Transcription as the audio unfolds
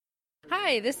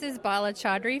Hi, this is Bala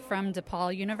Chaudhry from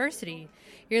DePaul University.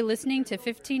 You're listening to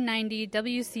 1590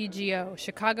 WCGO,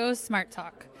 Chicago's Smart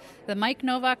Talk. The Mike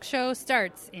Novak Show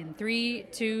starts in 3,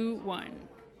 2, 1.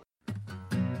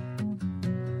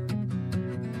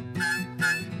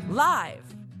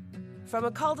 Live from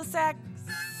a cul-de-sac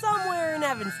somewhere in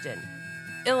Evanston,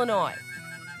 Illinois.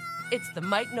 It's the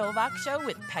Mike Novak Show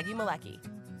with Peggy Malecki.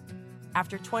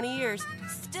 After 20 years,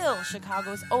 still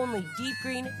Chicago's only deep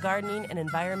green gardening and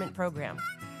environment program.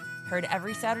 Heard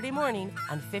every Saturday morning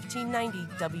on 1590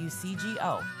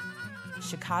 WCGO.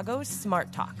 Chicago's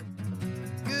Smart Talk.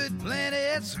 Good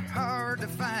planets are hard to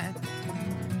find.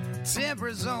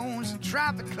 Temperate zones and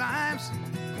tropic climes.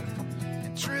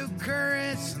 And true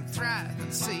currents and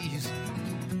thriving seas.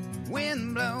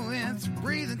 Wind blowing through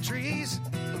breathing trees.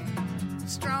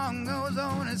 Strong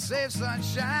ozone and safe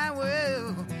sunshine.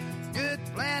 Well, good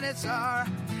planets are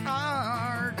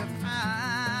hard to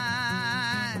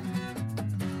find.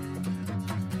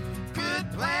 Good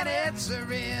planets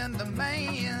are in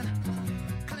demand.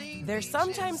 They're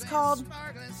sometimes called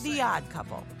the odd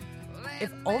couple,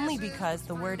 if only because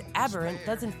the word aberrant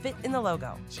doesn't fit in the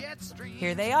logo.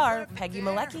 Here they are, Peggy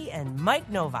Malecki and Mike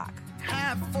Novak.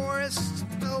 High forests,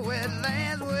 no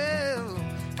wetlands. Well,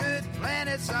 good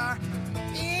planets are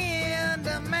in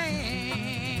demand.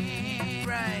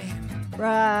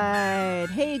 Right.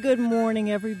 Hey, good morning,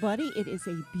 everybody. It is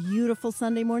a beautiful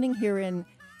Sunday morning here in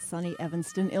sunny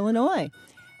Evanston, Illinois.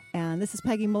 And this is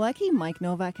Peggy Malecki. Mike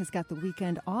Novak has got the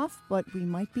weekend off, but we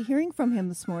might be hearing from him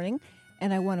this morning.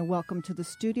 And I want to welcome to the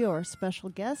studio our special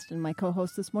guest and my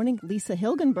co-host this morning, Lisa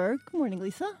Hilgenberg. Good morning,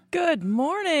 Lisa. Good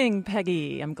morning,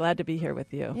 Peggy. I'm glad to be here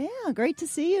with you. Yeah, great to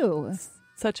see you.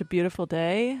 Such a beautiful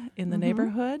day in the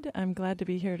neighborhood. I'm glad to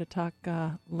be here to talk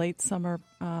late summer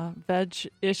veg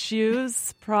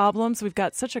issues, problems. We've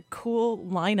got such a cool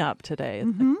lineup today.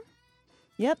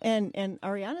 Yep, and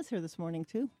Ariana's here this morning,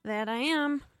 too. That I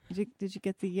am. Did you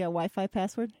get the Wi-Fi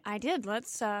password? I did.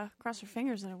 Let's cross our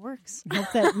fingers that it works.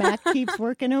 Hope that Mac keeps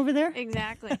working over there.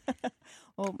 Exactly.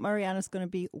 Well, Mariana's going to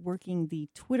be working the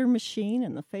Twitter machine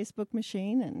and the Facebook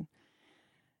machine and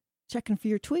checking for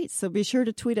your tweets. So be sure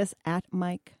to tweet us at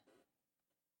Mike.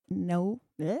 No.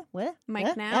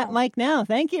 Mike Now. At Mike Now.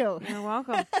 Thank you. You're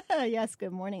welcome. Yes,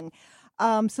 good morning.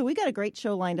 So we got a great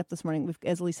show lined up this morning.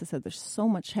 As Lisa said, there's so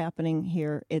much happening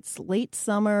here. It's late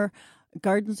summer.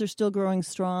 Gardens are still growing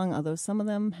strong, although some of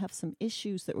them have some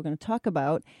issues that we're going to talk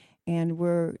about. And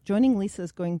we're joining Lisa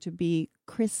is going to be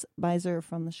Chris Beiser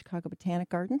from the Chicago Botanic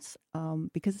Gardens,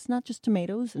 because it's not just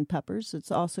tomatoes and peppers. It's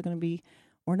also going to be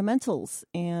ornamentals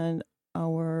and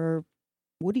our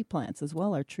woody plants as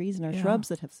well, our trees and our shrubs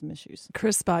that have some issues.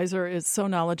 Chris Beiser is so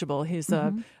knowledgeable. He's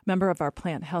a member of our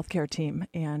plant healthcare team,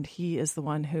 and he is the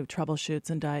one who troubleshoots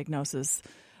and diagnoses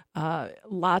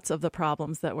lots of the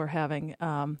problems that we're having,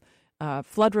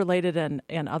 flood-related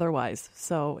and otherwise.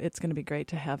 So it's going to be great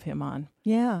to have him on.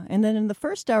 Yeah. And then in the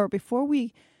first hour, before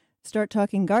we start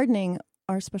talking gardening,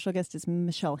 our special guest is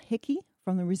Michelle Hickey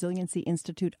from the Resiliency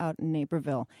Institute out in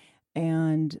Naperville.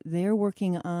 And they're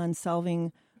working on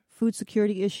solving food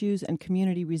security issues and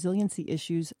community resiliency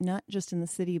issues, not just in the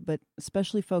city, but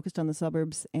especially focused on the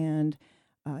suburbs and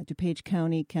DuPage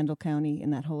County, Kendall County,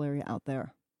 and that whole area out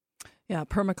there. Yeah,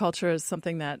 permaculture is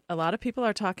something that a lot of people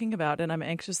are talking about, and I'm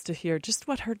anxious to hear just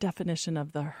what her definition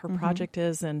of her project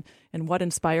is and what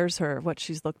inspires her, what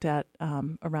she's looked at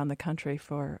around the country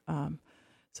for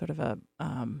sort of a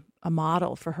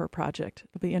model for her project.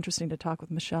 It'll be interesting to talk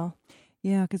with Michelle.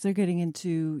 Yeah, because they're getting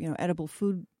into edible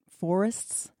food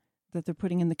forests that they're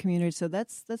putting in the community, so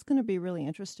that's going to be really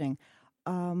interesting.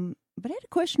 But I had a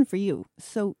question for you.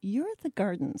 So you're at the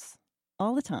gardens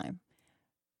all the time.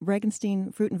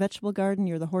 Regenstein Fruit and Vegetable Garden,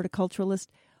 you're the horticulturalist.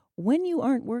 When you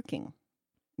aren't working,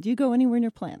 do you go anywhere near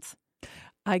plants?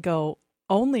 I go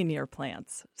only near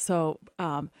plants. So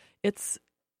it's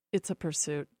a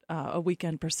pursuit, a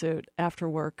weekend pursuit after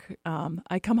work.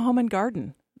 I come home and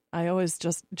garden. I always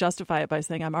just justify it by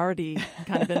saying I'm already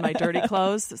kind of in my dirty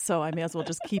clothes, so I may as well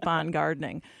just keep on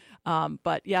gardening.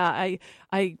 But yeah,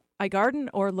 I garden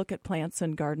or look at plants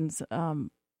and gardens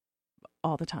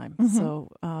all the time. So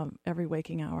every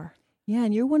waking hour. Yeah,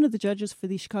 and you're one of the judges for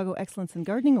the Chicago Excellence in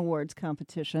Gardening Awards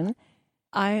competition.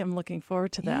 I am looking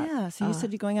forward to that. Yeah, so you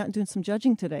said you're going out and doing some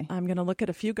judging today. I'm going to look at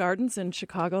a few gardens in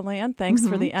Chicagoland. Thanks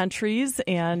for the entries,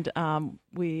 and I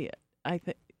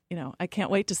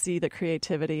can't wait to see the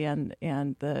creativity and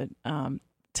the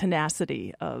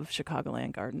tenacity of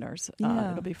Chicagoland gardeners.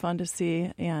 Yeah. It'll be fun to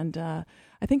see, and I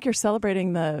think you're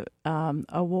celebrating the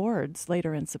awards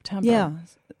later in September. Yeah,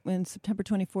 on September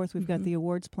 24th, we've got the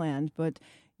awards planned, but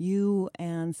you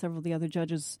and several of the other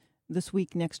judges this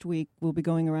week, next week, we'll be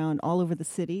going around all over the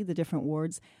city, the different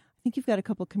wards. I think you've got a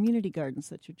couple community gardens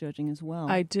that you're judging as well.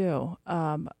 I do.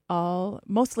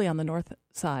 Mostly on the north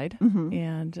side,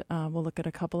 and we'll look at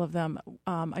a couple of them.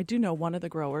 I do know one of the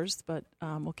growers, but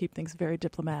we'll keep things very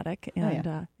diplomatic,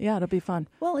 and it'll be fun.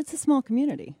 Well, it's a small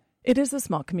community. It is a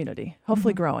small community,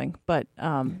 hopefully growing, but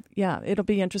it'll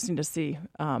be interesting to see.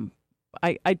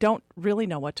 I don't really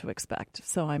know what to expect,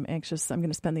 so I'm anxious. I'm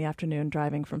going to spend the afternoon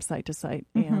driving from site to site,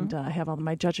 and I have all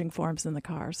my judging forms in the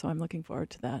car, so I'm looking forward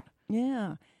to that.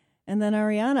 Yeah. And then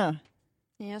Ariana.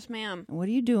 Yes, ma'am. What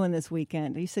are you doing this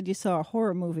weekend? You said you saw a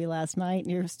horror movie last night,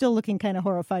 and you're still looking kind of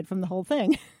horrified from the whole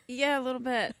thing. Yeah, a little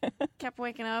bit. Kept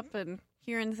waking up and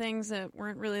hearing things that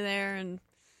weren't really there, and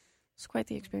it's quite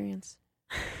the experience.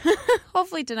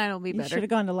 Hopefully tonight will be better. You should have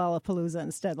gone to Lollapalooza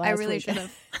instead last week. I really should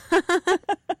have.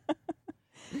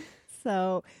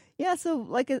 So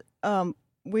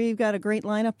we've got a great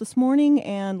lineup this morning,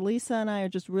 and Lisa and I are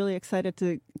just really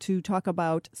excited to talk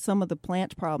about some of the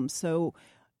plant problems. So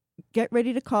get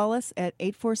ready to call us at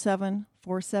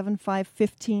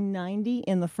 847-475-1590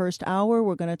 in the first hour.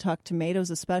 We're going to talk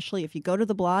tomatoes, especially. If you go to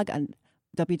the blog on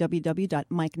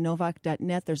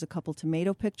www.mikenovak.net, there's a couple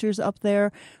tomato pictures up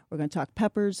there. We're going to talk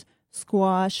peppers,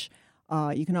 squash.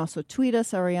 You can also tweet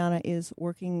us. Ariana is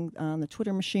working on the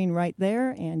Twitter machine right there,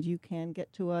 and you can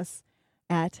get to us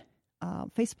at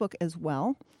Facebook as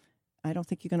well. I don't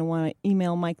think you're going to want to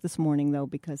email Mike this morning, though,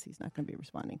 because he's not going to be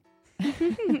responding.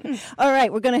 All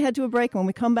right, we're going to head to a break. When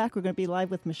we come back, we're going to be live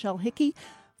with Michelle Hickey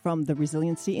from the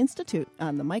Resiliency Institute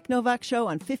on the Mike Novak Show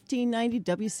on 1590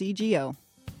 WCGO.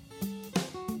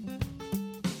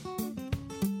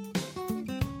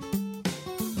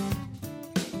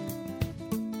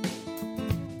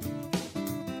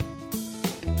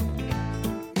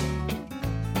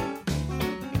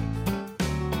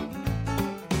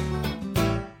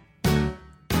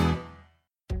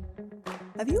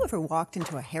 Have you ever walked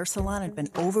into a hair salon and been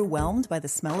overwhelmed by the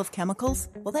smell of chemicals?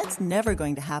 Well, that's never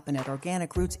going to happen at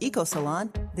Organic Roots Eco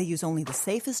Salon. They use only the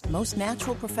safest, most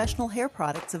natural professional hair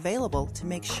products available to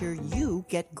make sure you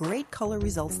get great color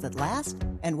results that last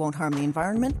and won't harm the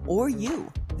environment or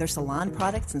you. Their salon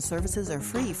products and services are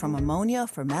free from ammonia,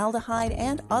 formaldehyde,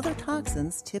 and other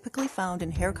toxins typically found in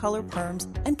hair color perms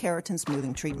and keratin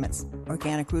smoothing treatments.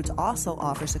 Organic Roots also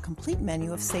offers a complete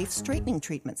menu of safe straightening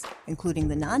treatments, including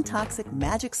the non-toxic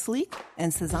Magic Sleek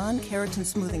and Cezanne keratin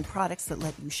smoothing products that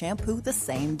let you shampoo the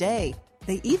same day.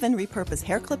 They even repurpose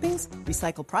hair clippings,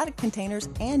 recycle product containers,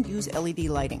 and use LED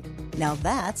lighting. Now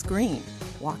that's green.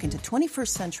 Walk into 21st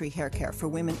century hair care for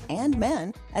women and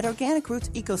men at Organic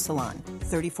Roots Eco Salon,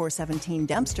 3417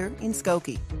 Dempster in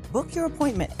Skokie. Book your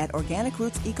appointment at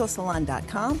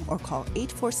organicrootsecosalon.com or call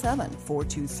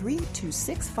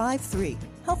 847-423-2653.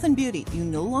 Health and beauty, you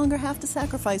no longer have to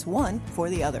sacrifice one for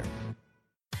the other.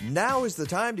 Now is the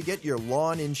time to get your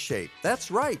lawn in shape.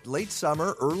 That's right, late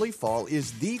summer, early fall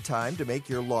is the time to make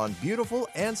your lawn beautiful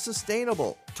and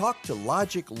sustainable. Talk to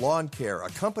Logic Lawn Care, a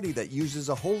company that uses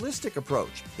a holistic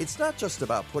approach. It's not just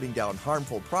about putting down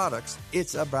harmful products,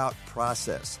 it's about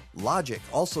process. Logic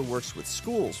also works with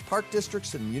schools, park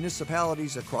districts, and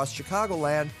municipalities across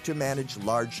Chicagoland to manage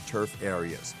large turf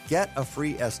areas. Get a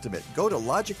free estimate. Go to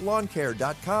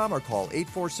logiclawncare.com or call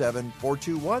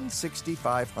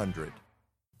 847-421-6500.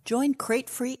 Join Crate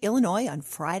Free Illinois on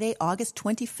Friday, August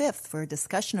 25th for a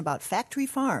discussion about factory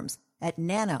farms at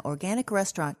Nana Organic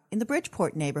Restaurant in the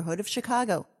Bridgeport neighborhood of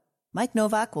Chicago. Mike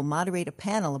Novak will moderate a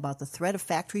panel about the threat of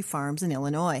factory farms in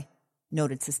Illinois.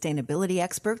 Noted sustainability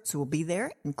experts will be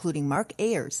there, including Mark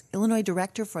Ayers, Illinois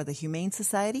Director for the Humane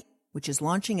Society, which is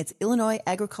launching its Illinois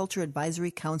Agriculture Advisory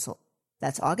Council.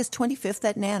 That's August 25th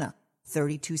at Nana,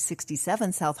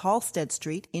 3267 South Halstead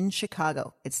Street in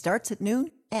Chicago. It starts at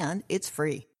noon, and it's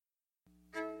free.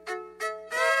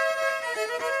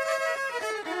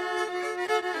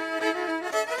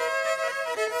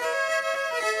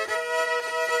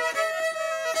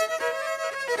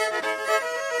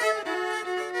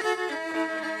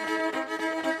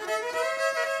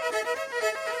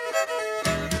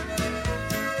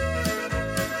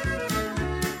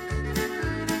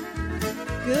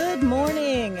 Good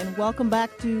morning, and welcome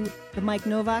back to the Mike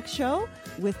Novak Show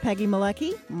with Peggy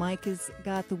Malecki. Mike has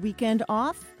got the weekend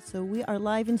off, so we are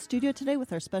live in studio today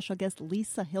with our special guest,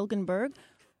 Lisa Hilgenberg,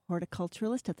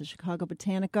 horticulturalist at the Chicago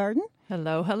Botanic Garden.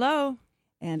 Hello, hello.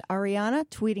 And Ariana,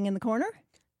 tweeting in the corner.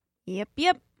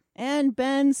 Yep. And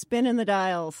Ben spinning the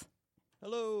dials.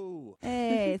 Hello.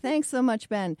 Hey, thanks so much,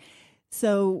 Ben.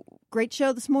 So, great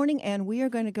show this morning, and we are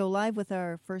going to go live with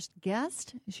our first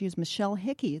guest. She is Michelle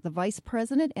Hickey, the Vice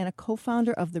President and a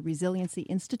co-founder of the Resiliency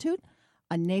Institute.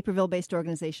 a Naperville-based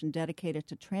organization dedicated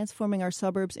to transforming our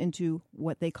suburbs into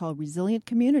what they call resilient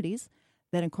communities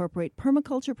that incorporate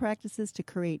permaculture practices to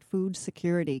create food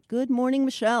security. Good morning,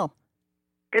 Michelle.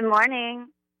 Good morning.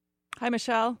 Hi,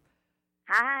 Michelle.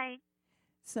 Hi.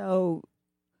 So,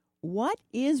 what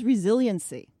is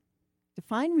resiliency?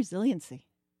 Define resiliency.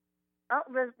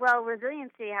 Well,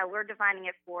 resiliency, how we're defining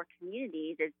it for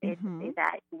communities, is basically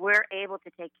that we're able to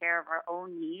take care of our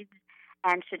own needs,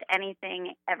 and should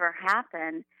anything ever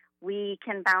happen, we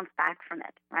can bounce back from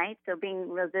it, right? So being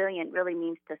resilient really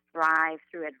means to thrive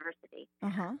through adversity.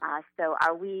 So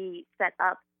are we set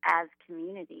up as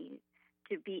communities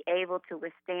to be able to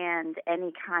withstand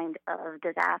any kind of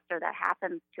disaster that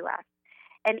happens to us?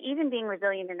 And even being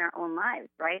resilient in our own lives,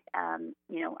 right? Are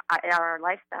our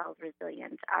lifestyles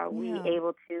resilient? Are we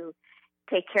able to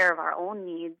take care of our own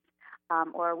needs?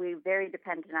 Or are we very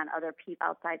dependent on other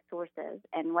outside sources?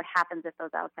 And what happens if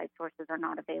those outside sources are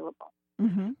not available?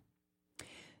 Mm-hmm.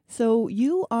 So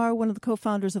you are one of the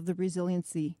co-founders of the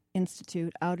Resiliency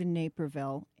Institute out in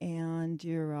Naperville, and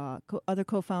your other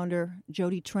co-founder,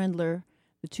 Jody Trendler,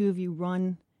 the two of you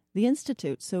run the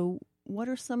Institute. So what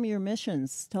are some of your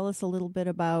missions? Tell us a little bit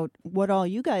about what all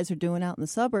you guys are doing out in the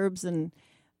suburbs and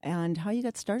how you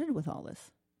got started with all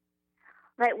this.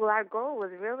 Right. Well, our goal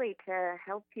was really to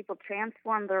help people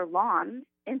transform their lawns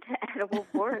into edible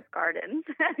forest gardens.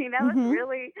 I mean, that was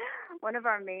really one of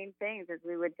our main things. Is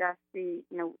we would just see,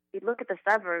 we look at the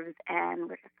suburbs and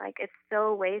we're just like, it's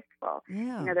so wasteful.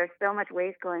 Yeah. There's so much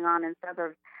waste going on in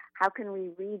suburbs. How can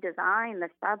we redesign the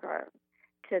suburbs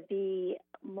to be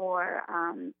more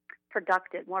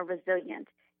productive, more resilient?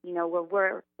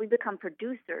 Where we become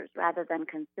producers rather than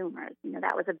consumers.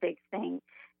 That was a big thing,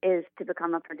 is to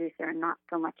become a producer and not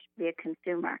so much be a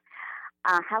consumer.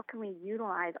 How can we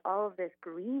utilize all of this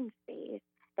green space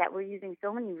that we're using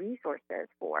so many resources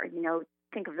for?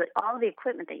 Think of all the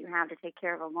equipment that you have to take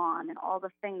care of a lawn and all the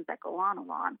things that go on a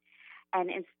lawn, and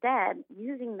instead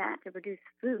using that to produce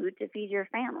food to feed your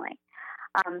family.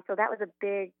 So that was a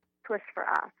big push for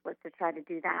us, was to try to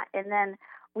do that. And then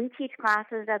we teach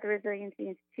classes at the Resiliency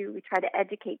Institute. We try to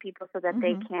educate people so that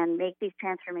they can make these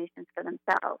transformations for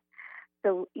themselves.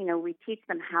 So, we teach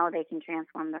them how they can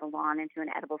transform their lawn into an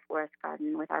edible forest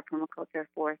garden with our permaculture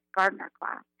forest gardener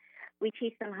class. We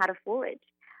teach them how to forage,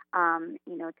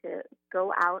 to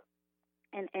go out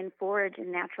and forage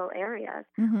in natural areas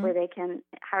where they can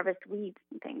harvest weeds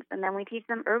and things. And then we teach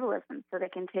them herbalism so they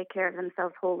can take care of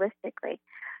themselves holistically,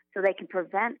 so they can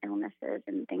prevent illnesses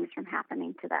and things from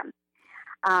happening to them.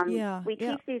 We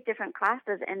teach these different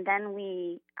classes, and then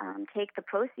we take the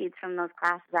proceeds from those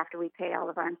classes after we pay all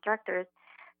of our instructors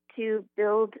to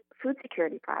build food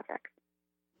security projects.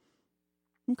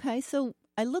 Okay, so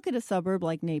I look at a suburb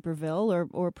like Naperville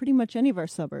or pretty much any of our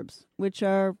suburbs, which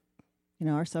are,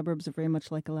 our suburbs are very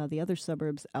much like a lot of the other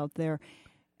suburbs out there.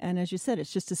 And as you said,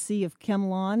 it's just a sea of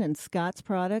ChemLawn and Scott's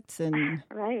products. And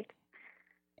right.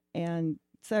 And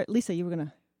so, Lisa, you were going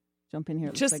to jump in here.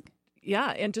 It looks like.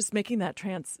 Yeah, and just making that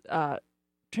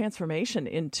transformation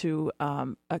into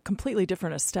a completely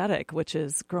different aesthetic, which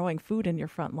is growing food in your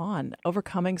front lawn.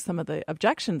 Overcoming some of the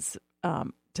objections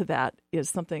to that is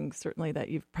something certainly that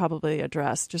you've probably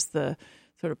addressed, just the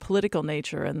sort of political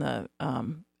nature and the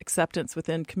acceptance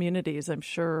within communities. I'm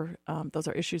sure those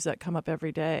are issues that come up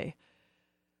every day.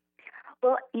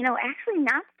 Well, actually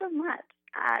not so much.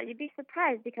 You'd be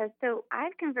surprised because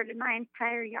I've converted my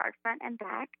entire yard, front and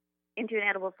back, into an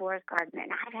edible forest garden,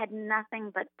 and I've had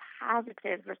nothing but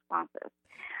positive responses.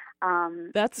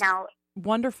 That's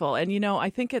wonderful. And, I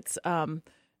think it's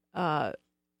I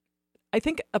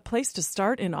think a place to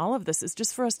start in all of this is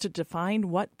just for us to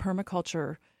define what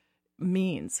permaculture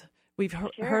means. We've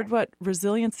heard what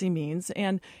resiliency means,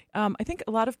 and I think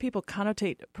a lot of people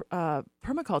connotate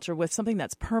permaculture with something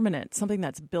that's permanent, something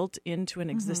that's built into an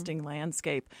existing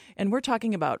landscape. And we're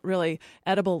talking about really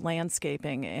edible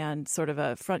landscaping and sort of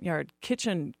a front yard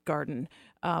kitchen garden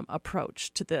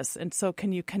approach to this. And so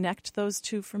can you connect those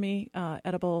two for me,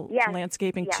 edible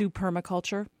landscaping to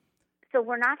permaculture? So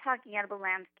we're not talking edible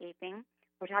landscaping.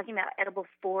 We're talking about edible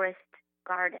forest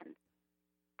gardens.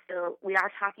 So we are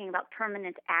talking about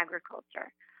permanent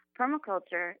agriculture.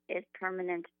 Permaculture is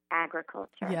permanent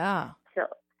agriculture. Yeah. So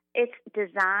it's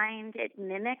designed, it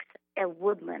mimics a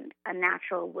woodland, a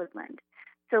natural woodland.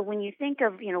 So when you think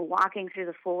of, walking through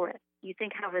the forest, you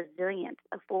think how resilient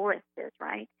a forest is,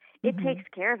 right? It takes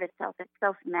care of itself. It's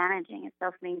self-managing, it's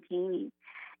self-maintaining,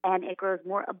 and it grows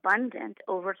more abundant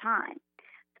over time.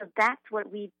 So that's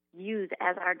what we use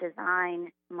as our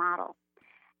design model.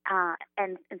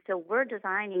 And so we're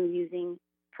designing using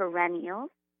perennials,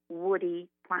 woody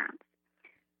plants,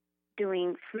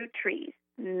 doing fruit trees,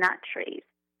 nut trees,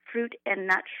 fruit and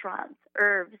nut shrubs,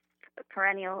 herbs,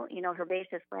 perennial,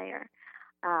 herbaceous layer,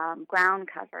 ground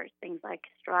covers, things like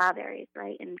strawberries,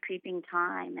 right, and creeping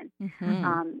thyme,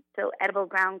 and so edible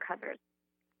ground covers.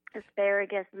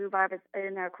 Asparagus, rhubarb is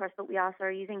in there, of course, but we also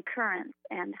are using currants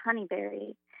and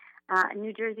honeyberries,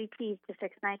 New Jersey teas to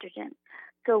fix nitrogen.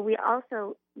 So we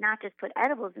also not just put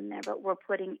edibles in there, but we're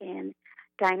putting in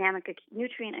dynamic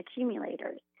nutrient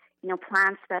accumulators,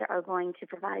 plants that are going to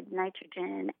provide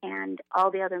nitrogen and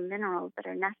all the other minerals that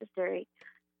are necessary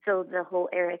so the whole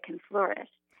area can flourish.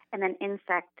 And then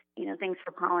insect, things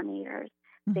for pollinators,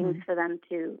 things for them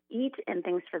to eat, and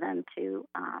things for them to,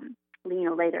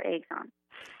 lay their eggs on.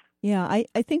 Yeah,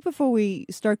 I think before we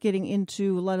start getting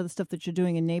into a lot of the stuff that you're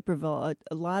doing in Naperville,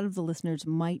 a lot of the listeners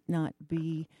might not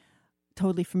be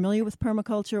totally familiar with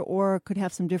permaculture or could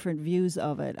have some different views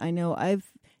of it. I know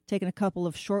I've taken a couple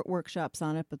of short workshops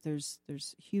on it, but there's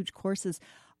huge courses.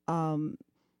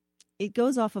 It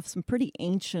goes off of some pretty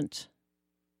ancient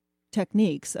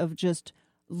techniques of just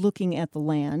looking at the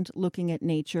land, looking at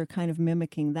nature, kind of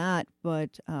mimicking that.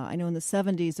 But I know in the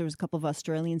 70s, there was a couple of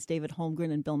Australians, David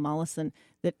Holmgren and Bill Mollison,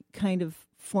 that kind of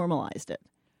formalized it.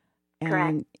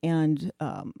 Correct. And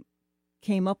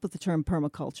came up with the term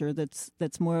permaculture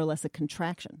that's more or less a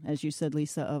contraction, as you said,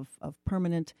 Lisa, of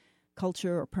permanent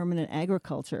culture or permanent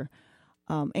agriculture,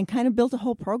 and kind of built a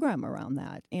whole program around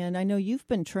that. And I know you've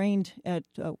been trained at,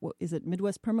 is it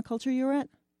Midwest Permaculture you're at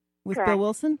with Correct. Bill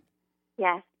Wilson?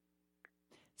 Yes.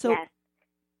 So, yes.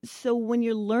 So when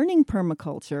you're learning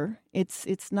permaculture,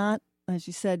 it's not, as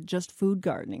you said, just food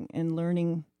gardening and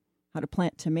learning how to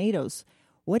plant tomatoes.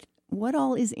 What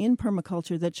all is in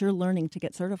permaculture that you're learning to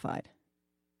get certified?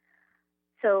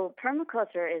 So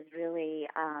permaculture is really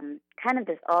kind of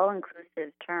this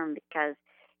all-inclusive term because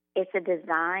it's a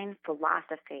design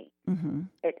philosophy.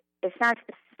 It's not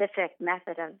a specific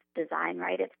method of design,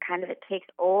 right? It takes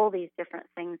all these different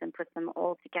things and puts them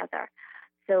all together.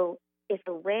 So it's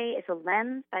a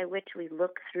lens by which we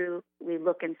look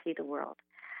and see the world.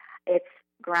 It's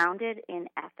grounded in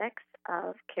ethics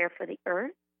of care for the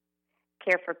earth,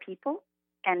 care for people,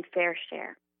 and fair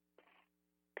share.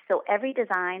 So every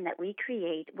design that we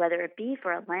create, whether it be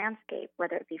for a landscape,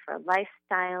 whether it be for a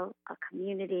lifestyle, a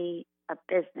community, a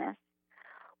business,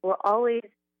 we're always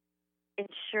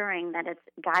ensuring that it's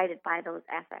guided by those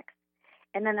ethics.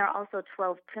 And then there are also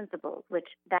 12 principles, which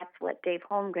that's what Dave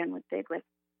Holmgren was big with,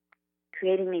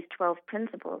 creating these 12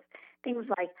 principles. Things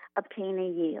like obtain a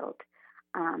yield,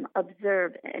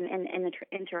 observe and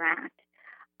interact,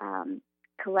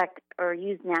 collect or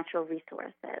use natural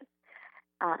resources,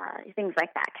 things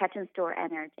like that, catch and store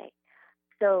energy.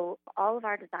 So all of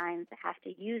our designs have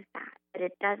to use that, but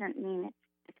it doesn't mean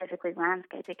it's specifically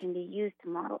landscape. It can be used to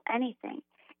model anything.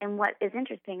 And what is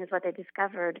interesting is what they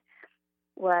discovered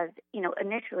was,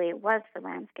 initially it was for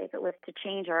landscape. It was to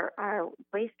change our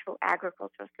wasteful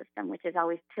agricultural system, which is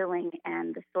always tilling,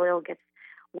 and the soil gets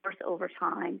worse over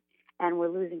time, and we're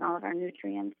losing all of our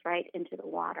nutrients right into the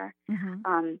water.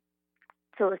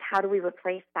 So it's how do we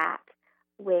replace that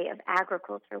way of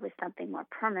agriculture with something more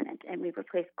permanent? And we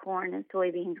replaced corn and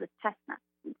soybeans with chestnuts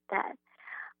instead.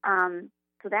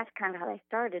 So that's kind of how they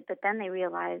started. But then they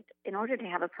realized in order to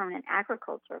have a permanent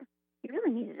agriculture, you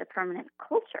really needed a permanent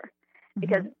culture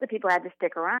because the people had to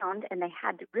stick around and they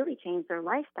had to really change their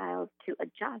lifestyles to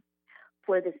adjust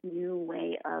for this new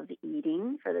way of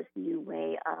eating, for this new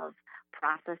way of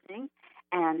processing,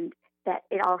 and that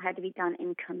it all had to be done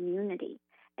in community.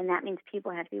 And that means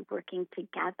people had to be working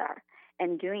together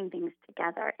and doing things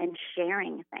together and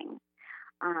sharing things.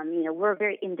 We're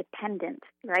very independent,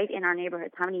 right, in our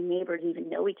neighborhoods. How many neighbors even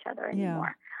know each other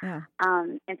anymore? Yeah.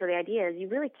 And so the idea is you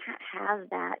really can't have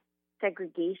that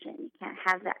segregation. You can't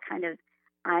have that kind of,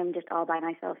 I'm just all by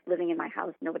myself living in my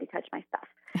house, nobody touch my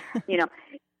stuff.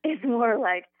 It's more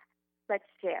like, let's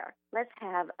share. Let's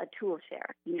have a tool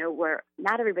share, where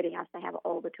not everybody has to have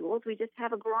all the tools. We just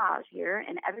have a garage here,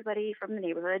 and everybody from the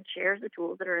neighborhood shares the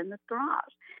tools that are in this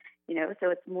garage. So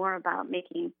it's more about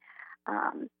making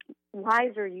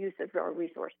wiser use of our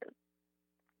resources.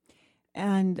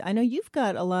 And I know you've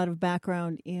got a lot of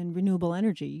background in renewable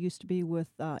energy. You used to be with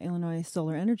Illinois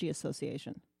Solar Energy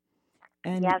Association.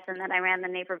 Yes, and then I ran the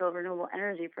Naperville Renewable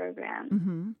Energy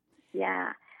Program.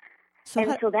 Yeah. So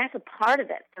that's a part of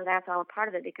it. So that's all a part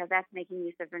of it because that's making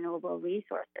use of renewable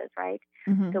resources, right?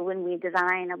 So when we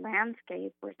design a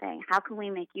landscape, we're saying, how can we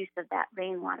make use of that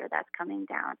rainwater that's coming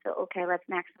down? So, okay, let's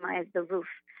maximize the roof,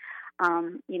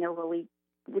 where we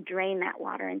would drain that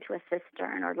water into a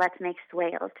cistern, or let's make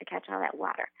swales to catch all that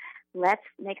water. Let's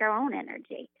make our own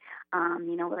energy.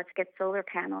 Let's get solar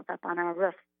panels up on our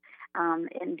roofs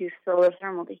and do solar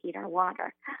thermal to heat our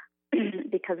water.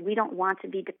 because we don't want to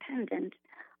be dependent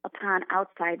upon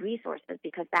outside resources,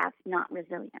 because that's not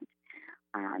resilient.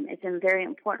 It's been very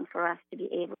important for us to be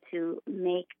able to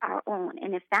make our own.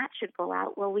 And if that should go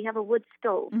out, well, we have a wood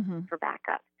stove for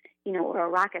backup, or a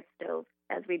rocket stove,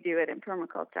 as we do it in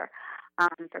permaculture,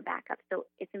 for backup. So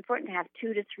it's important to have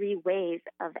 2 to 3 ways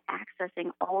of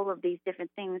accessing all of these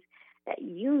different things that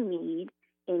you need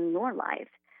in your life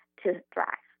to thrive.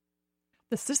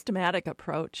 The systematic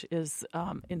approach is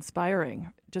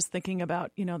inspiring. Just thinking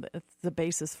about, the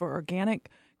basis for organic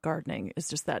gardening is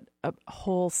just that a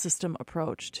whole system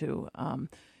approach to,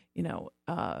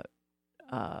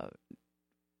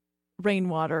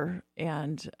 rainwater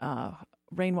and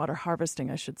rainwater harvesting,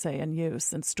 I should say, and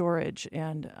use and storage,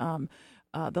 and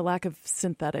the lack of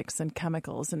synthetics and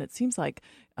chemicals. And it seems like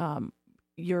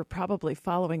you're probably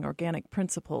following organic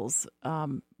principles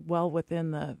well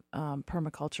within the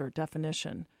permaculture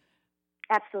definition.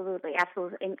 Absolutely.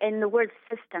 And the word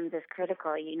systems is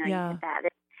critical. You said that.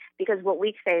 Because what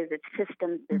we say is it's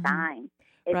systems design.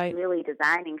 It's really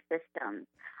designing systems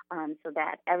so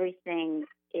that everything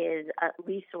is a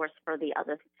resource for the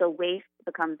other. So waste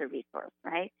becomes a resource,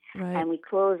 right? And we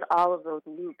close all of those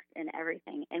loops in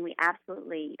everything. And we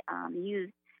absolutely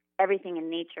use everything in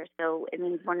nature. So it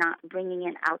means we're not bringing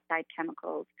in outside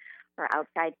chemicals or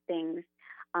outside things.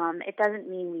 It doesn't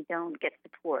mean we don't get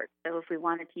support. So if we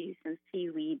wanted to use some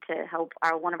seaweed to help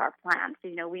one of our plants,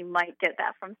 we might get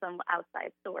that from some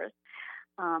outside source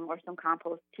or some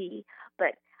compost tea.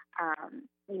 But,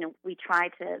 we try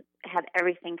to have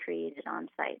everything created on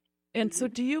site. And so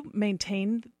do you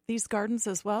maintain these gardens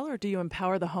as well, or do you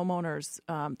empower the homeowners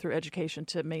through education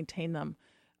to maintain them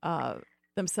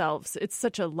themselves? It's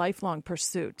such a lifelong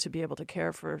pursuit to be able to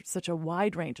care for such a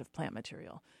wide range of plant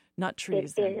material. Nut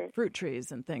trees and fruit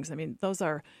trees and things. I mean, those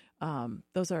are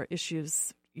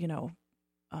issues,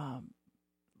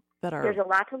 that are. There's a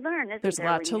lot to learn, isn't there's there?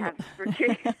 There's a lot to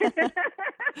learn.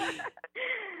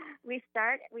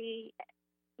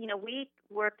 We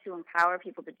work to empower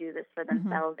people to do this for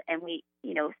themselves, and we,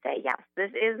 say, yes,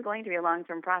 this is going to be a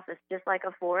long-term process, just like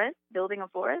a forest. Building a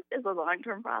forest is a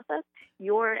long-term process.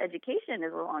 Your education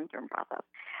is a long-term process.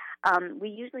 We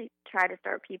usually try to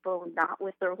start people not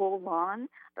with their whole lawn,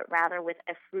 but rather with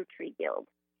a fruit tree guild.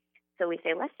 So we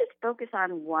say, let's just focus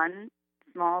on one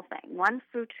small thing, one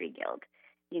fruit tree guild.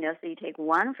 So you take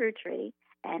one fruit tree,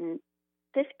 and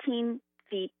 15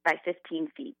 feet by 15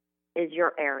 feet is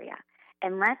your area.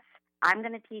 And I'm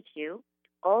going to teach you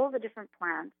all the different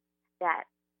plants that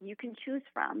you can choose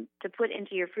from to put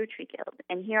into your fruit tree guild.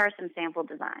 And here are some sample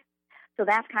designs. So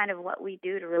that's kind of what we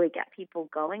do to really get people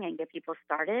going and get people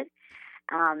started.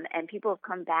 And people have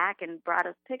come back and brought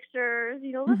us pictures,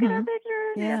 look at our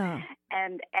pictures. Yeah.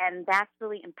 And that's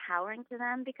really empowering to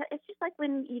them, because it's just like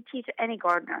when you teach any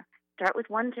gardener, start with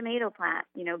one tomato plant,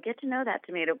 get to know that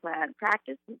tomato plant,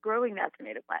 practice growing that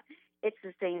tomato plant. It's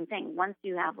the same thing. Once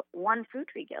you have one fruit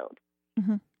tree guild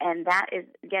and that is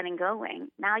getting going,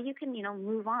 now you can,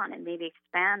 move on and maybe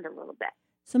expand a little bit.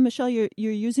 So, Michelle, you're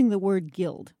using the word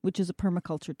guild, which is a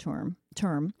permaculture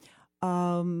term.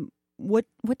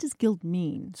 What does guild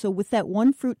mean? So with that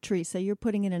one fruit tree, say you're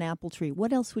putting in an apple tree,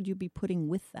 what else would you be putting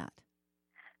with that?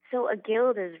 So a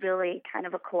guild is really kind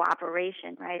of a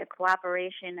cooperation, right? A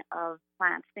cooperation of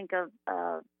plants. Think of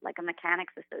like a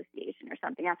mechanics association or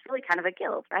something. That's really kind of a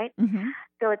guild, right?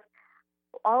 So it's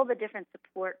all the different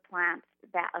support plants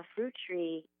that a fruit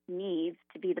tree needs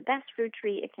to be the best fruit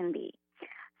tree it can be.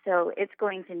 So it's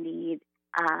going to need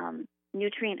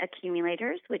nutrient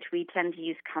accumulators, which we tend to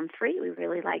use comfrey. We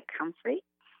really like comfrey.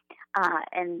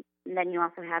 And then you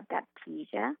also have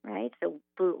baptisia, right? So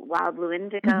wild blue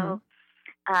indigo.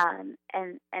 And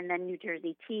then New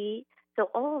Jersey tea. So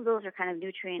all of those are kind of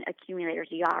nutrient accumulators.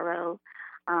 Yarrow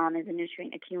is a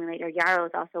nutrient accumulator. Yarrow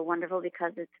is also wonderful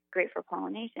because it's great for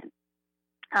pollination.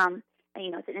 And,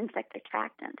 it's an insect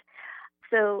attractant.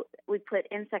 So we put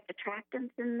insect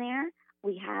attractants in there.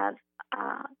 We have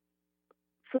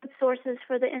food sources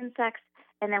for the insects,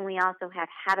 and then we also have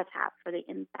habitat for the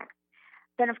insects.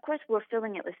 Then, of course, we're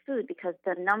filling it with food, because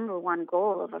the number one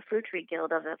goal of a fruit tree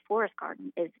guild, of a forest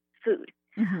garden, is food.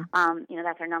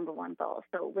 That's our number one goal.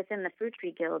 So within the fruit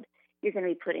tree guild, you're going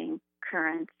to be putting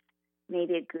currants,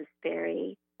 maybe a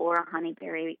gooseberry or a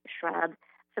honeyberry shrub,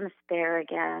 some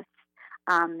asparagus,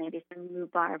 maybe some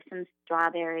rhubarb, some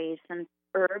strawberries, some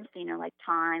herbs, like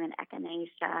thyme and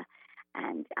echinacea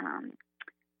and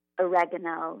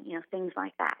oregano, things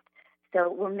like that.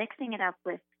 So we're mixing it up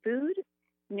with food,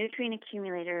 nutrient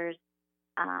accumulators,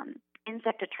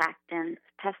 insect attractants,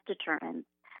 pest deterrents.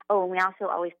 Oh, and we also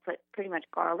always put pretty much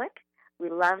garlic. We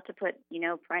love to put,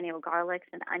 perennial garlics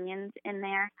and onions in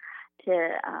there.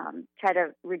 try to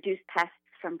reduce pests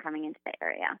from coming into the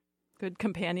area. Good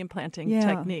companion planting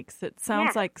techniques. It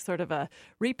sounds like sort of a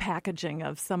repackaging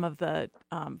of some of the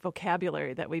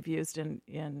vocabulary that we've used in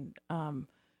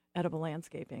edible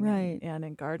landscaping and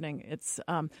in gardening. It's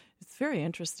very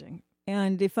interesting.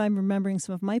 And if I'm remembering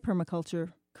some of my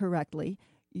permaculture correctly,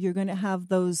 you're going to have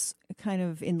those kind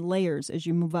of in layers as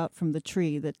you move out from the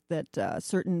tree, that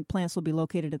certain plants will be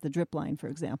located at the drip line, for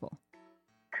example.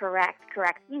 Correct.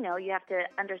 You have to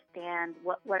understand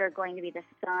what are going to be the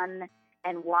sun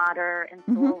and water and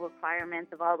soil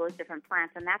requirements of all those different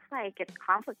plants. And that's why it gets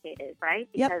complicated, right?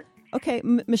 Because Okay,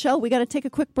 Michelle, we got to take a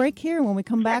quick break here. And when we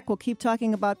come back, we'll keep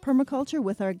talking about permaculture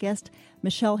with our guest,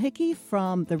 Michelle Hickey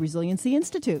from the Resiliency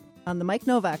Institute on The Mike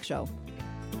Novak Show.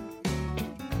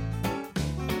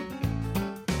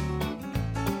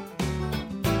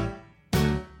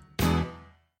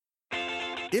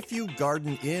 If you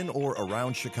garden in or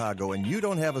around Chicago and you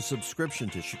don't have a subscription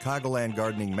to Chicagoland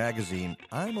Gardening Magazine,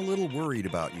 I'm a little worried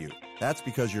about you. That's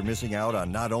because you're missing out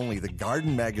on not only the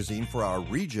garden magazine for our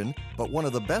region, but one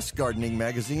of the best gardening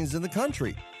magazines in the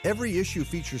country. Every issue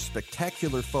features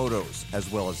spectacular photos,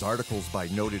 as well as articles by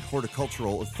noted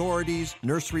horticultural authorities,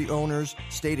 nursery owners,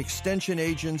 state extension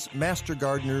agents, master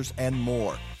gardeners, and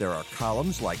more. There are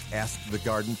columns like Ask the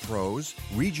Garden Pros,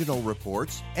 regional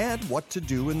reports, and what to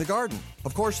do in the garden.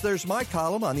 Of course, there's my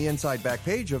column on the inside back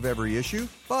page of every issue,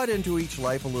 but into each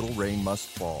life a little rain must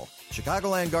fall.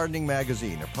 Chicagoland Gardening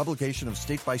Magazine, a publication of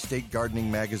state-by-state gardening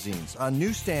magazines, on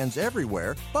newsstands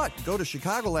everywhere, but go to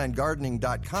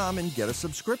chicagolandgardening.com and get a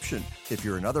subscription. If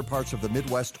you're in other parts of the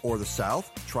Midwest or the South,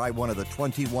 try one of the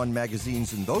 21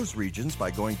 magazines in those regions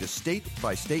by going to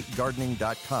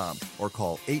statebystategardening.com or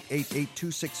call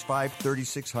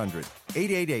 888-265-3600,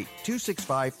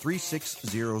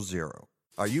 888-265-3600.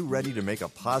 Are you ready to make a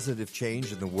positive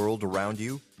change in the world around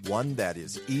you? One that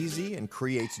is easy and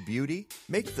creates beauty?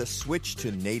 Make the switch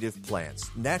to native plants,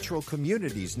 Natural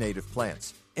Communities native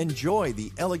plants. Enjoy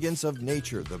the elegance of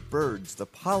nature, the birds, the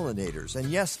pollinators, and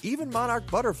yes, even monarch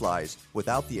butterflies,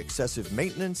 without the excessive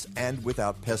maintenance and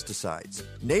without pesticides.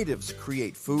 Natives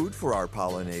create food for our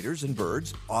pollinators and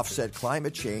birds, offset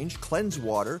climate change, cleanse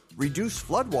water, reduce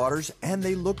floodwaters, and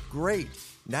they look great.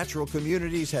 Natural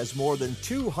Communities has more than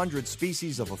 200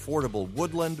 species of affordable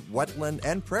woodland, wetland,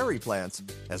 and prairie plants,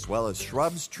 as well as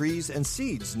shrubs, trees, and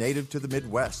seeds native to the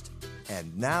Midwest.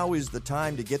 And now is the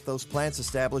time to get those plants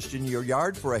established in your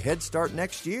yard for a head start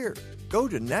next year. Go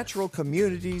to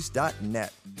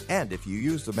naturalcommunities.net. And if you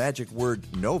use the magic word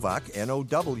Novak,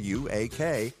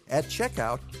 N-O-W-A-K, at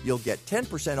checkout, you'll get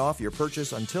 10% off your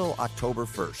purchase until October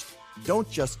 1st.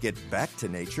 Don't just get back to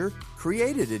nature,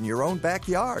 create it in your own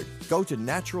backyard. Go to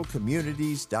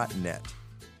naturalcommunities.net.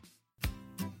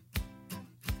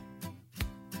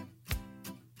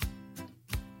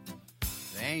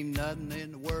 There ain't nothing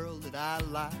in the world that I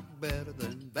like better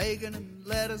than bacon and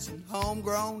lettuce and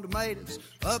homegrown tomatoes.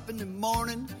 Up in the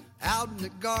morning, out in the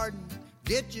garden,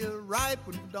 get you ripe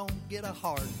when you don't get a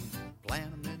hard one.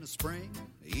 Plant them in the spring,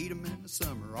 eat them in the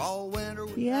summer, all winter.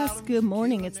 Yes, good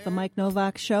morning. It's the Mike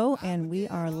Novak Show, and we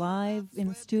are live in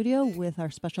the studio with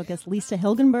our special guest, Lisa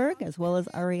Hilgenberg, as well as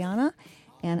Ariana.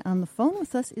 And on the phone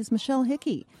with us is Michelle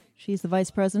Hickey. She's the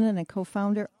vice president and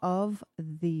co-founder of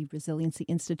the Resiliency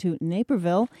Institute in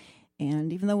Naperville.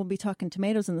 And even though we'll be talking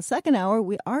tomatoes in the second hour,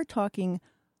 we are talking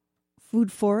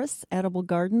food forests, edible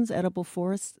gardens, edible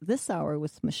forests this hour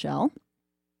with Michelle.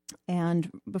 And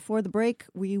before the break,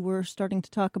 we were starting to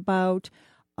talk about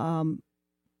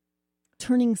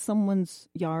turning someone's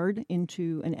yard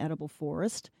into an edible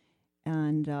forest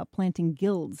and planting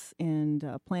guilds and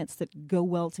plants that go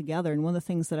well together. And one of the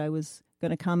things that I was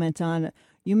going to comment on,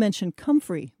 you mentioned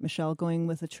comfrey, Michelle, going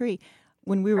with a tree.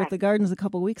 When we were at the gardens a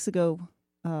couple of weeks ago,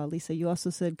 Lisa, you also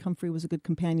said comfrey was a good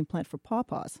companion plant for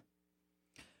pawpaws.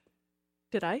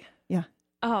 Did I? Yeah.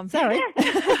 Sorry.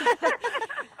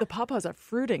 The pawpaws are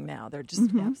fruiting now. They're just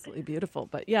absolutely beautiful.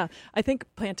 But yeah, I think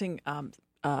planting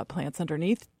plants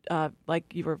underneath,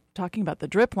 like you were talking about, the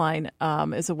drip line,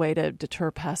 is a way to deter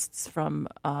pests from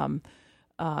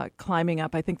climbing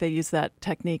up. I think they use that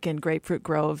technique in grapefruit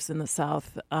groves in the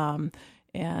South. And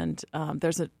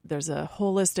there's a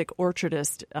holistic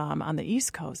orchardist on the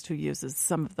East Coast who uses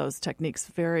some of those techniques.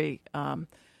 He's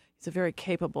a very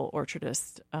capable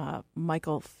orchardist,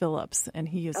 Michael Phillips, and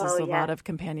he uses a lot of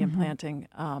companion planting.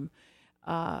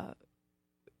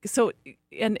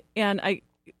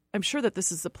 I'm sure that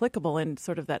this is applicable in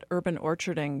sort of that urban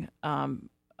orcharding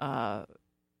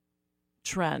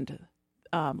trend.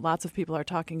 Lots of people are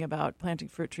talking about planting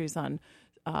fruit trees on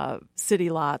city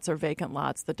lots or vacant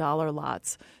lots, the dollar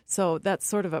lots. So that's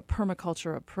sort of a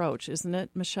permaculture approach, isn't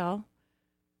it, Michelle?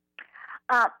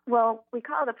 Well, we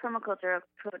call it a permaculture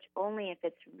approach only if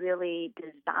it's really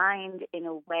designed in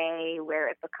a way where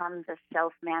it becomes a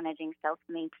self-managing,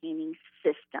 self-maintaining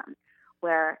system,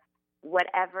 where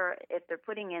whatever, if they're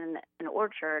putting in an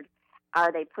orchard,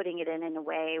 are they putting it in a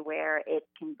way where it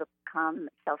can become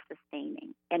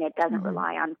self-sustaining and it doesn't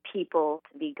rely on people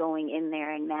to be going in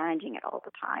there and managing it all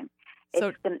the time? So,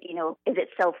 It's is it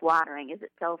self-watering? Is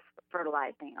it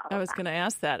self-fertilizing? I was going to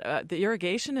ask that. The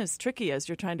irrigation is tricky as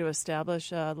you're trying to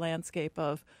establish a landscape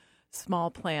of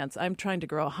small plants. I'm trying to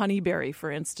grow a honeyberry,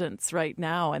 for instance, right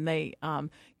now, and they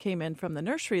came in from the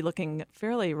nursery looking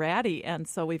fairly ratty, and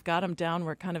so we've got them down.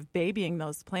 We're kind of babying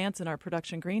those plants in our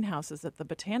production greenhouses at the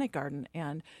Botanic Garden,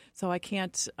 and so I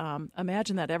can't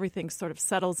imagine that everything sort of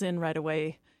settles in right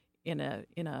away in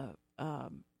a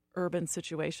urban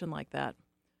situation like that.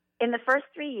 In the first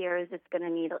 3 years, it's going to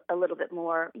need a little bit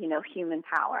more, human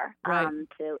power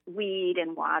to weed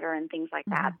and water and things like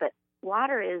that. But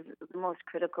water is the most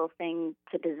critical thing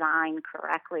to design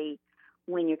correctly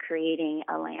when you're creating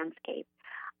a landscape.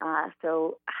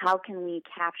 So how can we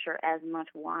capture as much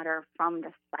water from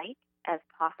the site as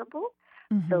possible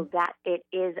so that it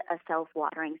is a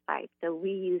self-watering site? So we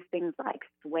use things like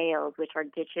swales, which are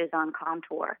ditches on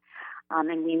contour,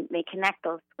 and we may connect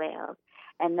those swales.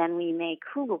 And then we make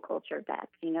hugelkultur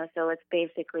beds, so it's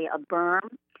basically a berm,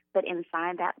 but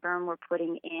inside that berm we're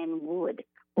putting in wood,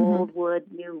 old wood,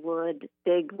 new wood,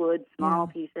 big wood, small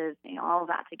pieces, all of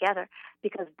that together,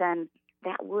 because then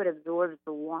that wood absorbs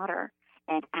the water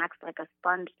and acts like a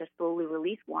sponge to slowly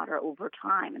release water over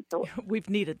time. And so we've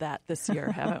needed that this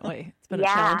year, haven't we? It's been a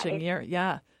challenging year.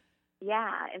 Yeah.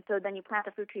 Yeah, and so then you plant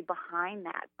the fruit tree behind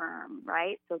that berm,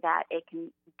 right, so that it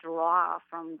can draw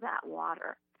from that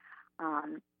water.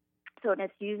 So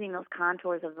it's using those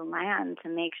contours of the land to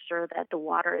make sure that the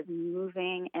water is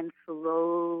moving and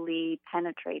slowly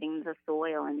penetrating the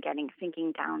soil and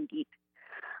sinking down deep.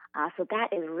 So that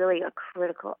is really a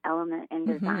critical element in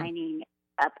designing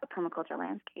a permaculture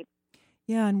landscape.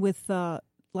 Yeah, and with a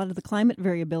lot of the climate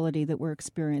variability that we're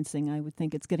experiencing, I would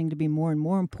think it's getting to be more and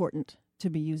more important to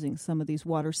be using some of these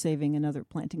water-saving and other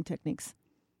planting techniques.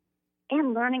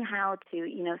 And learning how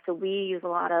to, so we use a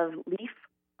lot of leaf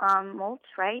mulch,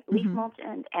 right? Leaf mulch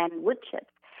and wood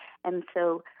chips. And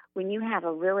so when you have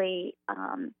a really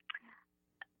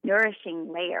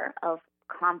nourishing layer of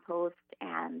compost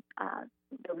and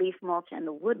the leaf mulch and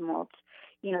the wood mulch,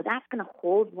 that's going to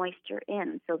hold moisture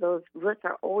in. So those roots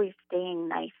are always staying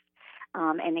nice,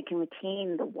 and it can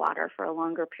retain the water for a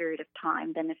longer period of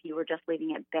time than if you were just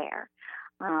leaving it bare.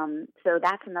 So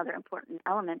that's another important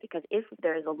element, because if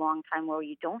there's a long time where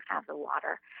you don't have the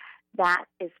water, that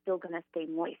is still going to stay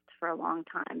moist for a long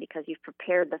time because you've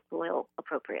prepared the soil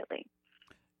appropriately.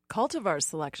 Cultivar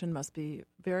selection must be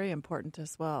very important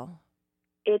as well.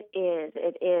 It is,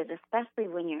 especially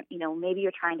when maybe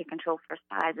you're trying to control for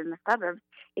size in the suburbs.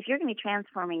 If you're going to be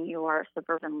transforming your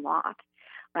suburban lot,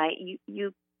 right,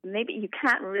 you maybe you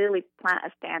can't really plant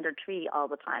a standard tree all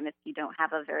the time if you don't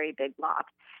have a very big lot,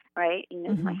 right?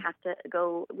 You might have to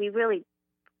go. We really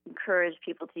encourage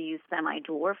people to use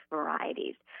semi-dwarf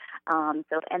varieties.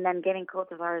 And then getting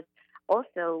cultivars,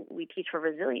 also we teach for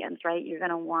resilience, right? You're going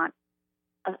to want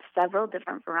several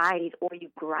different varieties, or you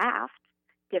graft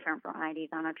different varieties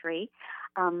on a tree,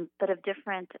 but of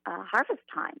different harvest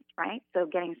times, right? So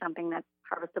getting something that's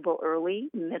harvestable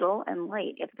early, middle, and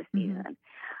late of the season.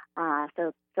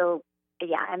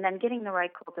 And then getting the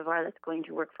right cultivar that's going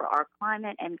to work for our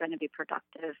climate and going to be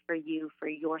productive for you, for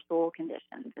your soil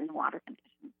conditions and water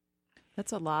conditions.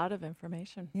 That's a lot of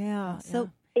information. Yeah. So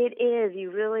it is.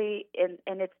 You really,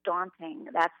 and it's daunting.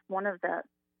 That's one of the,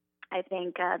 I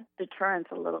think, deterrence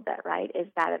a little bit, right, is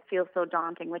that it feels so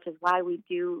daunting, which is why we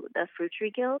do the Fruit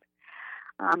Tree Guild,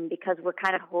 because we're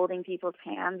kind of holding people's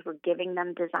hands. We're giving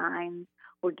them designs.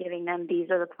 We're giving them, these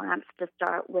are the plants to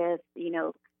start with,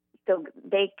 so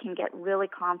they can get really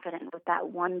confident with that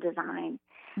one design,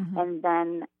 and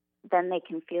then they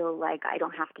can feel like I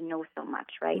don't have to know so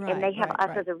much, right? And they have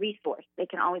us as a resource. They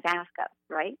can always ask us,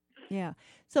 right? Yeah.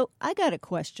 So I got a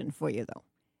question for you, though.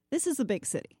 This is a big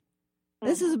city.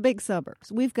 This is a big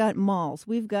suburbs. We've got malls.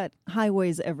 We've got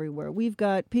highways everywhere. We've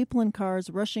got people in cars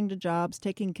rushing to jobs,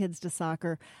 taking kids to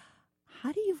soccer.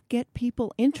 How do you get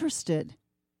people interested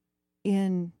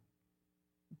in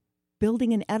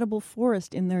building an edible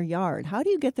forest in their yard? How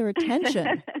do you get their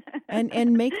attention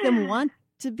and make them want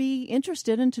to be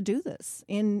interested and to do this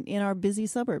in our busy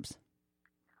suburbs?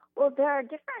 Well, there are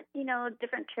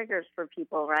different triggers for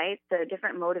people, right? So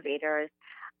different motivators.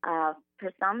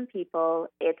 For some people,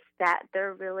 it's that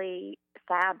they're really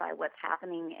sad by what's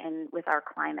happening with our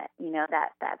climate.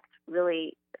 That's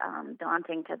really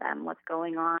daunting to them, what's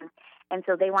going on. And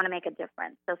so they want to make a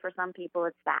difference. So for some people,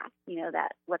 it's that,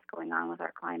 that what's going on with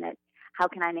our climate. How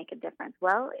can I make a difference?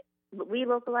 Well, we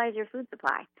localize your food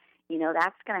supply.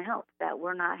 That's going to help, that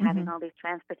we're not having all these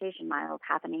transportation miles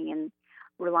happening and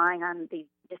relying on these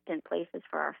distant places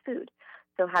for our food.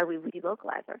 So how do we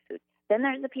relocalize our food? Then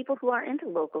there's the people who are into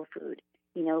local food.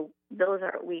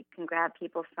 We can grab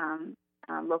people from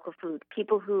local food,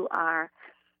 people who are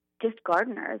just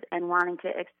gardeners and wanting to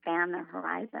expand their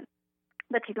horizon.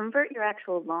 But to convert your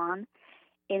actual lawn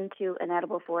into an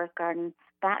edible forest garden,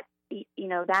 that's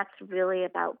really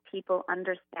about people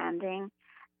understanding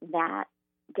that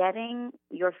getting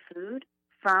your food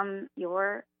from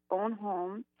your own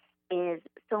home is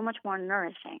so much more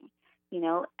nourishing,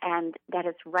 and that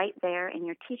it's right there, and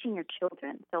you're teaching your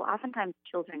children. So oftentimes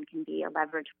children can be a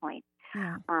leverage point,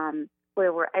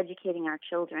 where we're educating our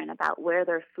children about where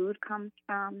their food comes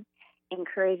from,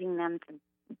 encouraging them to,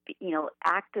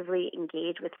 actively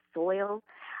engage with soil,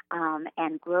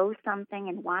 and grow something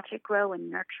and watch it grow and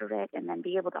nurture it and then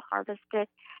be able to harvest it.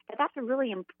 That's a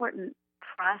really important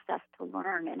process to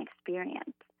learn and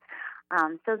experience.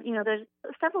 So, there's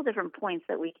several different points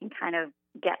that we can kind of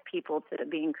get people to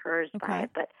be encouraged by it.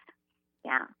 But,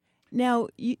 yeah. Now,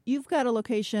 you've got a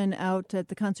location out at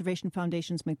the Conservation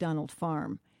Foundation's McDonald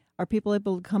Farm. Are people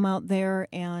able to come out there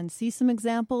and see some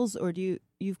examples, or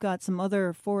you've got some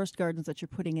other forest gardens that you're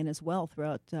putting in as well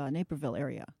throughout Naperville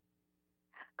area?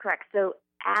 Correct. So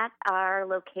at our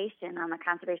location on the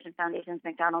Conservation Foundation's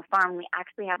McDonald Farm, we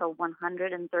actually have a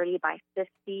 130 by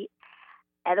 50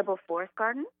 edible forest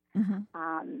garden.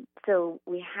 So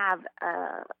we have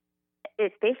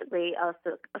it's basically a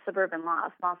suburban lot,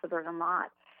 a small suburban lot.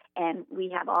 And we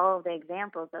have all of the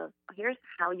examples of here's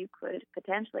how you could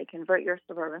potentially convert your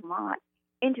suburban lot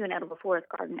into an edible forest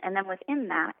garden. And then within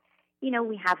that,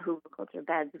 we have hugelkultur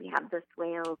beds, we have the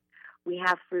swales, we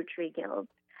have fruit tree guilds.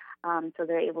 So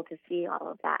they're able to see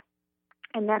all of that.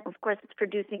 And then, of course, it's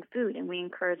producing food. And we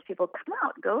encourage people, come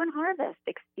out, go and harvest,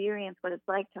 experience what it's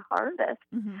like to harvest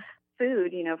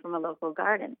food, from a local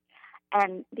garden.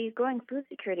 And these growing food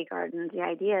security gardens, the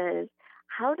idea is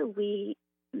how do we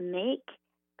make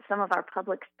some of our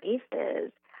public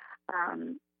spaces, how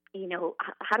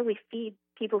do we feed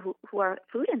people who are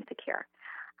food insecure?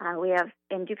 We have,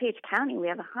 in DuPage County, we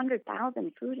have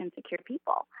 100,000 food insecure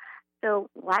people. So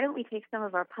why don't we take some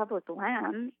of our public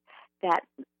lands that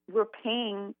we're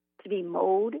paying to be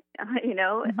mowed,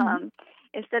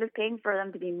 instead of paying for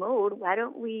them to be mowed, why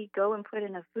don't we go and put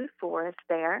in a food forest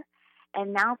there?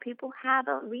 And now people have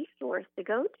a resource to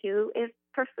go to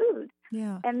for food.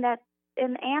 Yeah. And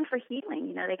for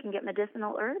healing, they can get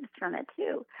medicinal herbs from it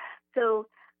too. So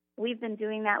we've been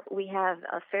doing that. We have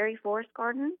a fairy forest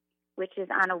garden, which is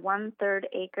on a 1/3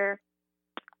 acre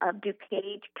of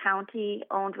DuPage County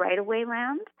owned right-of-way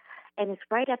land. And it's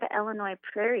right at the Illinois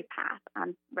Prairie Path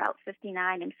on Route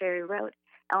 59 and Ferry Road,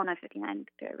 Illinois 59 and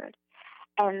Ferry Road.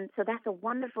 And so that's a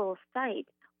wonderful site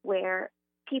where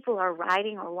people are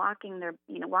riding or walking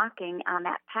walking on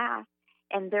that path,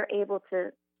 and they're able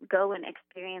to go and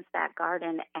experience that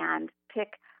garden and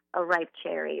pick a ripe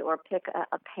cherry or pick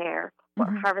a pear or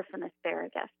harvest an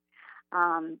asparagus.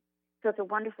 So it's a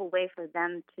wonderful way for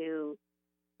them to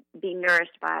be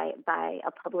nourished by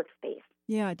a public space.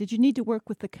 Yeah. Did you need to work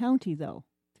with the county, though,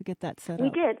 to get that set up? We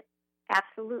did.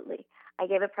 Absolutely. I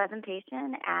gave a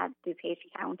presentation at DuPage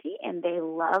County, and they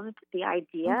loved the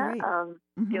idea of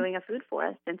doing a food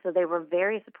forest, and so they were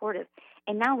very supportive.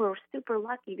 And now we're super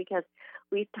lucky because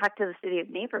we talked to the city of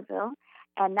Naperville,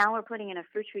 and now we're putting in a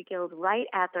fruit tree guild right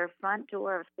at their front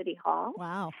door of City Hall.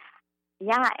 Wow.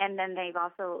 Yeah, and then they've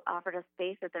also offered a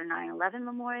space at their 9/11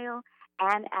 memorial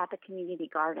and at the community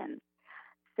gardens.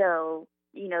 So,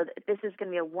 this is going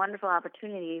to be a wonderful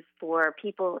opportunity for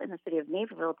people in the city of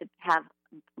Naperville to have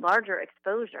larger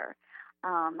exposure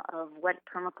of what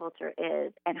permaculture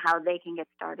is and how they can get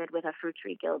started with a fruit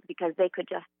tree guild, because they could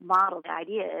just model. The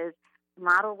idea is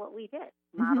model what we did,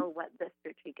 model what this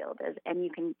fruit tree guild is, and you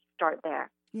can start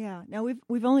there. Yeah. Now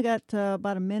we've only got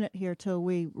about a minute here till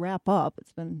we wrap up.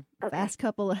 It's been a fast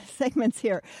couple of segments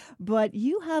here, but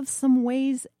you have some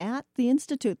ways at the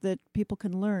Institute that people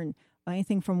can learn,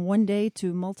 anything from one day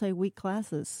to multi-week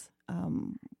classes.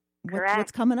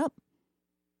 What's coming up?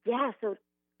 Yeah, so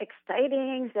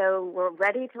exciting. So we're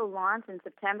ready to launch in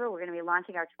September. We're going to be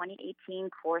launching our 2018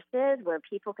 courses where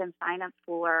people can sign up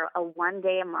for a 1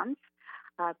 day a month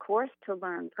course to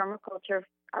learn permaculture,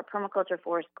 our Permaculture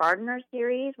Forest Gardener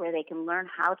series, where they can learn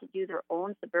how to do their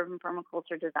own suburban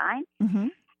permaculture design.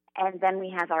 And then we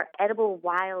have our Edible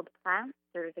Wild Plant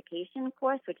Certification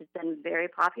course, which has been very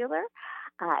popular.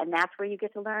 And that's where you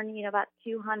get to learn, about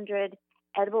 200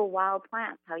 edible wild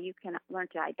plants, how you can learn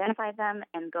to identify them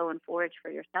and go and forage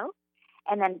for yourself.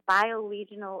 And then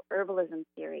bioregional herbalism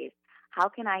series. How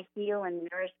can I heal and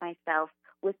nourish myself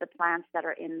with the plants that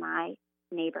are in my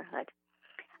neighborhood?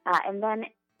 And then,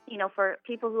 for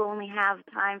people who only have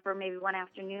time for maybe one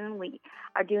afternoon, we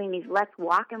are doing these Let's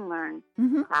Walk and Learn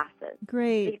classes.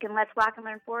 Great. So you can Let's Walk and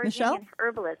Learn foraging and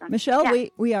herbalism. Michelle, yeah.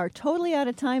 we are totally out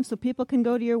of time, so people can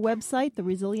go to your website,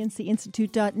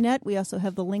 theresiliencyinstitute.net. We also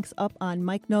have the links up on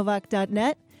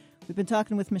MikeNovak.net. We've been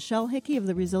talking with Michelle Hickey of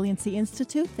the Resiliency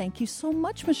Institute. Thank you so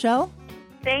much, Michelle.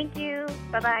 Thank you.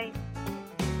 Bye-bye.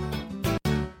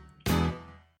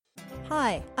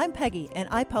 Hi, I'm Peggy, and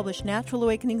I publish Natural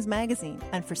Awakenings magazine.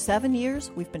 And for 7 years,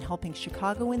 we've been helping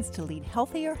Chicagoans to lead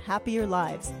healthier, happier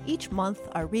lives. Each month,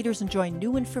 our readers enjoy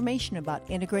new information about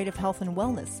integrative health and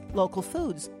wellness, local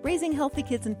foods, raising healthy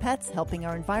kids and pets, helping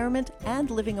our environment,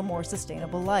 and living a more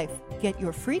sustainable life. Get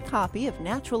your free copy of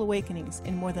Natural Awakenings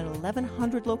in more than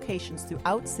 1,100 locations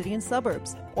throughout city and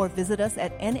suburbs, or visit us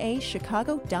at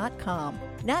nachicago.com.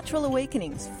 Natural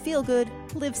Awakenings. Feel good,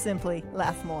 live simply,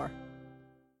 laugh more.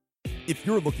 If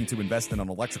you're looking to invest in an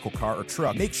electrical car or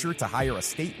truck, make sure to hire a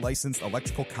state-licensed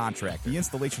electrical contractor. The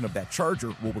installation of that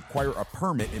charger will require a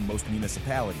permit in most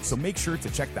municipalities, so make sure to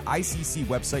check the ICC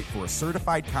website for a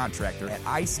certified contractor at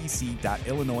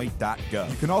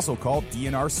icc.illinois.gov. You can also call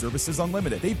DNR Services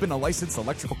Unlimited. They've been a licensed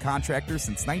electrical contractor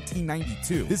since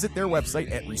 1992. Visit their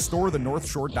website at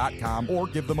restorethenorthshore.com or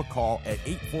give them a call at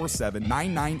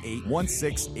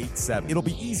 847-998-1687. It'll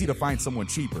be easy to find someone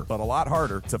cheaper, but a lot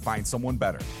harder to find someone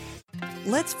better.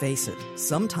 Let's face it,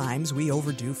 sometimes we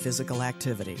overdo physical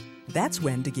activity. That's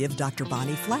when to give Dr.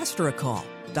 Bonnie Flaster a call.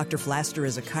 Dr. Flaster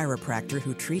is a chiropractor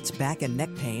who treats back and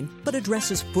neck pain, but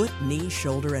addresses foot, knee,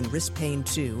 shoulder, and wrist pain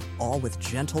too, all with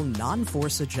gentle,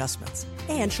 non-force adjustments.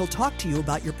 And she'll talk to you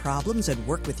about your problems and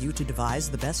work with you to devise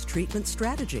the best treatment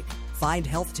strategy. Find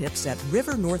health tips at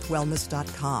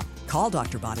rivernorthwellness.com. Call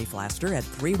Dr. Bonnie Flaster at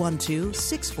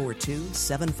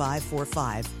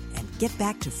 312-642-7545 and get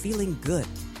back to feeling good.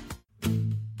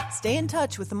 Stay in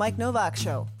touch with The Mike Novak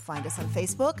Show. Find us on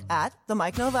Facebook at The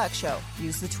Mike Novak Show.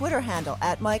 Use the Twitter handle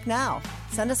at MikeNow.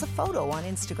 Send us a photo on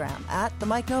Instagram at The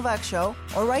Mike Novak Show,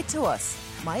 or write to us,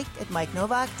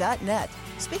 mike@mikenovak.net.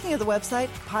 Speaking of the website,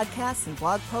 podcasts and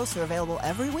blog posts are available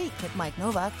every week at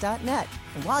mikenovak.net.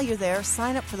 And while you're there,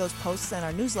 sign up for those posts and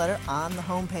our newsletter on the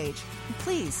homepage. And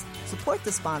please, support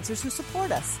the sponsors who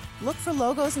support us. Look for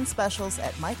logos and specials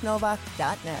at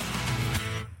mikenovak.net.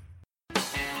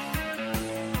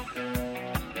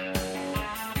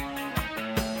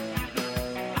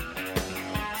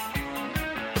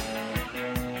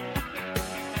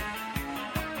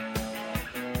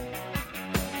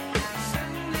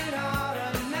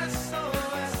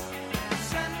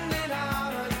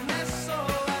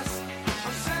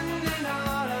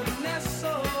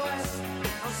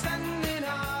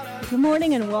 Good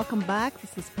morning and welcome back.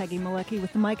 This is Peggy Malecki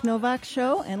with the Mike Novak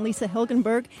Show and Lisa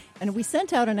Hilgenberg. And we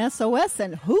sent out an SOS,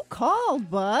 and who called,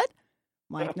 bud?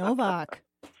 Mike Novak.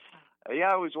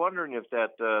 Yeah, I was wondering if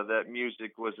that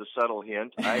music was a subtle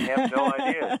hint. I have no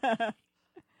idea.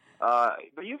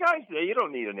 But you guys, you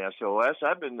don't need an SOS.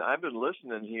 I've been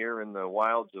listening here in the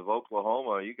wilds of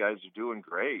Oklahoma. You guys are doing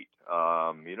great.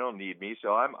 You don't need me,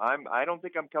 so I don't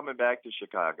think I'm coming back to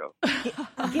Chicago.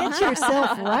 Get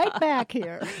yourself right back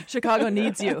here. Chicago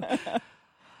needs you.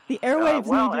 The airwaves need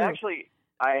you. Well, actually,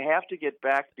 I have to get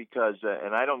back because,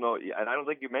 and I don't know, and I don't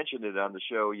think you mentioned it on the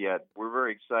show yet. We're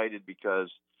very excited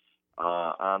because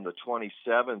on the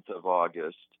 27th of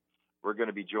August, we're going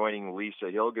to be joining Lisa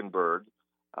Hilgenberg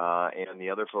and the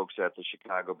other folks at the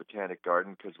Chicago Botanic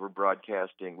Garden, because we're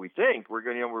broadcasting. We think we're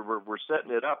going to, we're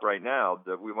setting it up right now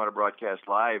that we want to broadcast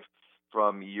live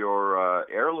from your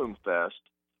Heirloom Fest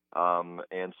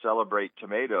and celebrate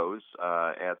tomatoes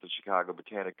at the Chicago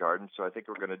Botanic Garden. So I think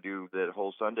we're going to do that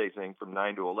whole Sunday thing from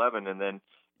 9 to 11, and then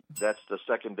that's the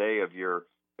second day of your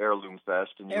Heirloom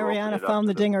Fest. And Ariana found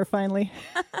the dinger finally.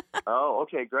 Oh,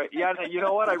 okay, great. Yeah, you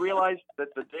know what? I realized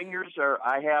that the dingers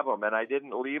I have them, and I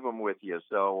didn't leave them with you,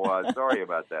 so sorry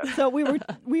about that. So we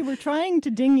were trying to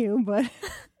ding you, but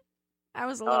I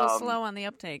was a little slow on the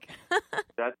uptake.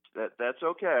 That's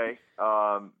okay.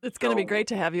 It's going to be great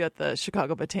to have you at the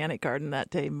Chicago Botanic Garden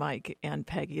that day, Mike and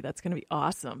Peggy. That's going to be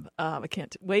awesome. I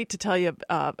can't wait to tell you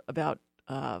about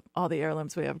all the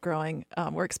heirlooms we have growing.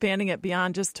 We're expanding it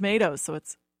beyond just tomatoes, so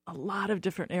it's a lot of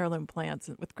different heirloom plants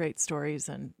with great stories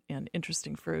and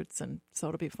interesting fruits, and so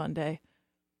it'll be a fun day.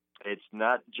 It's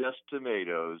not just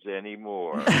tomatoes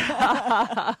anymore.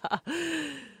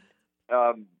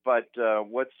 But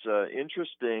what's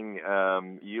interesting,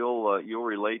 you'll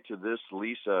relate to this,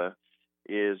 Lisa,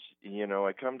 is,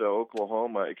 I come to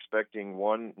Oklahoma expecting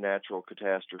one natural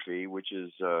catastrophe, which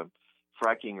is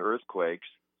fracking earthquakes,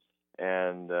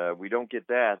 and we don't get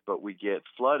that, but we get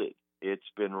flooded. It's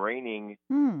been raining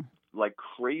like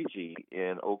crazy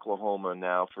in Oklahoma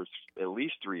now for at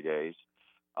least 3 days.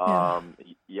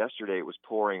 Yesterday it was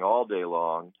pouring all day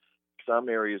long. Some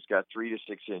areas got 3 to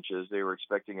 6 inches. They were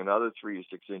expecting another 3 to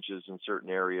 6 inches in certain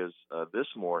areas this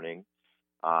morning.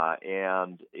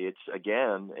 And it's,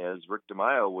 again, as Rick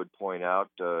DeMaio would point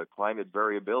out, climate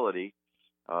variability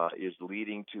is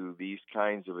leading to these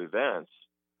kinds of events.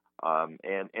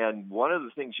 And one of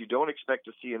the things you don't expect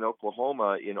to see in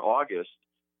Oklahoma in August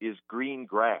is green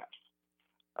grass.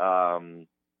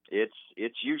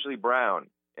 It's usually brown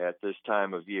at this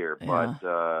time of year, but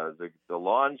the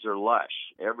lawns are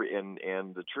lush.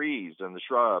 And the trees and the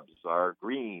shrubs are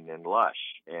green and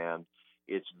lush, and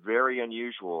it's very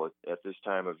unusual at this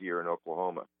time of year in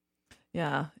Oklahoma.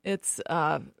 Yeah, it's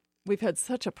we've had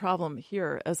such a problem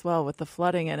here as well with the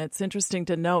flooding, and it's interesting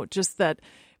to note just that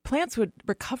plants would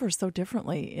recover so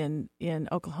differently in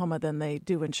Oklahoma than they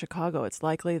do in Chicago. It's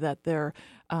likely that they're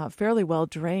fairly well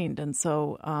drained, and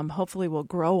so hopefully will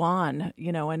grow on,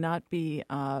 and not be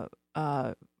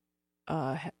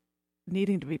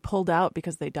needing to be pulled out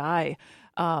because they die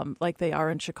like they are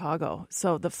in Chicago.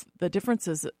 So the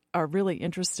differences are really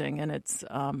interesting, and it's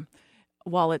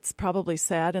while it's probably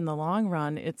sad in the long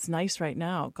run, it's nice right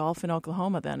now. Golf in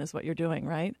Oklahoma, then, is what you're doing,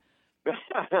 right?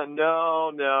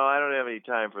 No, I don't have any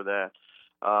time for that.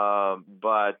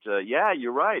 But yeah,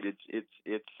 you're right. It's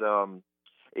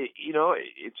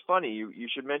funny. You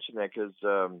should mention that because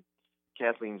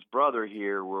Kathleen's brother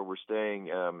here, where we're staying,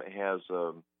 has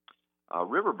a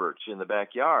river birch in the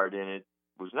backyard, and it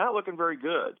was not looking very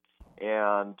good.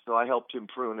 And so I helped him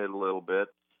prune it a little bit.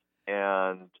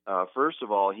 And first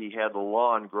of all, he had the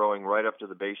lawn growing right up to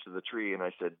the base of the tree, and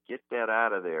I said, "Get that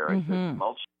out of there." I said,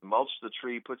 mulch the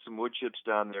tree, put some wood chips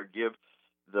down there, give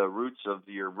the roots of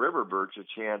your river birch a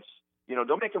chance.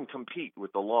 Don't make them compete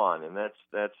with the lawn, and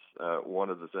that's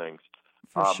one of the things.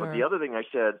 Sure. But the other thing I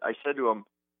said to him,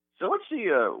 "So what's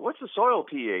the soil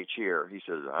pH here?" He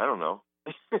says, "I don't know."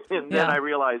 And then I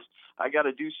realized I got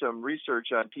to do some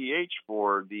research on pH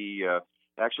for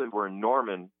actually we're in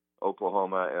Norman,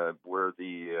 Oklahoma, where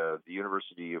the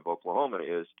University of Oklahoma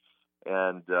is,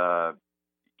 and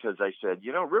because I said,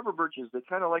 river birches, they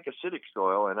kind of like acidic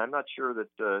soil, and I'm not sure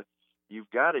that you've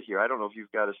got it here. I don't know if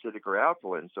you've got acidic or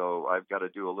alkaline, so I've got to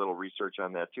do a little research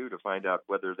on that too to find out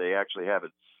whether they actually have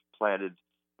it planted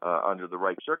under the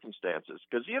right circumstances.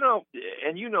 Because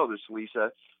and this,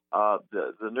 Lisa.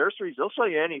 The nurseries, they'll sell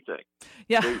you anything.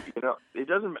 Yeah. It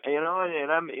doesn't,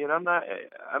 and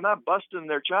I'm not busting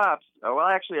their chops. Well,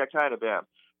 actually, I kind of am,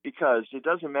 because it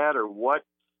doesn't matter what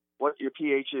your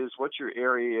pH is, what your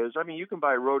area is. I mean, you can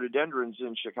buy rhododendrons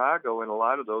in Chicago, and a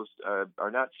lot of those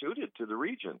are not suited to the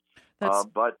region.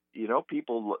 But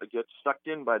people get sucked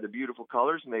in by the beautiful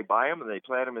colors, and they buy them, and they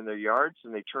plant them in their yards,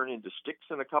 and they turn into sticks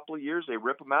in a couple of years. They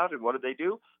rip them out, and what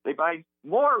do? They buy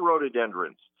more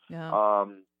rhododendrons. Yeah.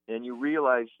 And you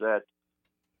realize that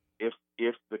if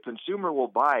the consumer will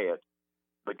buy it,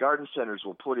 the garden centers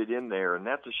will put it in there, and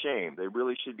that's a shame. They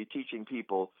really should be teaching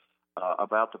people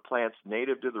about the plants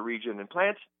native to the region, and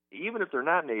plants, even if they're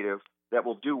not native, that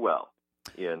will do well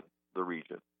in the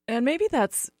region. And maybe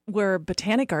that's where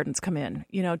botanic gardens come in,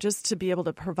 just to be able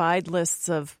to provide lists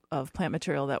of plant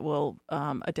material that will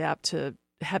adapt to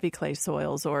heavy clay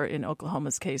soils, or in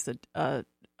Oklahoma's case,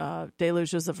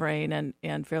 deluges of rain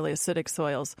and fairly acidic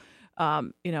soils,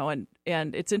 and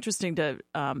it's interesting to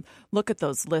look at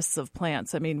those lists of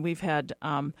plants. I mean, we've had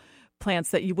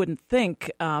plants that you wouldn't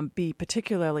think be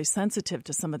particularly sensitive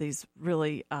to some of these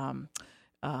really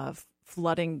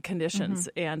flooding conditions,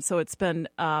 and so it's been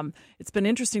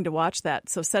interesting to watch that.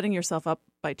 So setting yourself up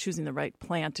by choosing the right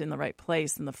plant in the right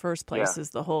place in the first place is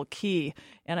the whole key.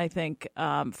 And I think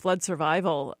flood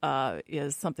survival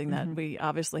is something that we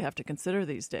obviously have to consider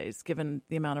these days, given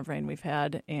the amount of rain we've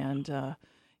had. And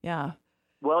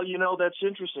Well, that's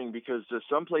interesting, because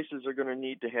some places are going to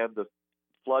need to have the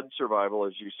flood survival,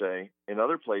 as you say. In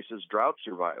other places, drought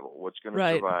survival. What's going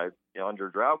to survive under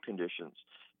drought conditions,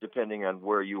 depending on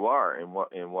where you are and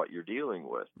what you're dealing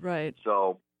with. Right.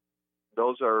 So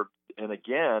those are, and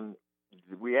again,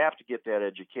 we have to get that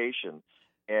education,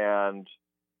 and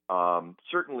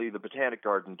certainly the Botanic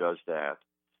Garden does that.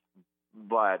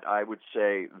 But I would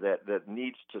say that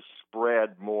needs to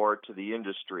spread more to the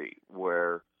industry,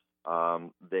 where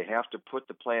they have to put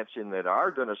the plants in that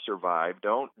are going to survive.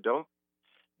 Don't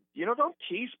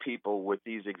tease people with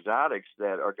these exotics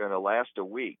that are going to last a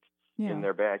week in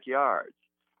their backyards,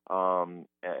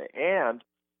 and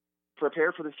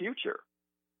prepare for the future.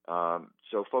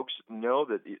 So folks know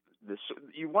that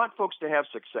you want folks to have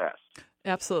success.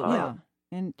 Absolutely. Yeah.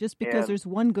 And just because there's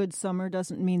one good summer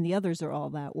doesn't mean the others are all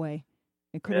that way.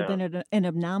 It could have been an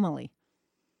anomaly.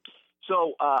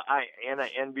 So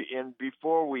and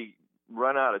before we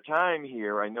run out of time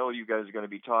here, I know you guys are going to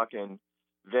be talking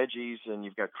veggies, and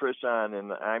you've got Chris on,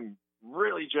 and I'm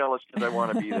really jealous because I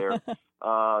want to be there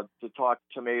to talk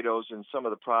tomatoes and some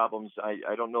of the problems.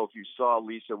 I don't know if you saw,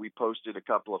 Lisa, we posted a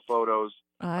couple of photos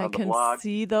on the blog. I can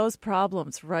see those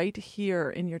problems right here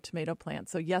in your tomato plant.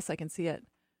 So, yes, I can see it.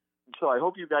 So I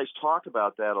hope you guys talk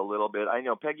about that a little bit. I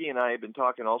know Peggy and I have been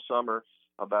talking all summer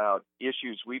about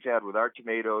issues we've had with our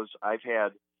tomatoes. I've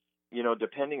had,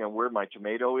 depending on where my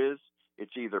tomato is,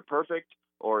 it's either perfect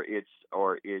or it's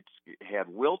had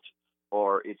wilt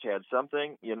or it's had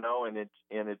something, and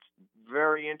it's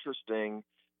very interesting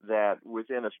that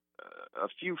within a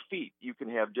few feet you can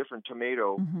have different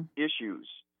tomato issues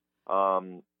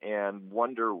and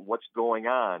wonder what's going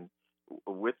on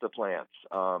with the plants.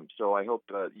 So I hope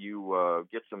you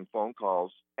get some phone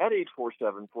calls at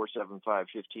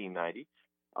 847-475-1590.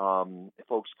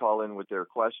 Folks call in with their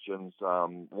questions.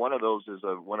 One of those is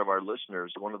one of our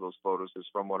listeners. One of those photos is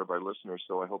from one of our listeners,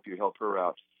 so I hope you help her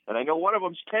out. And I know one of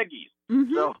them's Peggy,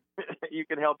 so you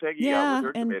can help Peggy out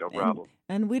with her tomato problem.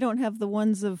 And we don't have the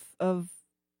ones of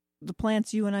the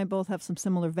plants. You and I both have some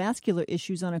similar vascular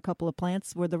issues on a couple of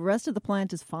plants where the rest of the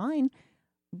plant is fine,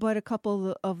 but a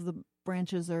couple of the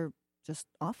branches are just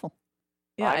awful.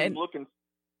 Yeah,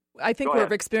 I think we're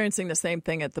ahead. experiencing the same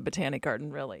thing at the Botanic Garden,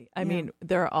 really. I mean,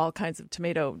 there are all kinds of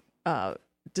tomato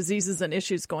diseases and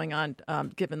issues going on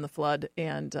given the flood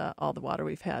and all the water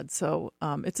we've had. So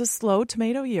it's a slow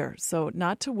tomato year, so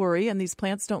not to worry. And these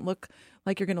plants don't look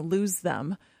like you're going to lose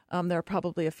them. There are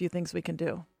probably a few things we can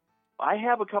do. I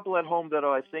have a couple at home that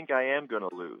I think I am going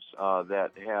to lose that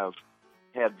have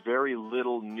had very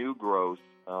little new growth.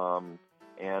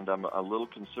 And I'm a little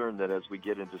concerned that as we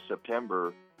get into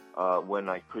September, when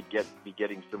I could be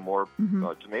getting some more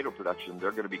tomato production,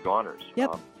 they're going to be goners.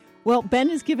 Yep. Well, Ben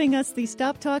is giving us the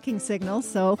stop talking signal,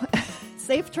 so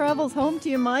safe travels home to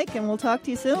you, Mike, and we'll talk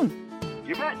to you soon.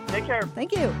 You bet. Take care.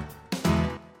 Thank you.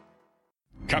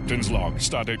 Captain's log,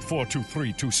 stardate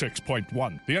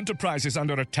 42326.1. The Enterprise is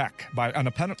under attack by an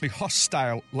apparently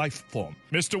hostile life form.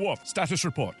 Mr. Wolf, status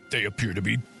report. They appear to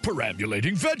be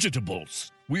perambulating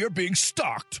vegetables. We are being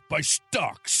stalked by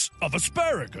stalks of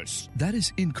asparagus. That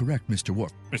is incorrect, Mr.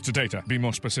 Wolf. Mr. Data, be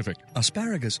more specific.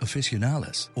 Asparagus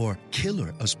officinalis, or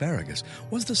killer asparagus,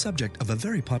 was the subject of a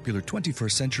very popular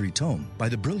 21st century tome by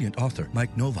the brilliant author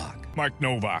Mike Novak. Mike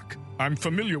Novak. I'm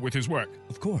familiar with his work.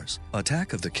 Of course.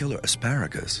 Attack of the Killer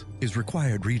Asparagus is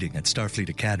required reading at Starfleet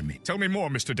Academy. Tell me more,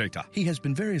 Mr. Data. He has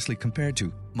been variously compared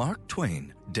to Mark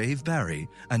Twain, Dave Barry,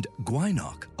 and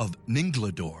Gwynok of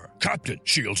Ninglador. Captain,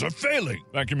 shields are failing.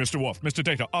 Thank you, Mr. Wolf. Mr.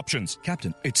 Data, options.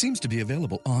 Captain, it seems to be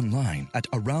available online at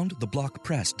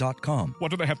aroundtheblockpress.com.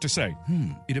 What do they have to say?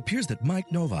 It appears that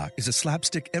Mike Novak is a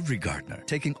slapstick every gardener,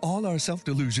 taking all our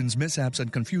self-delusions, mishaps,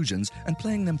 and confusions and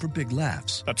playing them for big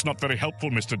laughs. That's not very helpful,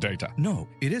 Mr. Data. No,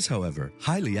 it is, however,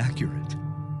 highly accurate.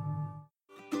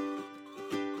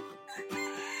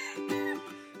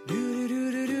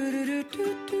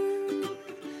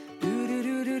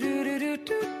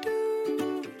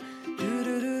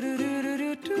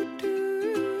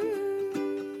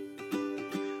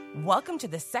 Welcome to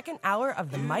the second hour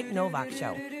of the Mike Novak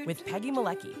Show with Peggy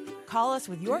Malecki. Call us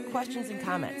with your questions and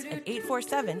comments at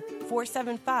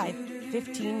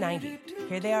 847-475-1590.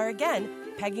 Here they are again,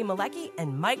 Peggy Malecki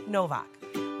and Mike Novak.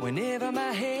 Whenever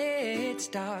my head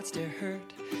starts to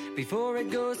hurt, before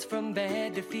it goes from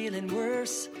bad to feeling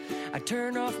worse, I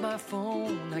turn off my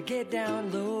phone, I get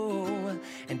down low,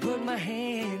 and put my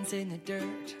hands in the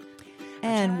dirt.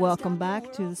 And welcome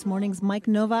back to this morning's Mike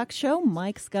Novak Show.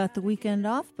 Mike's got the weekend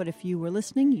off, but if you were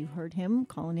listening, you heard him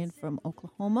calling in from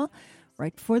Oklahoma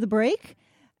right before the break.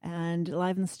 And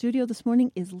live in the studio this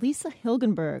morning is Lisa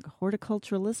Hilgenberg,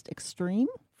 horticulturalist extreme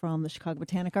from the Chicago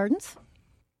Botanic Gardens.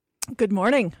 Good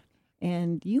morning.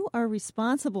 And you are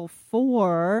responsible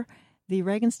for the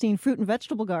Regenstein Fruit and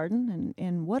Vegetable Garden.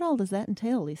 And what all does that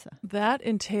entail, Lisa? That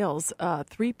entails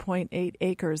 3.8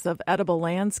 acres of edible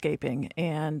landscaping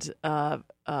and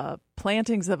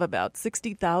plantings of about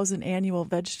 60,000 annual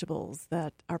vegetables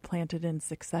that are planted in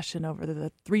succession over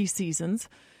the 3 seasons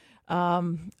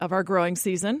of our growing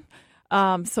season.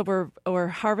 So we're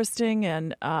harvesting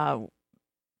and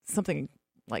something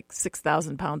like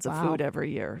 6,000 pounds of food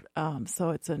every year.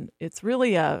 So it's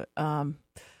really an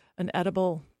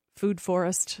edible food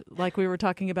forest, like we were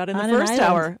talking about in the first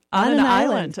hour, on an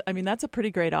island. I mean, that's a pretty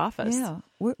great office. Yeah.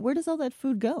 Where does all that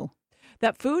food go?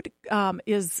 That food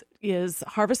is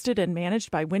harvested and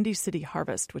managed by Windy City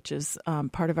Harvest, which is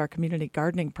part of our community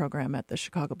gardening program at the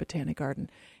Chicago Botanic Garden.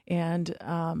 And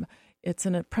it's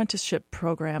an apprenticeship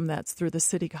program that's through the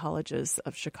city colleges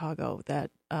of Chicago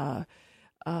that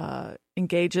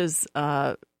engages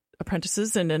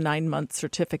apprentices in a 9-month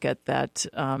certificate that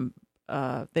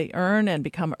they earn and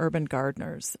become urban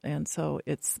gardeners. And so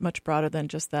it's much broader than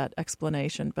just that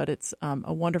explanation, but it's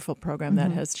a wonderful program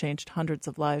that has changed hundreds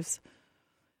of lives.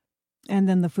 And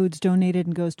then the food's donated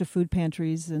and goes to food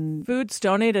pantries. And food's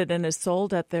donated and is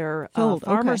sold at their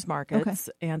farmers markets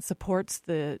and supports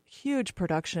the huge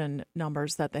production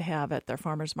numbers that they have at their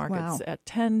farmers markets at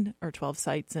 10 or 12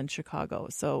 sites in Chicago.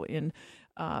 So in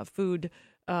food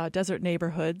desert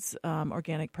neighborhoods,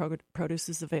 organic produce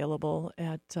is available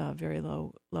at very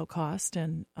low cost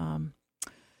and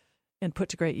put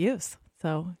to great use.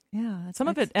 So some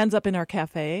of it ends up in our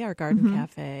cafe, our garden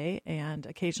cafe, and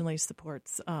occasionally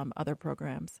supports other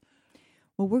programs.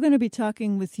 Well, we're going to be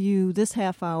talking with you this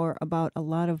half hour about a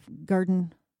lot of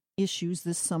garden issues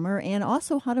this summer and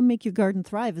also how to make your garden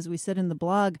thrive, as we said in the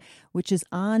blog, which is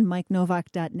on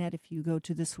MikeNovak.net if you go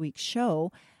to this week's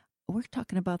show. We're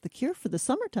talking about the cure for the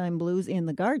summertime blues in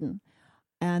the garden.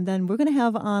 And then we're going to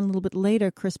have on a little bit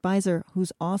later Chris Beiser,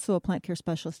 who's also a plant care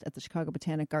specialist at the Chicago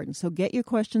Botanic Garden. So get your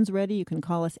questions ready. You can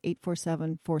call us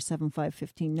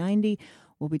 847-475-1590.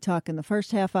 We'll be talking the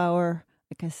first half hour,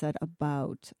 like I said,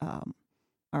 about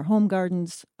our home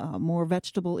gardens, more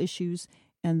vegetable issues,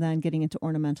 and then getting into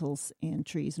ornamentals and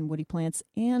trees and woody plants,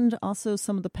 and also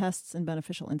some of the pests and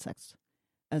beneficial insects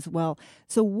as well.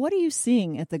 So what are you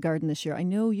seeing at the garden this year? I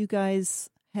know you guys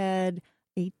had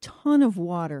a ton of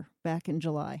water back in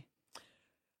July.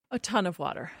 A ton of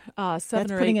water, 7 That's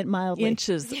or putting 8 it mildly.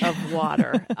 inches of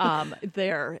water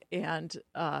there. And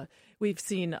we've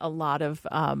seen a lot of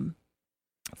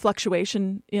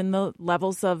fluctuation in the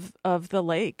levels of the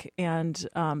lake and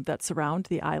that surround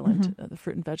the island, the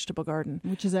fruit and vegetable garden.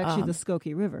 Which is actually the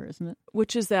Skokie River, isn't it?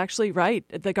 Which is actually right.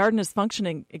 The garden is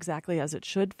functioning exactly as it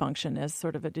should function, as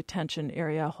sort of a detention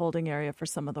area, holding area for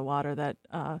some of the water that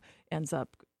ends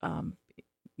up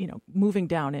moving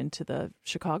down into the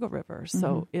Chicago River.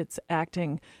 So it's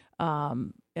acting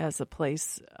as a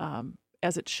place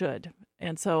as it should.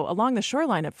 And so along the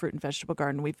shoreline of Fruit and Vegetable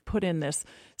Garden, we've put in this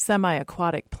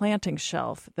semi-aquatic planting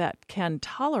shelf that can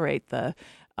tolerate the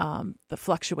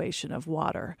fluctuation of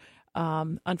water.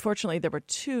 Unfortunately, there were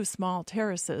 2 small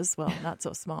terraces, well, not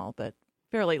so small, but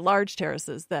fairly large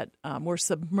terraces that were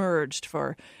submerged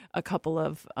for a couple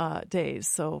of days.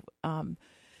 So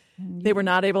they were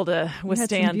not able to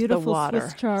withstand the water.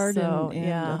 Swiss chard and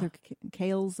yeah. other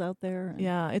kales out there.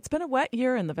 Yeah, it's been a wet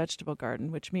year in the vegetable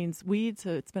garden, which means weeds.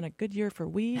 It's been a good year for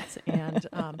weeds and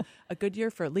a good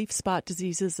year for leaf spot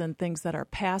diseases and things that are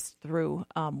passed through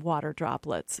water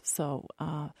droplets. So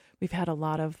we've had a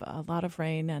lot of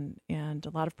rain and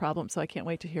a lot of problems. So I can't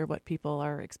wait to hear what people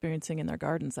are experiencing in their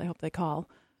gardens. I hope they call.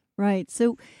 Right.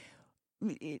 So,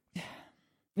 like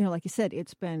you said,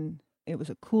 it was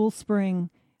a cool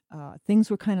spring. Things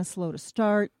were kind of slow to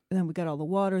start. Then we got all the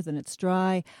water. Then it's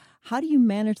dry. How do you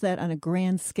manage that on a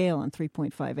grand scale on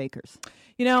 3.5 acres?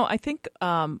 I think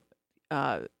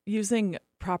using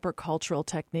proper cultural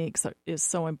techniques is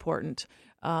so important.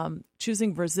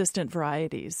 Choosing resistant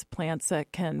varieties, plants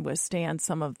that can withstand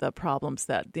some of the problems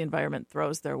that the environment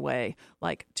throws their way,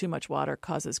 like too much water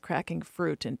causes cracking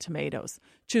fruit in tomatoes.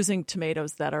 Choosing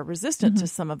tomatoes that are resistant to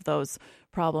some of those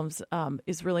problems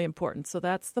is really important. So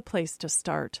that's the place to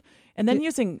start. And then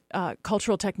using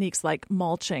cultural techniques like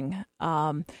mulching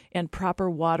and proper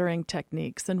watering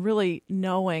techniques, and really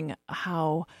knowing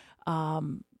how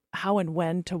and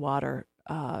when to water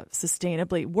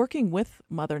sustainably, working with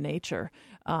Mother Nature,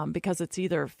 because it's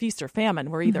either feast or famine.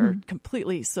 We're either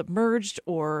completely submerged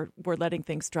or we're letting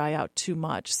things dry out too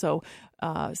much. So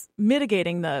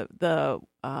mitigating the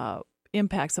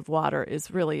impacts of water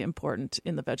is really important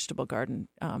in the vegetable garden,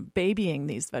 babying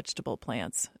these vegetable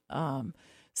plants.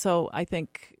 So I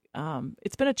think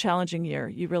it's been a challenging year.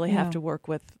 You really have to work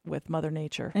with Mother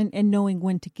Nature. And knowing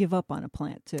when to give up on a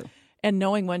plant, too. And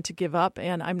knowing when to give up.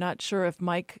 And I'm not sure if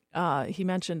Mike, he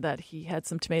mentioned that he had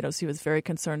some tomatoes he was very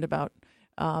concerned about.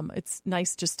 It's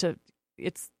nice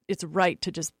it's right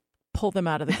to just pull them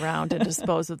out of the ground and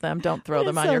dispose of them. Don't throw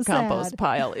them on your compost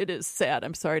pile. It is sad,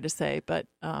 I'm sorry to say, but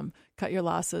cut your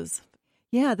losses.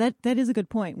 Yeah, that is a good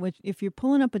point. Which, if you're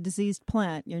pulling up a diseased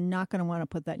plant, you're not going to want to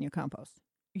put that in your compost.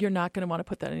 You're not going to want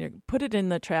to put it in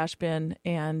the trash bin,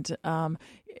 and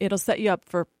it'll set you up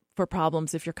for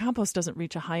problems if your compost doesn't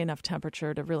reach a high enough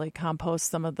temperature to really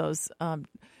compost some of those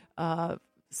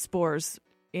spores.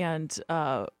 And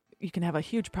you can have a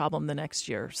huge problem the next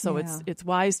year. So Yeah. it's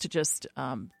wise to just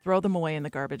throw them away in the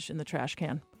garbage in the trash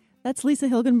can. That's Lisa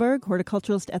Hilgenberg,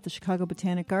 horticulturalist at the Chicago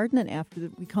Botanic Garden. And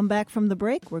after we come back from the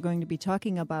break, we're going to be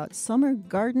talking about summer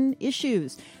garden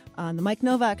issues on the Mike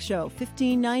Novak Show,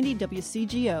 1590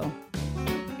 WCGO.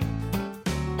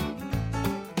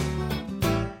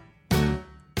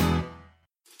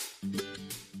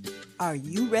 Are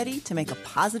you ready to make a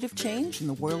positive change in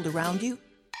the world around you?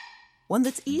 One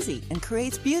that's easy and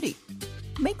creates beauty.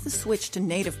 Make the switch to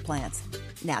native plants,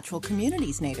 Natural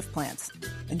Communities native plants.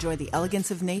 Enjoy the elegance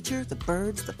of nature, the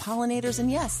birds, the pollinators, and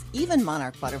yes, even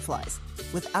monarch butterflies,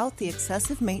 without the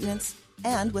excessive maintenance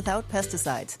and without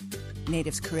pesticides.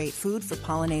 Natives create food for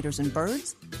pollinators and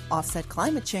birds, offset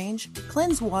climate change,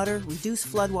 cleanse water, reduce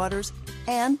floodwaters,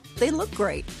 and they look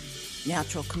great.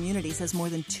 Natural Communities has more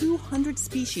than 200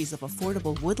 species of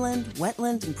affordable woodland,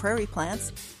 wetland, and prairie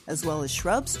plants, as well as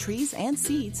shrubs, trees, and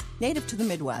seeds native to the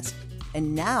Midwest.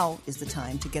 And now is the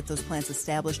time to get those plants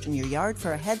established in your yard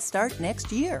for a head start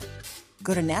next year.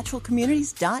 Go to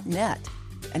naturalcommunities.net.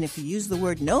 And if you use the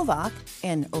word Novak,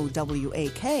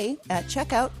 N-O-W-A-K, at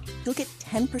checkout, you'll get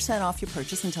 10% off your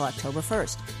purchase until October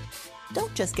 1st.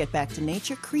 Don't just get back to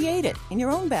nature, create it in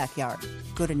your own backyard.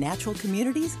 Go to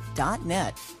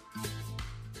naturalcommunities.net.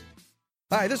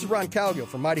 Hi, this is Ron Calgill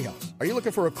from Mighty House. Are you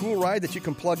looking for a cool ride that you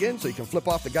can plug in so you can flip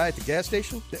off the guy at the gas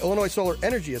station? The Illinois Solar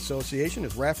Energy Association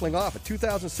is raffling off a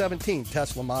 2017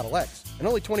 Tesla Model X, and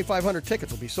only 2,500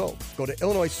 tickets will be sold. Go to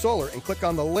Illinois Solar and click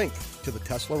on the link to the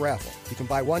Tesla raffle. You can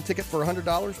buy one ticket for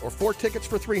 $100 or 4 tickets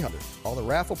for $300. All the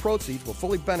raffle proceeds will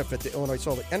fully benefit the Illinois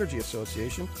Solar Energy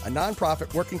Association, a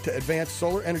nonprofit working to advance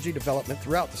solar energy development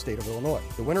throughout the state of Illinois.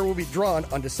 The winner will be drawn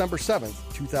on December 7th,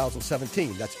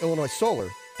 2017. That's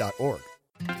illinoissolar.org.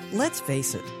 Let's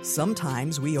face it,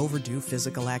 sometimes we overdo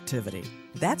physical activity.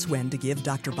 That's when to give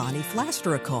Dr. Bonnie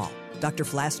Flaster a call. Dr.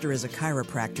 Flaster is a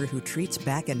chiropractor who treats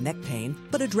back and neck pain,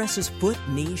 but addresses foot,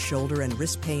 knee, shoulder, and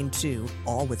wrist pain too,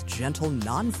 all with gentle,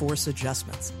 non-force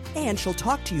adjustments. And she'll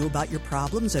talk to you about your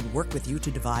problems and work with you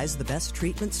to devise the best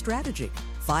treatment strategy.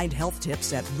 Find health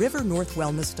tips at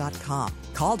rivernorthwellness.com.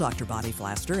 Call Dr. Bonnie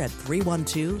Flaster at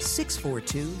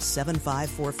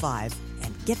 312-642-7545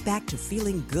 and get back to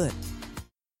feeling good.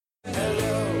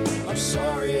 Hello, I'm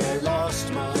sorry I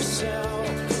lost myself.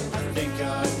 I think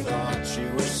I thought you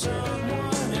were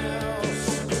someone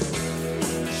else.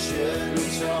 Should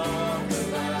we talk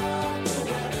about the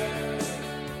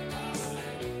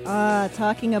weather?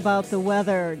 Talking about the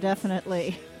weather,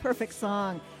 definitely. Perfect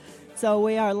song. So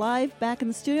we are live back in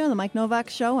the studio on the Mike Novak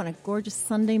Show on a gorgeous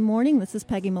Sunday morning. This is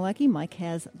Peggy Malecki. Mike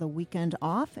has the weekend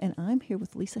off, and I'm here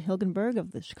with Lisa Hilgenberg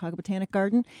of the Chicago Botanic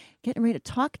Garden, getting ready to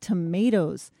talk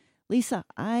tomatoes. Lisa,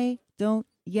 I don't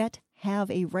yet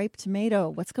have a ripe tomato.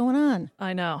 What's going on?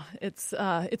 I know. It's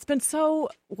been so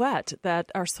wet that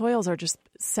our soils are just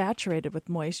saturated with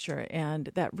moisture, and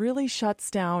that really shuts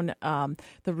down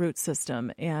the root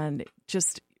system. And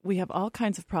just we have all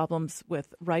kinds of problems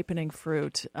with ripening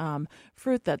fruit,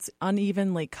 fruit that's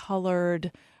unevenly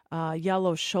colored,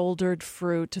 yellow-shouldered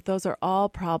fruit. Those are all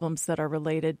problems that are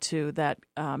related to that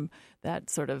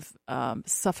sort of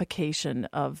suffocation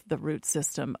of the root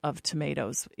system of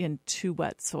tomatoes in too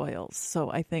wet soils.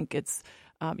 So I think it's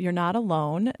you're not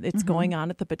alone. It's going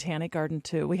on at the Botanic Garden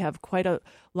too. We have quite a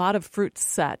lot of fruit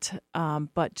set,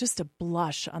 but just a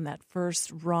blush on that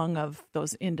first rung of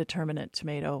those indeterminate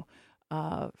tomato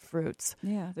fruits.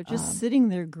 Yeah, they're just sitting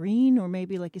there green, or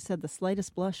maybe, like you said, the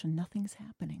slightest blush and nothing's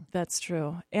happening. That's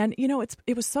true. And, you know, it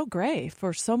was so gray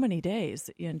for so many days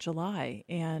in July,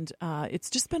 and it's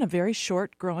just been a very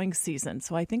short growing season.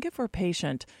 So I think if we're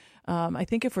patient, I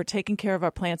think if we're taking care of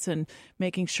our plants and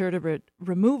making sure to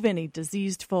remove any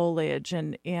diseased foliage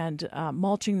and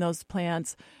mulching those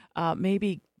plants,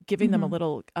 maybe giving them a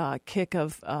little kick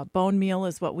of bone meal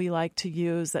is what we like to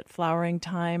use at flowering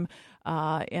time.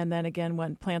 And then again,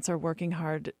 when plants are working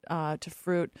hard to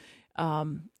fruit,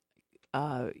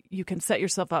 you can set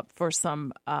yourself up for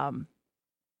some,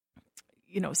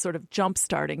 sort of jump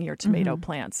starting your tomato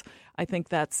plants. I think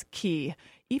that's key.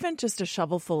 Even just a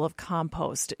shovelful of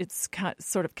compost, it's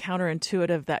sort of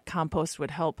counterintuitive that compost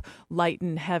would help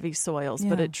lighten heavy soils,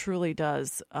 but it truly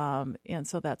does. And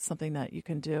so that's something that you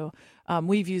can do.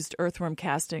 We've used earthworm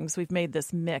castings. We've made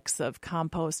this mix of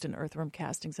compost and earthworm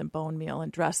castings and bone meal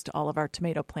and dressed all of our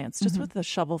tomato plants just with a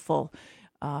shovelful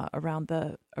around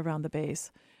the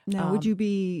base. Now, would you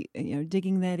be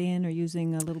digging that in or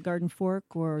using a little garden fork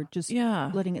or just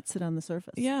letting it sit on the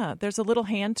surface? Yeah, there's a little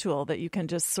hand tool that you can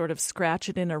just sort of scratch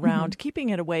it in around, keeping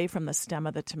it away from the stem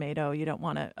of the tomato. You don't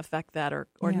want to affect that or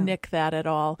nick that at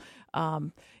all.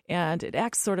 And it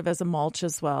acts sort of as a mulch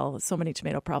as well. So many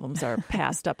tomato problems are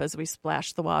passed up as we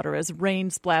splash the water, as rain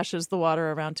splashes the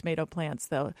water around tomato plants.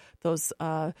 Those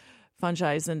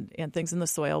fungi and things in the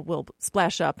soil will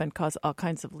splash up and cause all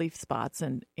kinds of leaf spots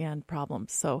and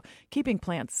problems. So keeping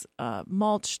plants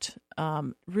mulched,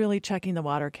 really checking the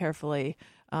water carefully,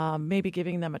 maybe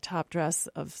giving them a top dress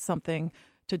of something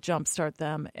to jumpstart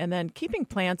them, and then keeping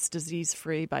plants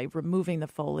disease-free by removing the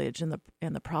foliage and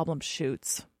the problem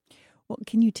shoots. Well,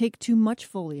 can you take too much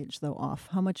foliage, though, off?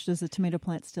 How much does a tomato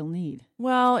plant still need?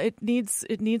 Well, it needs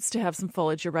to have some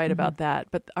foliage. You're right about that.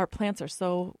 But our plants are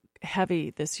so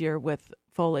heavy this year with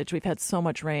foliage. We've had so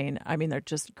much rain. I mean, they're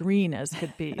just green as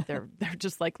could be. They're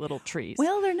just like little trees.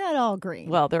 Well, they're not all green.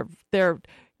 Well, they're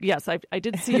yes. I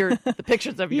did see the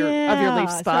pictures of your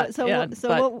leaf spot.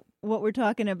 So what we're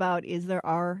talking about is there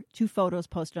are 2 photos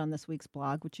posted on this week's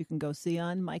blog, which you can go see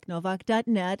on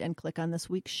MikeNovak.net and click on this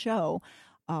week's show.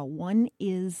 One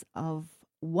is of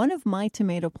one of my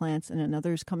tomato plants, and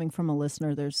another is coming from a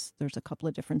listener. There's a couple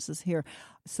of differences here.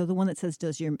 So the one that says,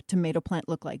 "Does your tomato plant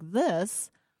look like this?"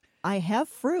 I have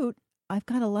fruit. I've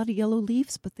got a lot of yellow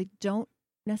leaves, but they don't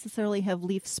necessarily have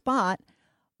leaf spot.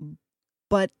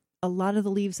 But a lot of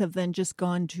the leaves have then just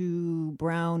gone to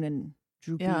brown and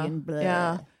droopy and blah.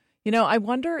 Yeah. I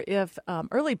wonder if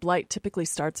early blight typically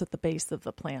starts at the base of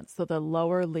the plant. So the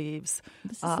lower leaves.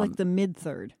 This is like the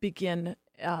mid-third. Begin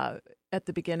at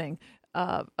the beginning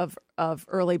of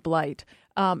early blight.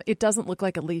 It doesn't look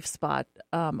like a leaf spot.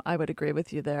 I would agree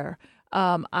with you there.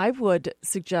 I would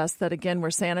suggest that, again, we're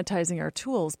sanitizing our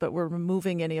tools, but we're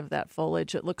removing any of that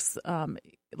foliage. It looks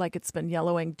like it's been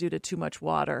yellowing due to too much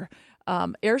water.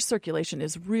 Air circulation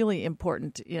is really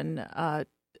important in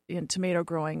tomato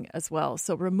growing as well.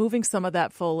 So removing some of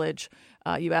that foliage,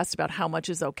 you asked about how much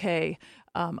is okay.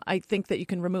 I think that you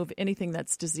can remove anything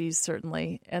that's diseased,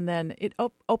 certainly, and then it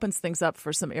opens things up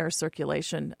for some air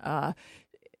circulation.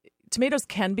 Tomatoes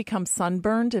can become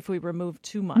sunburned if we remove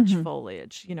too much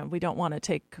foliage. We don't want to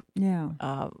take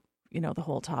the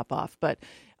whole top off, but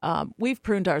we've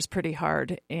pruned ours pretty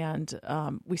hard, and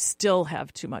we still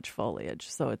have too much foliage.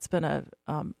 So it's been a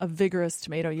vigorous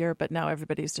tomato year, but now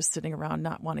everybody's just sitting around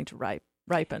not wanting to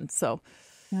ripen. So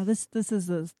now this is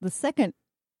the second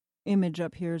image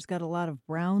up here. Has got a lot of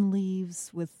brown leaves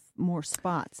with more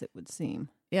spots, it would seem.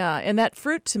 Yeah, and that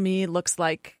fruit to me looks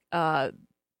like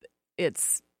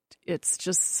it's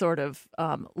just sort of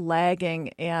lagging,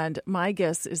 and my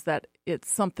guess is that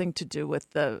it's something to do with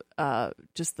the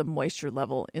just the moisture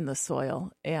level in the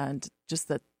soil, and just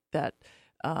that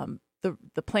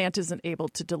the plant isn't able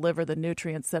to deliver the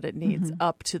nutrients that it needs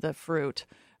up to the fruit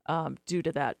due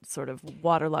to that sort of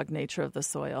waterlogged nature of the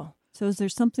soil. So is there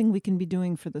something we can be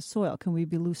doing for the soil? Can we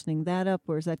be loosening that up,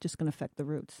 or is that just going to affect the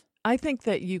roots? I think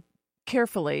that you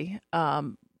carefully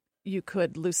you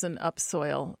could loosen up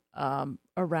soil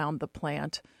around the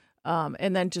plant,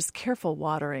 and then just careful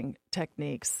watering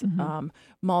techniques,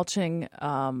 mulching,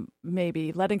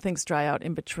 maybe letting things dry out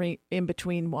in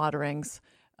between waterings.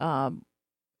 And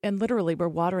literally, we're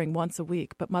watering once a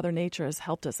week, but Mother Nature has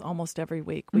helped us almost every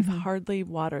week. We've hardly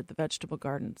watered the vegetable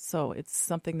garden, so it's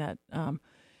something that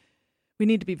we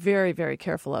need to be very, very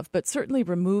careful of. But certainly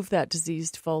remove that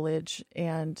diseased foliage,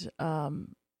 and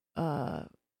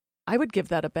I would give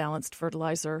that a balanced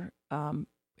fertilizer.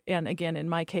 And again, in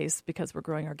my case, because we're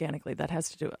growing organically, that has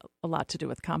to do a lot to do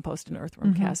with compost and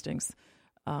earthworm castings.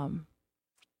 And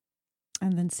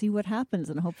then see what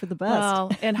happens and hope for the best.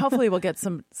 Well, and hopefully we'll get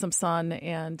some sun.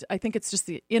 And I think it's just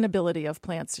the inability of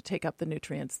plants to take up the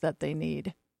nutrients that they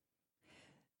need.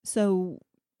 So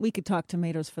we could talk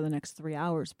tomatoes for the next 3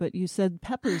 hours, but you said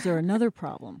peppers are another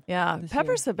problem. Yeah,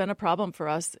 peppers have been a problem for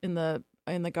us in the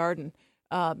garden.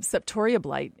 Septoria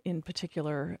blight in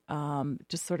particular,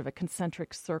 just sort of a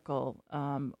concentric circle,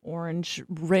 orange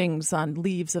rings on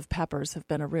leaves of peppers have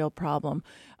been a real problem.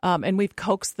 And we've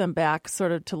coaxed them back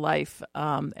sort of to life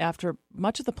after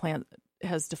much of the plant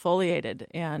has defoliated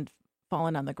and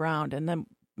fallen on the ground, and then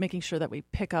making sure that we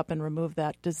pick up and remove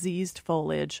that diseased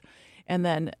foliage. And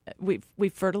then we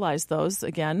fertilize those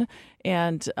again,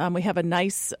 and we have a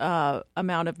nice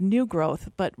amount of new growth,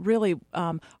 but really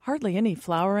hardly any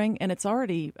flowering, and it's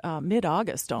already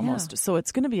mid-August almost. Yeah. So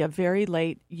it's going to be a very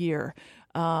late year.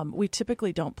 We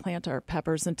typically don't plant our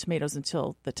peppers and tomatoes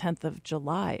until the 10th of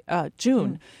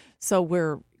June. So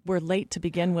we're late to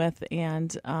begin with,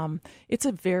 and it's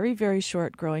a very, very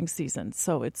short growing season.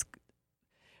 So it's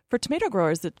for tomato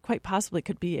growers, it quite possibly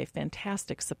could be a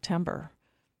fantastic September.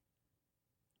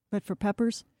 But for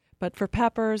peppers? But for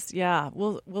peppers, yeah,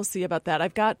 we'll see about that.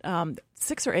 I've got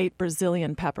 6 or 8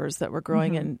 Brazilian peppers that we're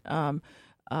growing in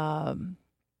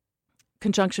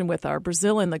conjunction with our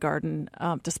Brazil in the Garden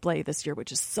display this year,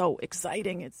 which is so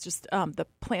exciting. It's just the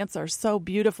plants are so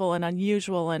beautiful and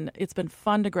unusual, and it's been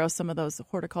fun to grow some of those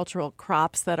horticultural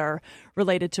crops that are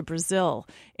related to Brazil.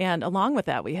 And along with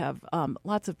that, we have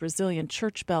lots of Brazilian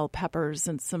church bell peppers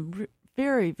and some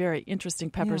very, very interesting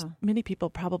peppers many people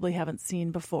probably haven't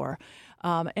seen before.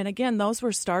 And again, those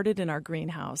were started in our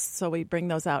greenhouse. So we bring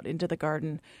those out into the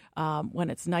garden when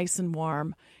it's nice and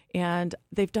warm. And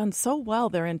they've done so well.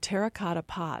 They're in terracotta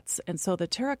pots. And so the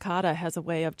terracotta has a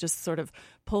way of just sort of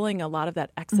pulling a lot of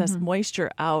that excess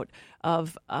moisture out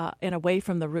of and away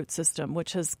from the root system,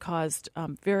 which has caused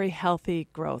very healthy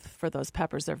growth for those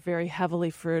peppers. They're very heavily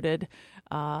fruited,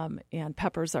 and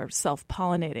peppers are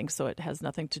self-pollinating, so it has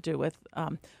nothing to do with,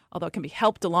 although it can be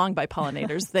helped along by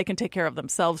pollinators, they can take care of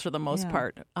themselves for the most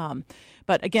part.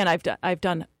 But again, I've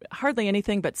done hardly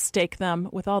anything but stake them.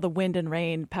 With all the wind and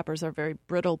rain, peppers are very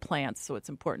brittle plants, so it's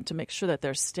important to make sure that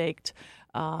they're staked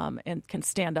and can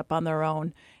stand up on their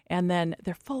own. And then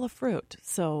they're full of fruit,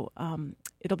 so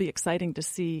it'll be exciting to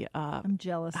see I'm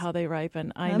jealous. How they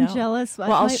ripen. I'm jealous.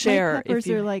 Well, I'll share. My peppers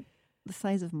are like the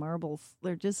size of marbles.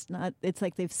 They're just not, it's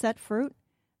like they've set fruit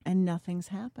and nothing's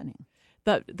happening.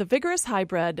 The vigorous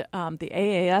hybrid, the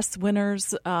AAS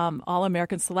winners,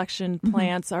 All-American Selection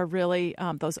plants are really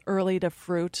those early to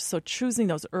fruit. So choosing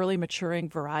those early maturing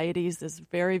varieties is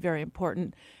very, very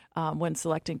important when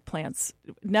selecting plants.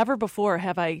 Never before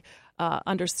have I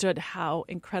understood how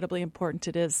incredibly important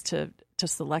it is to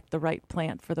select the right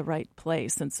plant for the right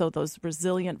place. And so those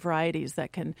resilient varieties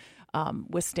that can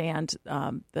withstand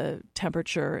the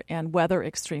temperature and weather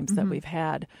extremes that we've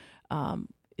had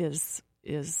is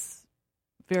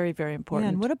very, very important. Yeah,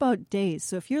 and what about days?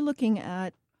 So if you're looking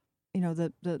at,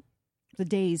 the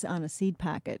days on a seed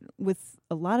packet, with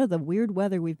a lot of the weird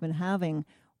weather we've been having,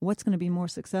 what's going to be more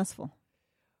successful?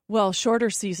 Well, shorter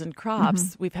season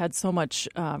crops. We've had so much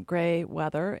gray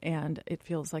weather, and it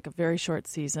feels like a very short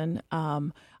season.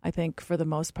 I think for the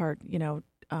most part,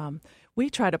 we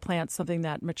try to plant something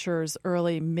that matures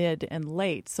early, mid, and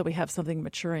late, so we have something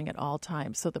maturing at all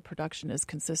times, so the production is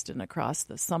consistent across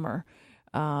the summer.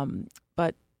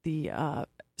 But the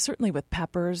certainly with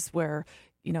peppers, where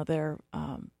they're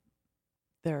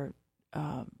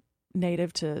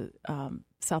native to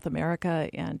South America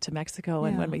and to Mexico,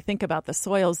 and when we think about the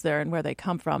soils there and where they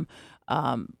come from,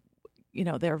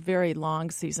 they're very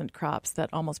long seasoned crops that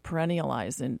almost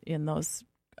perennialize in those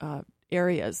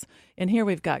areas. And here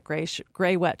we've got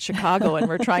gray wet Chicago, and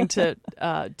we're trying to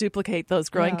duplicate those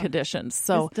growing conditions.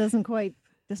 So it doesn't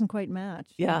quite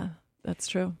match. Yeah, that's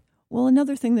true. Well,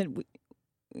 another thing that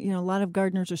a lot of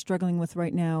gardeners are struggling with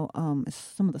right now is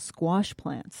some of the squash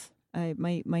plants.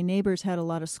 My neighbors had a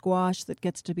lot of squash that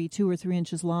gets to be 2 or 3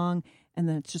 inches long, and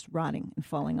then it's just rotting and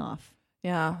falling off.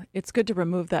 Yeah, it's good to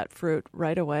remove that fruit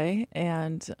right away,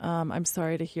 and I'm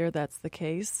sorry to hear that's the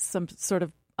case. Some sort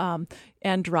of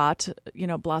end rot,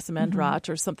 blossom end rot,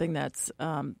 or something that's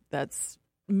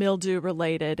mildew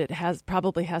related. It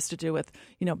probably has to do with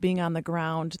being on the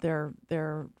ground.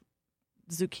 They're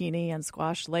zucchini and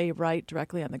squash lay right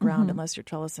directly on the ground unless you're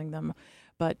trellising them.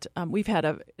 But we've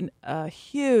had a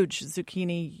huge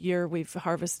zucchini year. We've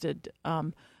harvested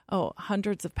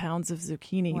hundreds of pounds of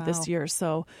zucchini this year.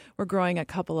 So we're growing a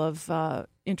couple of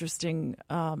interesting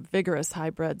vigorous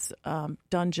hybrids.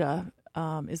 Dunja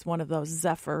is one of those.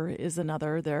 Zephyr is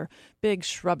another. They're big,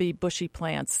 shrubby, bushy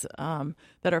plants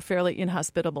that are fairly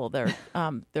inhospitable.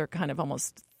 They're kind of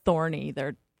almost thorny.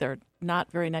 They're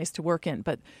not very nice to work in,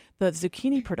 but the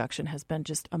zucchini production has been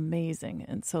just amazing.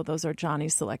 And so those are Johnny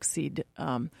Select Seed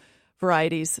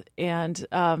varieties. And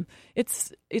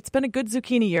it's been a good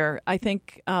zucchini year. I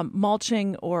think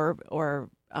mulching or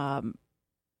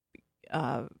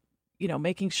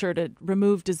making sure to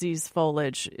remove diseased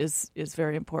foliage is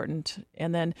very important.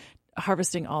 And then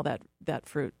harvesting all that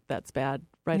fruit that's bad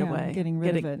right away. Getting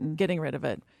rid of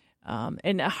it.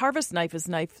 And a harvest knife is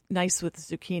nice with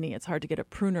zucchini. It's hard to get a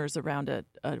pruners around a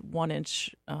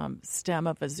 1-inch stem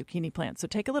of a zucchini plant. So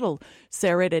take a little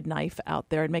serrated knife out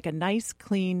there and make a nice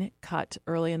clean cut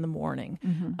early in the morning.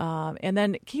 And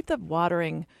then keep the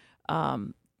watering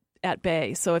at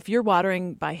bay. So if you're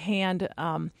watering by hand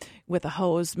with a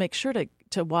hose, make sure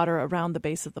to water around the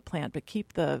base of the plant, but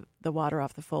keep the water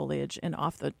off the foliage and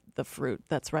off the fruit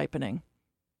that's ripening.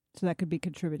 So that could be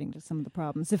contributing to some of the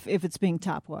problems if it's being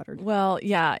top watered. Well,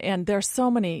 yeah, and there's so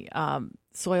many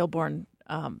soil-borne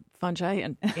fungi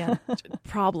and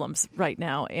problems right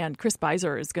now. And Chris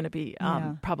Beiser is going to be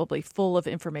probably full of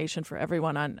information for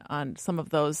everyone on some of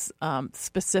those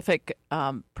specific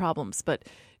problems. But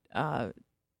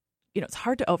it's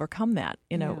hard to overcome that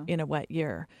in a wet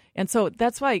year, and so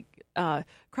that's why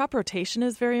crop rotation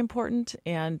is very important,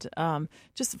 and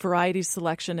just variety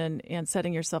selection and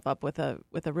setting yourself up with a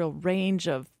real range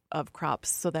of crops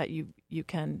so that you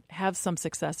can have some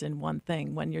success in one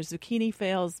thing. When your zucchini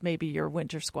fails, maybe your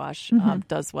winter squash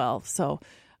does well. So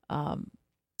how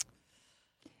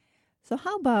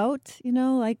about,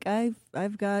 like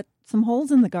I've got some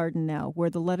holes in the garden now where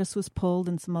the lettuce was pulled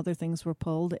and some other things were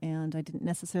pulled, and I didn't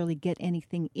necessarily get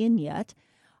anything in yet.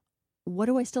 What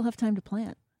do I still have time to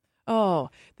plant? Oh,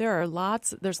 there's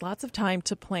lots of time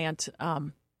to plant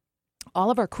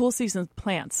all of our cool season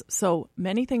plants. So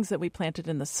many things that we planted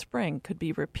in the spring could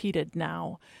be repeated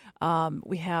now.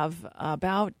 We have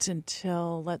about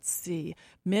until,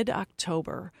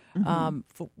 mid-October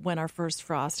when our first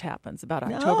frost happens, about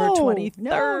October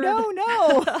 23rd.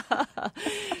 No.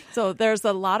 So there's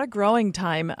a lot of growing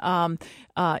time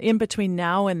in between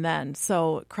now and then.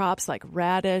 So crops like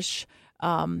radish,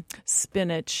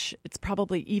 spinach, it's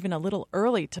probably even a little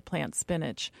early to plant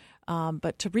spinach.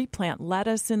 But to replant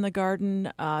lettuce in the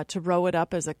garden, to row it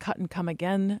up as a cut and come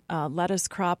again lettuce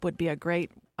crop would be a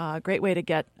great way to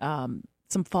get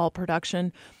some fall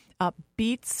production.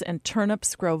 Beets and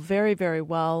turnips grow very, very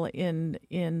well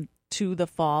into the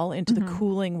fall, into the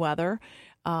cooling weather.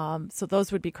 So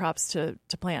those would be crops to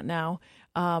plant now.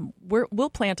 We'll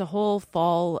plant a whole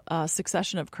fall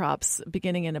succession of crops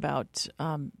beginning in about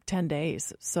 10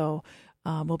 days. So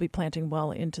we'll be planting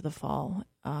well into the fall.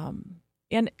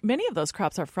 And many of those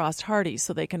crops are frost hardy,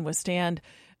 so they can withstand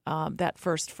that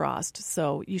first frost.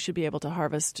 So you should be able to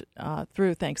harvest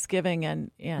through Thanksgiving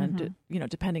and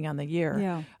depending on the year.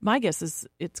 Yeah. My guess is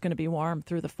it's going to be warm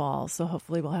through the fall, so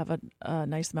hopefully we'll have a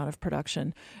nice amount of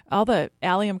production. All the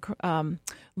allium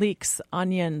leeks,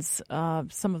 onions,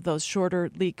 some of those shorter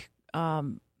leek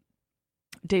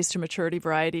days to maturity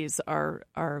varieties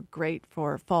are great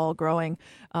for fall growing.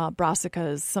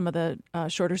 Brassicas, some of the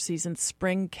shorter season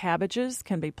spring cabbages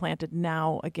can be planted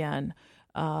now again.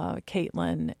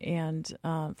 Caitlin and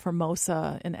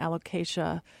Formosa and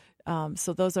Alocasia.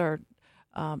 So those are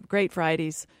great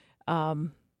varieties.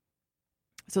 So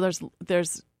there's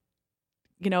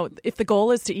if the goal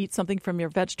is to eat something from your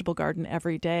vegetable garden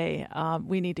every day,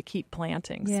 we need to keep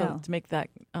planting so to make that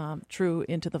true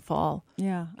into the fall.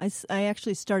 Yeah, I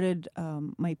actually started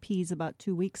my peas about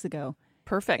 2 weeks ago.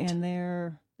 Perfect. And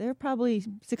they're probably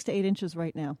 6 to 8 inches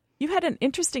right now. You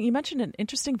mentioned an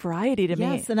interesting variety to me.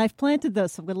 Yes, and I've planted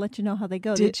those, so I'm going to let you know how they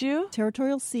go. Did you?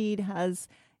 Territorial Seed has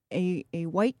a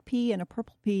white pea and a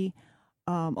purple pea,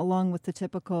 along with the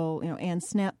typical, and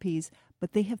snap peas,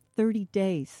 but they have 30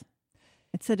 days.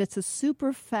 It said it's a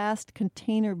super fast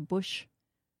container bush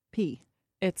pea.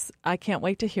 I can't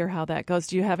wait to hear how that goes.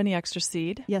 Do you have any extra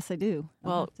seed? Yes, I do.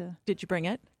 Well, did you bring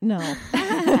it? No.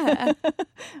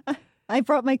 I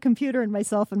brought my computer and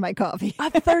myself and my coffee.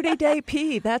 A 30-day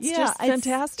pea. That's just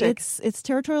fantastic. It's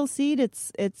territorial seed.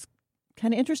 It's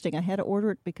kind of interesting. I had to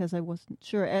order it because I wasn't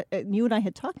sure. You and I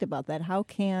had talked about that. How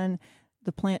can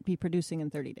the plant be producing in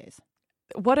 30 days?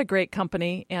 What a great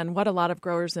company, and what a lot of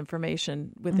growers'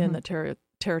 information within the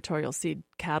Territorial Seed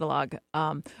catalog.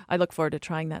 I look forward to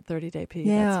trying that 30-day pea.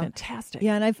 Yeah. That's fantastic.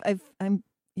 Yeah, and I'm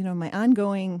my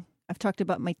ongoing. I've talked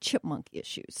about my chipmunk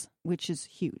issues, which is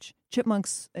huge.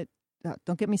 Chipmunks.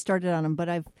 Don't get me started on them, but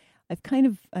I'm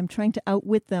trying to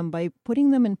outwit them by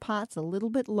putting them in pots a little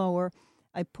bit lower.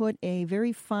 I put a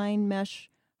very fine mesh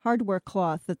hardware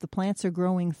cloth that the plants are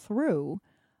growing through,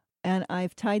 and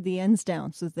I've tied the ends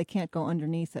down so that they can't go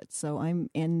underneath it.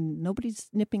 And nobody's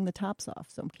nipping the tops off.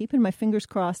 So I'm keeping my fingers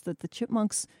crossed that the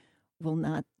chipmunks will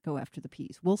not go after the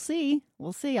peas. We'll see.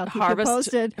 I'll keep you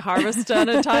posted. Harvest in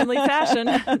a timely fashion.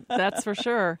 That's for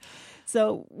sure.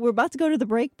 So we're about to go to the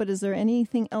break, but is there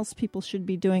anything else people should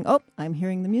be doing? Oh, I'm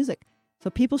hearing the music.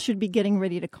 So people should be getting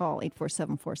ready to call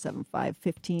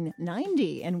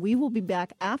 847-475-1590. And we will be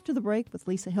back after the break with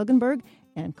Lisa Hilgenberg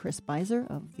and Chris Beiser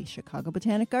of the Chicago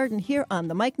Botanic Garden here on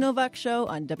The Mike Novak Show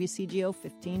on WCGO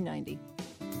 1590.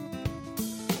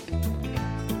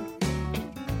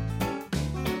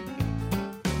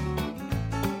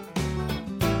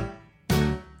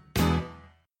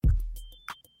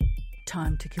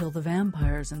 Time to kill the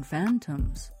vampires and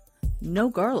phantoms. No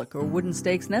garlic or wooden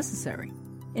stakes necessary.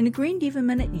 In a Green Diva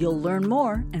Minute, you'll learn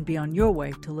more and be on your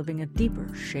way to living a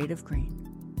deeper shade of green.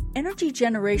 Energy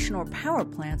generation or power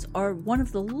plants are one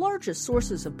of the largest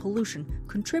sources of pollution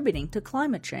contributing to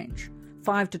climate change.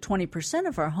 5 to 20%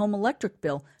 of our home electric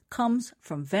bill comes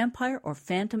from vampire or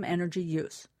phantom energy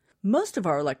use. Most of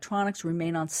our electronics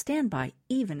remain on standby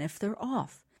even if they're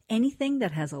off. Anything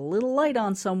that has a little light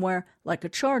on somewhere, like a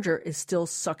charger, is still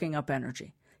sucking up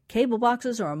energy. Cable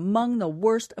boxes are among the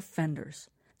worst offenders.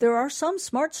 There are some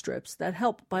smart strips that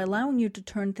help by allowing you to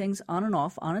turn things on and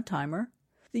off on a timer.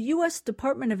 The U.S.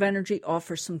 Department of Energy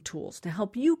offers some tools to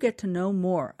help you get to know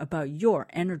more about your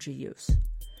energy use.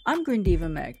 I'm Green Diva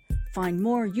Meg. Find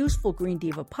more useful Green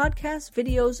Diva podcasts,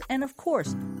 videos, and of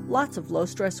course, lots of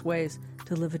low-stress ways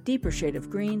to live a deeper shade of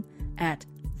green at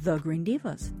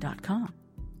thegreendivas.com.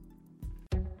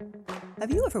 Have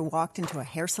you ever walked into a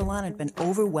hair salon and been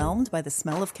overwhelmed by the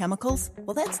smell of chemicals?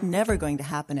 Well, that's never going to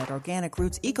happen at Organic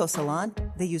Roots Eco Salon.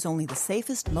 They use only the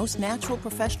safest, most natural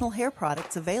professional hair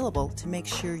products available to make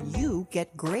sure you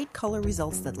get great color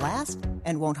results that last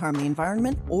and won't harm the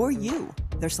environment or you.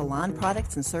 Their salon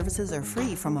products and services are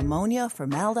free from ammonia,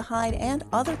 formaldehyde, and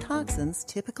other toxins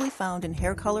typically found in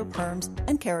hair color perms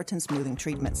and keratin smoothing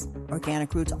treatments.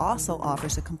 Organic Roots also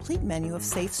offers a complete menu of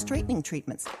safe straightening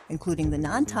treatments, including the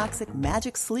non-toxic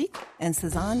Magic Sleek and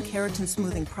Cezanne keratin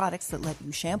smoothing products that let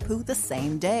you shampoo the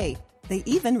same day. They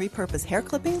even repurpose hair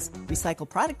clippings, recycle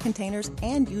product containers,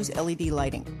 and use LED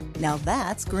lighting. Now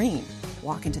that's green.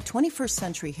 Walk into 21st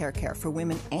century hair care for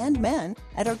women and men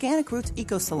at Organic Roots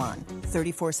Eco Salon,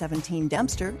 3417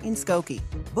 Dempster in Skokie.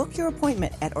 Book your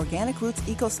appointment at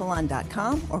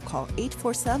organicrootsecosalon.com or call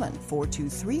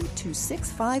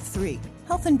 847-423-2653.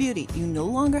 Health and beauty, you no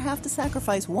longer have to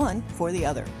sacrifice one for the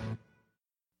other.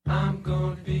 I'm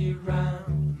gonna be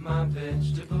around my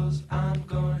vegetables. I'm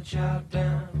gonna chow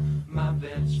down my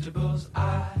vegetables.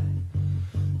 I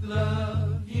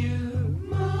love you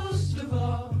most of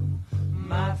all,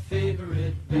 my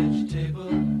favorite vegetable.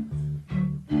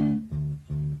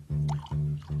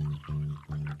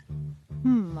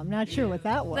 I'm not sure what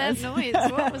that was. That noise,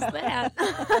 what was that?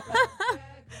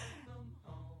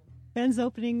 Ben's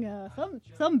opening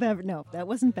some beverage. No, that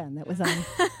wasn't Ben. That was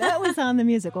on the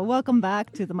music. Well, welcome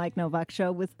back to the Mike Novak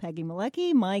Show with Peggy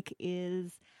Malecki. Mike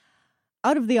is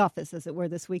out of the office, as it were,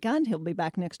 this weekend. He'll be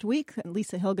back next week. And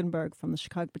Lisa Hilgenberg from the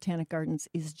Chicago Botanic Gardens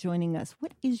is joining us.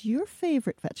 What is your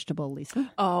favorite vegetable,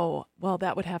 Lisa? Oh, well,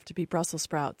 that would have to be Brussels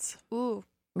sprouts. Ooh,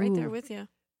 right there with you.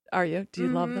 Are you? Do you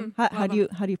love them? How do you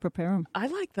prepare them? I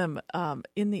like them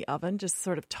in the oven, just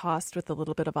sort of tossed with a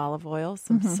little bit of olive oil,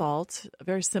 some salt,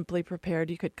 very simply prepared.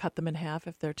 You could cut them in half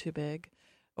if they're too big,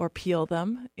 or peel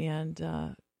them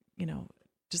and,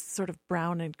 just sort of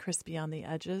brown and crispy on the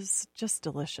edges. Just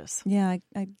delicious. Yeah,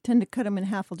 I tend to cut them in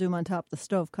half. I'll do them on top of the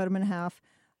stove. Cut them in half,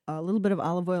 a little bit of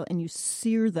olive oil, and you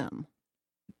sear them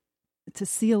to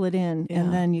seal it in,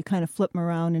 and then you kind of flip them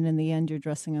around, and in the end you're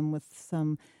dressing them with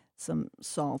some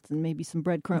salt and maybe some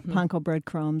panko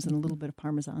breadcrumbs and a little bit of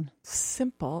Parmesan.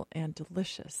 Simple and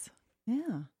delicious.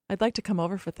 Yeah. I'd like to come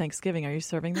over for Thanksgiving. Are you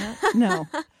serving that?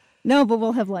 No, but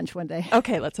we'll have lunch one day.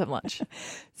 Okay, let's have lunch.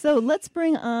 So let's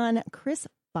bring on Chris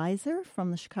Beiser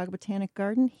from the Chicago Botanic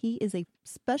Garden. He is a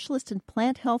specialist in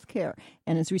plant health care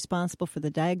and is responsible for the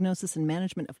diagnosis and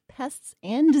management of pests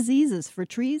and diseases for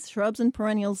trees, shrubs, and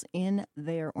perennials in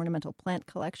their ornamental plant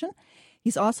collection.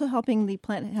 He's also helping the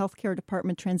plant health care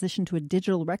department transition to a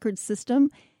digital record system,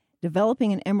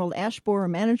 developing an emerald ash borer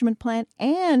management plan,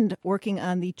 and working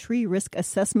on the tree risk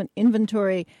assessment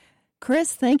inventory.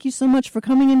 Chris, thank you so much for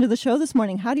coming into the show this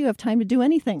morning. How do you have time to do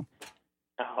anything?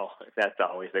 Oh, that's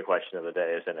always the question of the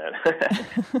day, isn't it?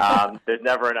 There's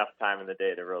never enough time in the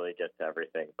day to really get to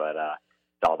everything, but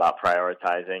it's all about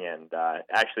prioritizing. And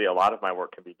actually, a lot of my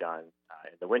work can be done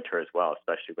in the winter as well,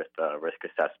 especially with the risk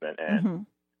assessment and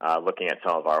looking at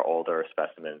some of our older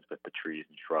specimens with the trees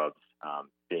and shrubs,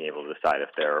 being able to decide if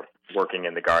they're working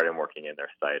in the garden, working in their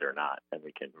site or not, and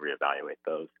we can reevaluate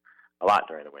those a lot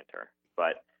during the winter.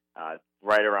 But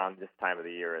right around this time of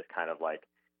the year is kind of like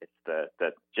it's the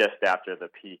just after the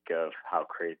peak of how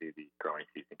crazy the growing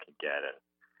season can get, and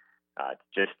it's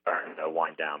just starting to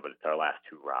wind down, but it's our last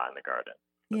hurrah in the garden.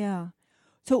 Yeah.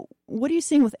 So what are you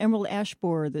seeing with emerald ash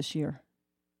borer this year?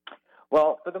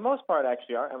 Well, for the most part,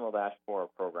 actually, our emerald ash borer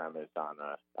program is on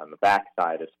the back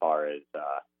side as far as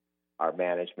our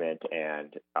management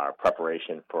and our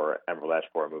preparation for emerald ash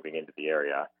borer moving into the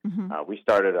area. We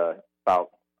started about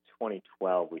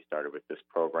 2012. We started with this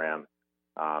program,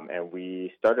 and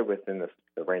we started within the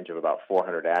range of about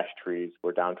 400 ash trees.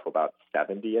 We're down to about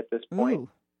 70 at this point,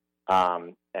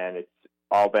 and it's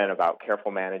all been about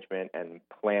careful management and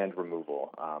planned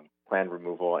removal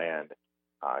and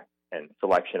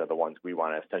selection of the ones we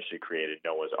want to essentially create a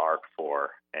Noah's Ark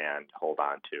for and hold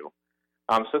on to.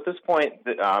 So at this point,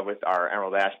 with our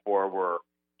emerald ash borer, we're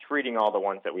treating all the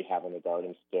ones that we have in the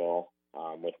garden still.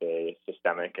 with a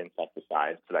systemic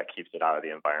insecticide, so that keeps it out of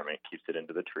the environment, keeps it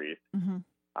into the trees.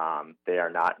 They are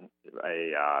not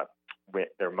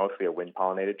they're mostly a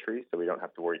wind-pollinated tree, so we don't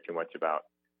have to worry too much about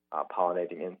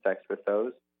pollinating insects with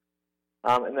those.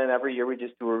 And then every year we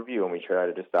just do a review and we try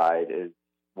to decide, is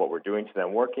what we're doing to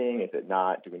them working? Is it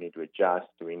not? Do we need to adjust?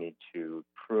 Do we need to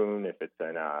prune if it's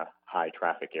in a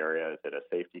high-traffic area? Is it a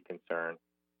safety concern?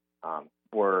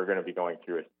 We're going to be going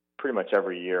through it pretty much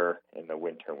every year in the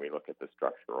winter, and we look at the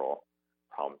structural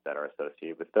problems that are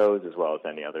associated with those, as well as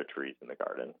any other trees in the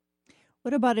garden.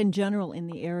 What about in general in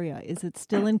the area? Is it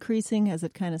still increasing? Has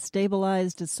it kind of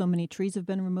stabilized as so many trees have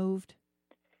been removed?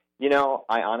 You know,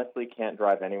 I honestly can't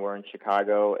drive anywhere in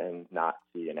Chicago and not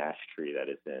see an ash tree that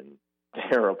is in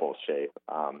terrible shape.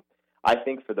 I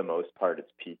think for the most part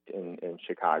it's peaked in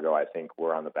Chicago. I think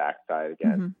we're on the backside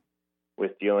again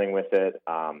with dealing with it.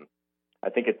 I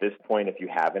think at this point, if you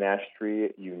have an ash tree,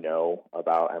 you know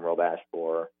about emerald ash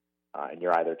borer, and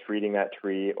you're either treating that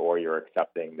tree or you're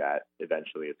accepting that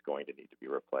eventually it's going to need to be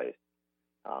replaced.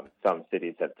 Some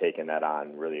cities have taken that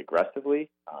on really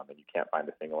aggressively, and you can't find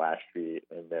a single ash tree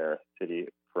in their city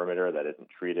perimeter that isn't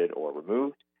treated or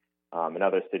removed. And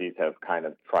other cities have kind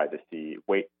of tried to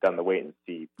done the wait and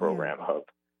see program of,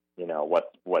 you know,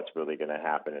 what's really going to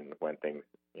happen, and when things,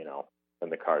 you know,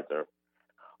 when the cards are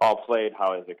all played,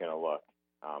 how is it going to look?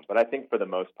 But I think for the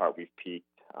most part we've peaked,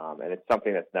 and it's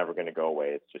something that's never going to go away.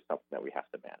 It's just something that we have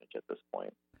to manage at this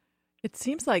point. It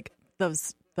seems like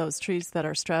those trees that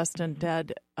are stressed and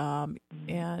dead,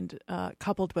 and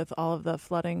coupled with all of the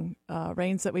flooding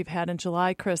rains that we've had in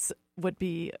July, Chris, would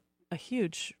be a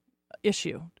huge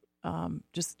issue.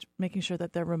 Just making sure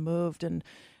that they're removed and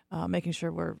making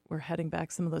sure we're heading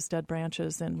back some of those dead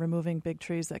branches and removing big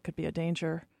trees that could be a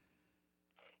danger.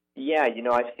 Yeah, you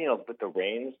know, I've seen with the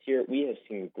rains here, we have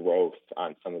seen growth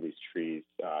on some of these trees,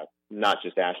 not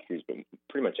just ash trees, but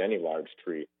pretty much any large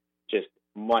tree, just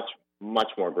much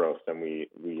more growth than we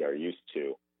are used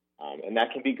to. And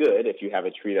that can be good if you have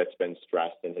a tree that's been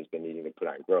stressed and has been needing to put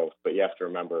on growth. But you have to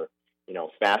remember, you know,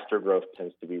 faster growth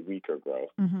tends to be weaker growth.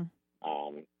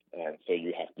 And so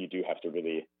you do have to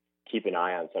really keep an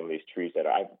eye on some of these trees that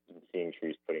I've been seeing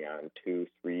trees putting on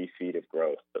 2-3 feet of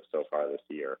growth so far this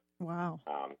year. Wow.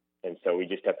 And so we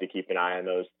just have to keep an eye on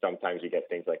those. Sometimes you get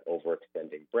things like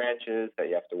overextending branches that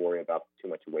you have to worry about too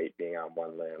much weight being on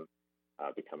one limb,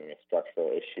 becoming a structural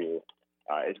issue,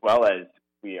 as well as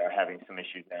we are having some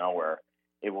issues now where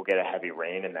it will get a heavy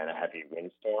rain and then a heavy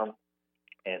windstorm,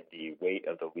 and the weight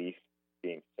of the leaf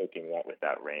being soaking wet with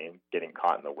that rain, getting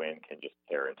caught in the wind, can just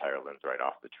tear entire limbs right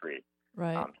off the tree.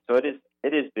 Right. So it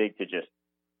is big to just,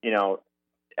 you know,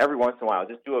 every once in a while,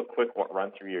 just do a quick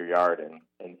run through your yard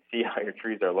and see how your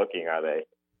trees are looking. Are they,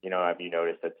 you know, have you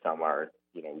noticed that some are,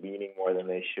 you know, leaning more than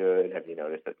they should? Have you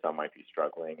noticed that some might be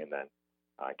struggling? And then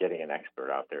getting an expert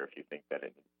out there if you think that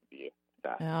it needs to be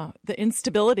that. Yeah, the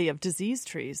instability of diseased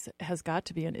trees has got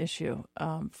to be an issue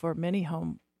for many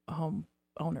home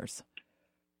owners.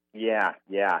 Yeah.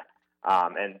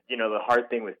 And, you know, the hard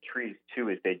thing with trees, too,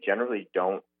 is they generally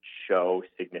don't show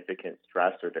significant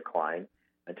stress or decline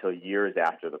until years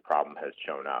after the problem has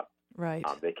shown up. Right.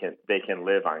 They can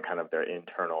live on kind of their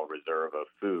internal reserve of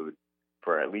food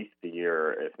for at least a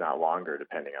year, if not longer,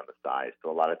 depending on the size.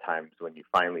 So a lot of times when you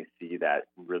finally see that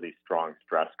really strong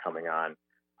stress coming on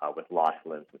with lost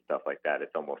limbs and stuff like that,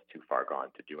 it's almost too far gone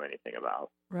to do anything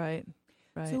about. Right.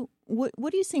 So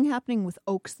what are you seeing happening with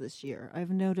oaks this year?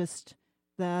 I've noticed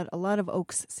that a lot of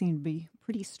oaks seem to be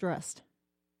pretty stressed.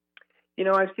 You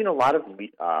know, I've seen a lot of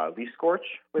leaf scorch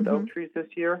with oak trees this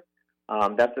year.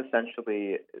 That's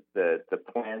essentially the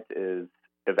plant is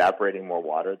evaporating more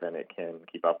water than it can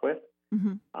keep up with.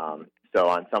 So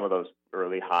on some of those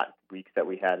early hot weeks that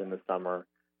we had in the summer,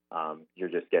 you're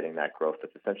just getting that growth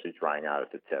that's essentially drying out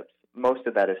at the tips. Most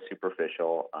of that is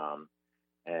superficial,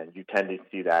 and you tend to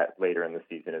see that later in the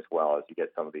season as well, as you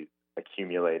get some of these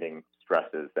accumulating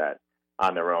stresses that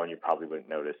on their own you probably wouldn't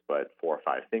notice, but 4 or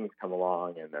 5 things come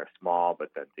along and they're small, but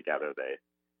then together they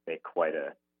make quite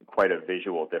a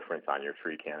visual difference on your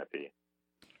tree canopy.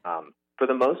 For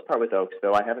the most part with oaks,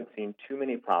 though, I haven't seen too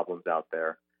many problems out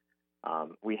there.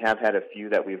 We have had a few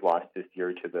that we've lost this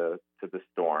year to the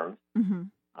storms, and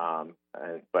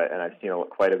I've seen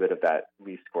quite a bit of that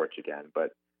leaf scorch again.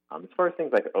 But as far as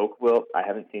things like oak wilt, I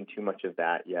haven't seen too much of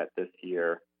that yet this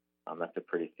year. That's a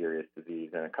pretty serious disease,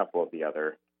 and a couple of the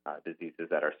other diseases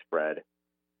that are spread.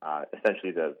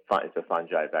 Essentially, it's a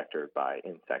fungi vectored by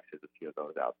insects. There's a few of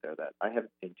those out there that I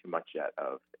haven't seen too much yet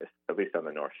of, at least on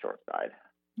the North Shore side.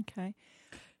 Okay.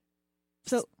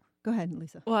 So go ahead,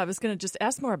 Lisa. Well, I was going to just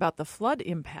ask more about the flood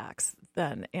impacts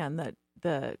then, and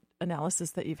the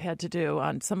analysis that you've had to do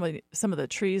on some of the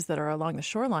trees that are along the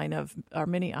shoreline of our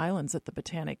mini islands at the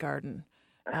Botanic Garden.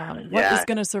 What is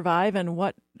going to survive and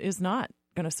what is not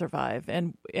going to survive,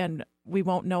 and we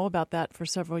won't know about that for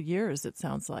several years, it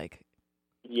sounds like.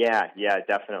 Yeah,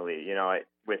 definitely.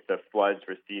 With the floods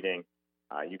receding,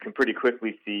 you can pretty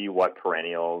quickly see what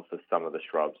perennials of some of the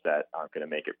shrubs that aren't going to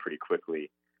make it pretty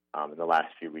quickly. In the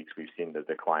last few weeks, we've seen the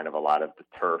decline of a lot of the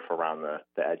turf around the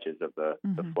edges of the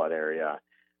flood area.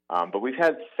 But we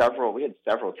had several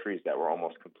trees that were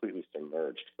almost completely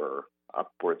submerged for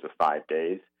upwards of 5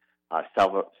 days.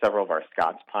 Several of our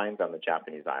Scots pines on the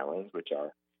Japanese islands, which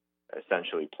are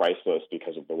essentially priceless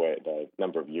because of the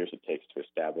number of years it takes to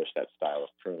establish that style of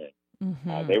pruning.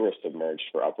 They were submerged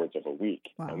for upwards of a week.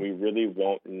 Wow. And we really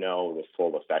won't know the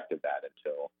full effect of that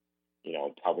until,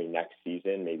 probably next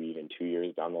season, maybe even 2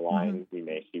 years down the line. We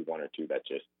may see one or two that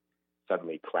just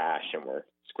suddenly crash and we're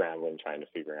scrambling trying to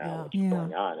figure out what's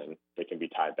going on, and they can be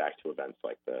tied back to events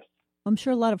like this. I'm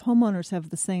sure a lot of homeowners have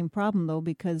the same problem, though,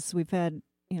 because we've had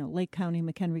Lake County,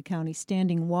 McHenry County,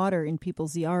 standing water in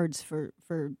people's yards for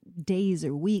days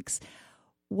or weeks.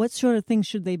 What sort of things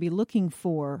should they be looking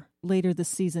for later this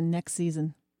season, next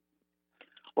season?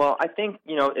 Well, I think,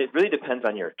 it really depends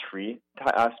on your tree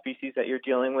species that you're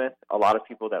dealing with. A lot of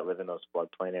people that live in those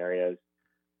floodplain areas,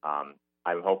 I'm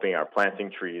hoping are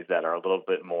planting trees that are a little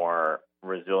bit more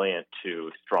resilient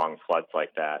to strong floods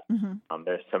like that.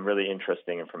 There's some really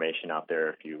interesting information out there.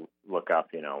 If you look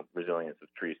up, resilience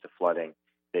of trees to flooding,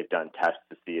 they've done tests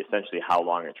to see essentially how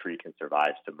long a tree can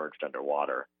survive submerged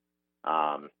underwater.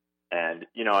 And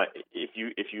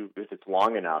if it's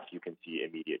long enough, you can see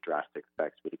immediate drastic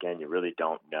effects. But again, you really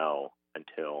don't know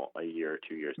until a year or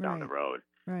 2 years down the road.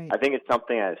 Right. I think it's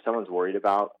something that if someone's worried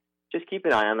about, just keep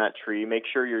an eye on that tree. Make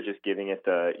sure you're just giving it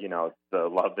the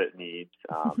love it needs.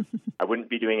 I wouldn't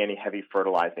be doing any heavy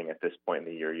fertilizing at this point in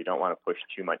the year. You don't want to push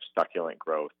too much succulent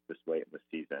growth this late in the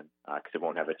season because it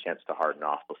won't have a chance to harden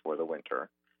off before the winter.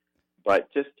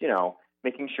 But just,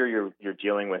 making sure you're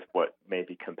dealing with what may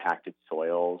be compacted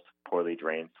soils, poorly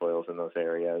drained soils in those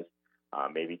areas.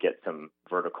 Maybe get some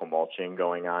vertical mulching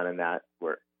going on in that.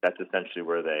 That's essentially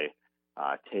where they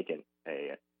take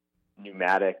a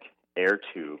pneumatic air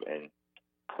tube and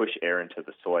push air into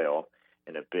the soil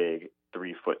in a big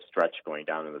 3-foot stretch going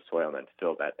down in the soil, and then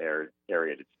fill that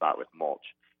aerated spot with mulch.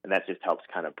 And that just helps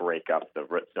kind of break up the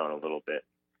root zone a little bit,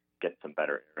 get some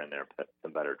better air in there,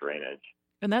 some better drainage.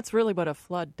 And that's really what a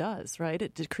flood does, right?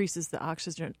 It decreases the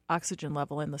oxygen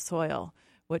level in the soil,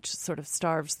 which sort of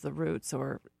starves the roots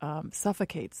or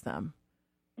suffocates them.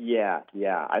 Yeah.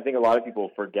 I think a lot of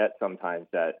people forget sometimes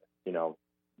that,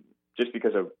 just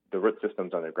because of the root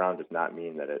systems underground does not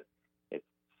mean that it's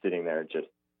sitting there just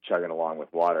chugging along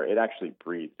with water. It actually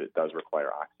breathes. It does require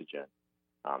oxygen.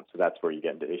 So that's where you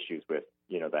get into issues with,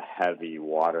 the heavy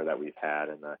water that we've had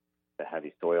and the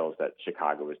heavy soils that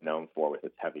Chicago is known for with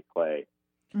its heavy clay.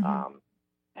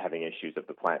 Having issues of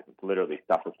the plant literally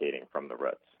suffocating from the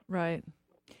roots. Right.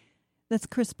 That's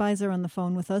Chris Beiser on the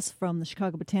phone with us from the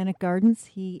Chicago Botanic Gardens.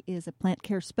 He is a plant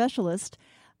care specialist.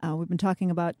 We've been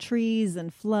talking about trees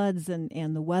and floods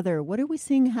and the weather. What are we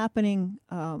seeing happening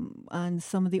on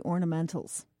some of the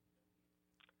ornamentals?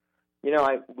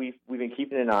 We've been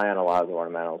keeping an eye on a lot of the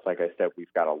ornamentals. Like I said,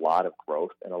 we've got a lot of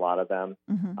growth in a lot of them,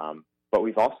 but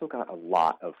we've also got a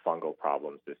lot of fungal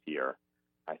problems this year.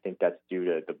 I think that's due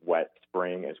to the wet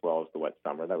spring as well as the wet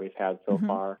summer that we've had so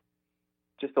far.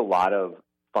 Just a lot of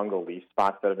fungal leaf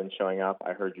spots that have been showing up.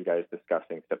 I heard you guys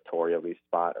discussing Septoria leaf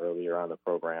spot earlier on the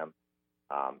program,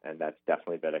 and that's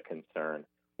definitely been a concern.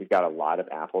 We've got a lot of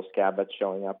apple scab that's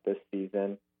showing up this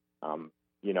season.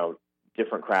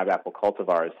 Different crabapple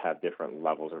cultivars have different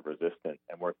levels of resistance,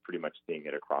 and we're pretty much seeing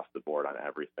it across the board on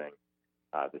everything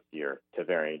this year to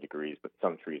varying degrees, but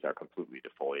some trees are completely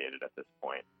defoliated at this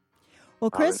point. Well,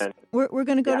 Chris, we're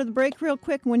going to go to the break real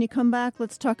quick. When you come back,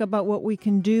 let's talk about what we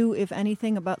can do, if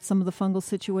anything, about some of the fungal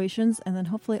situations, and then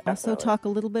hopefully also talk a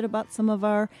little bit about some of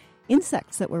our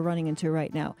insects that we're running into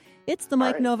right now. It's the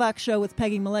Mike Novak Show with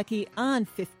Peggy Malecki on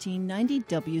 1590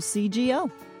 WCGO.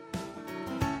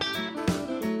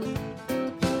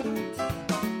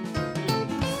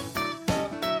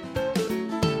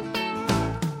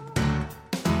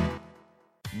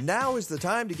 Now is the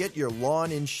time to get your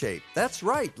lawn in shape. That's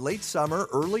right, late summer,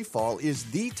 early fall is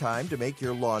the time to make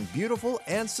your lawn beautiful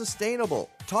and sustainable.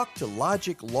 Talk to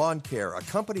Logic Lawn Care, a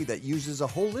company that uses a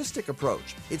holistic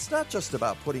approach. It's not just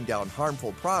about putting down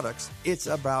harmful products, it's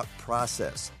about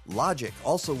process. Logic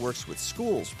also works with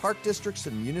schools, park districts,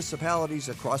 and municipalities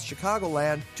across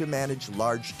Chicagoland to manage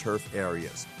large turf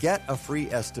areas. Get a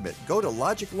free estimate. Go to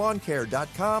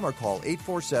logiclawncare.com or call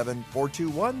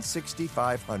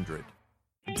 847-421-6500.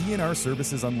 DNR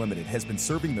Services Unlimited has been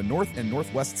serving the north and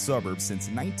northwest suburbs since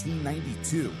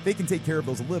 1992. They can take care of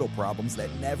those little problems that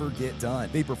never get done.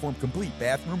 They perform complete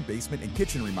bathroom, basement, and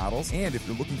kitchen remodels, and if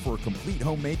you're looking for a complete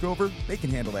home makeover, they can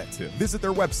handle that too. Visit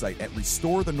their website at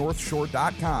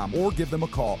restorethenorthshore.com or give them a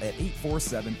call at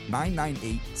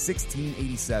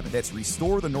 847-998-1687. That's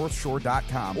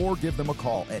restorethenorthshore.com or give them a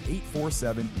call at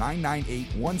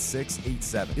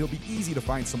 847-998-1687. It'll be easy to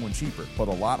find someone cheaper, but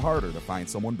a lot harder to find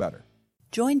someone better.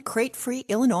 Join Crate Free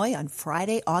Illinois on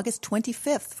Friday, August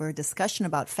 25th for a discussion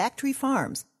about factory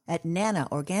farms at Nana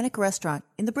Organic Restaurant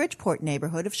in the Bridgeport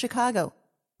neighborhood of Chicago.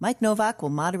 Mike Novak will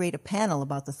moderate a panel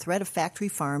about the threat of factory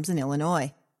farms in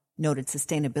Illinois. Noted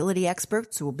sustainability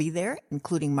experts will be there,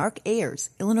 including Mark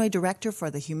Ayers, Illinois Director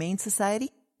for the Humane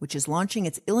Society, which is launching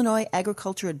its Illinois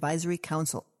Agriculture Advisory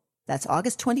Council. That's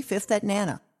August 25th at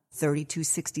Nana,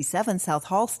 3267 South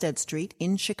Halstead Street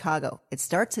in Chicago. It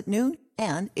starts at noon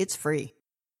and it's free.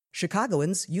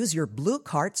 Chicagoans, use your blue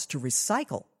carts to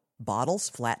recycle. Bottles,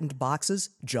 flattened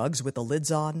boxes, jugs with the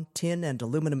lids on, tin and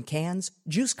aluminum cans,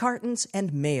 juice cartons,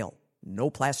 and mail. No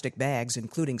plastic bags,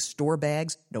 including store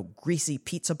bags, no greasy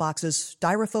pizza boxes,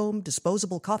 styrofoam,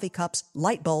 disposable coffee cups,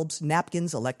 light bulbs,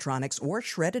 napkins, electronics, or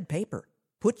shredded paper.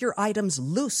 Put your items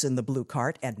loose in the blue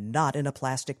cart and not in a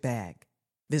plastic bag.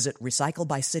 Visit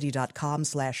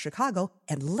recyclebycity.com/Chicago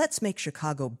and let's make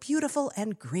Chicago beautiful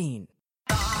and green.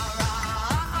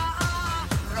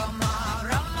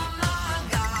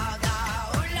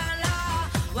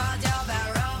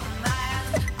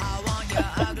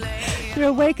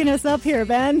 You're waking us up here,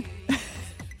 Ben.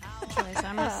 Choice,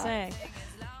 I must say.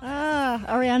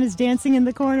 Ariana's dancing in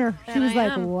the corner. She was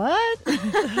like, what?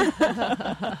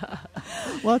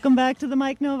 Welcome back to the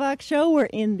Mike Novak Show. We're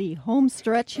in the home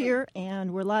stretch here,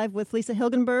 and we're live with Lisa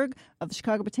Hilgenberg of the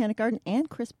Chicago Botanic Garden and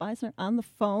Chris Beiser on the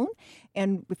phone.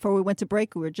 And before we went to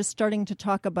break, we were just starting to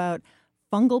talk about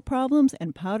fungal problems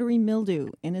and powdery mildew.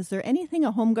 And is there anything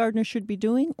a home gardener should be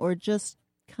doing or just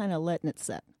kind of letting it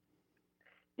set?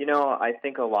 You know, I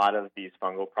think a lot of these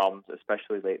fungal problems,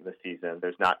 especially late in the season,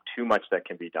 there's not too much that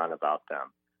can be done about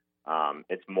them.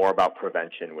 It's more about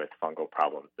prevention with fungal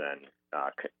problems than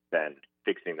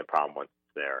fixing the problem once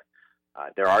it's there.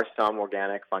 There are some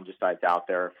organic fungicides out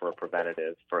there for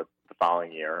preventative for the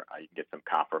following year. You can get some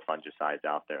copper fungicides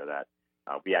out there that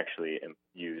we actually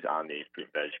use on the fruit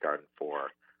and veg garden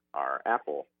for our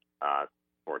apple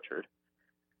orchard.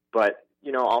 But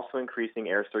you know, also increasing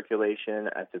air circulation,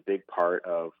 that's a big part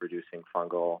of reducing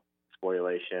fungal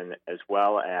spoilation, as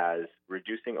well as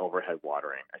reducing overhead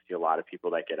watering. I see a lot of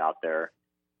people that get out there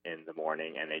in the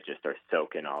morning and they just are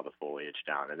soaking all the foliage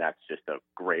down, and that's just a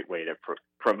great way to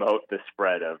promote the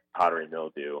spread of powdery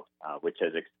mildew, which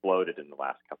has exploded in the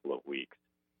last couple of weeks.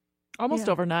 Almost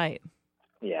overnight.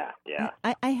 Yeah.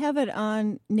 I have it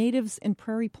on natives and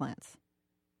prairie plants.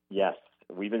 Yes,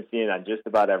 we've been seeing it on just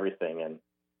about everything, and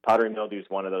powdery mildew is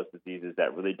one of those diseases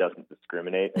that really doesn't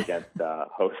discriminate against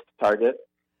host target.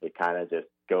 It kind of just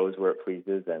goes where it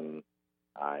pleases and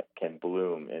can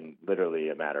bloom in literally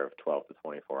a matter of 12 to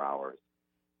 24 hours.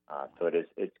 So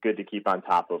it's good to keep on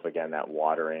top of, again, that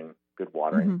good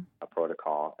watering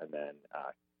protocol, and then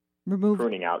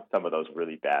pruning out some of those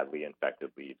really badly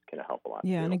infected leaves can help a lot.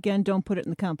 Yeah, too. and again, don't put it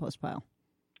in the compost pile.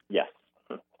 Yes.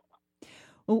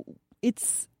 Well,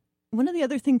 it's one of the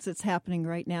other things that's happening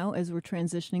right now as we're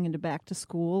transitioning into back to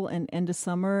school and end of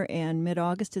summer and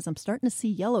mid-August is I'm starting to see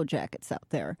yellow jackets out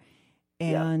there.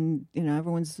 And, you know,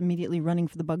 everyone's immediately running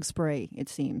for the bug spray, it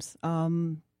seems.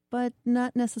 But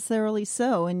not necessarily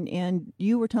so. And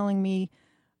you were telling me,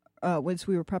 as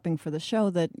we were prepping for the show,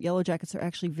 that yellow jackets are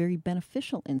actually very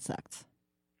beneficial insects.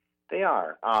 They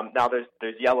are. Now,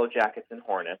 there's yellow jackets and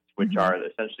hornets, which are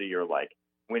essentially your, like,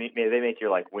 they make your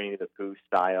like Winnie the Pooh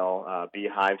style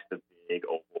beehives, the big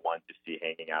oval ones you see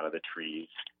hanging out of the trees,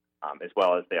 as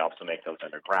well as they also make those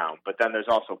underground. But then there's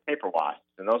also paper wasps,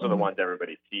 and those are the ones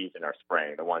everybody sees in our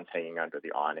spring, the ones hanging under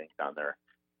the awnings on their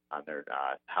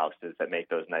houses that make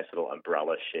those nice little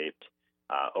umbrella-shaped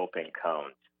open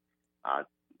cones.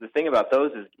 The thing about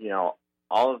those is, you know,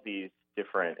 all of these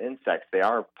different insects, they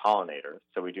are pollinators,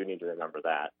 so we do need to remember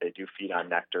that. They do feed on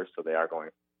nectar, so they are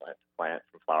going from plant to plant,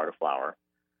 from flower to flower.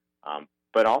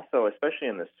 But also, especially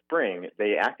in the spring,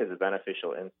 they act as a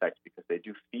beneficial insect because they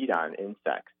do feed on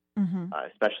insects,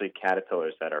 especially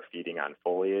caterpillars that are feeding on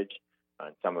foliage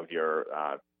on some of your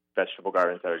vegetable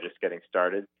gardens that are just getting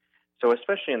started. So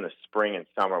especially in the spring and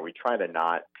summer, we try to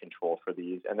not control for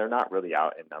these, and they're not really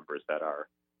out in numbers that are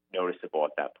noticeable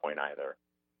at that point either.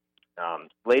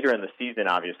 Later in the season,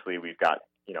 obviously, we've got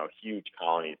huge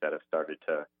colonies that have started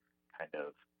to kind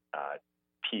of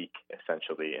peak,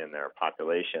 essentially, in their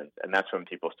populations, and that's when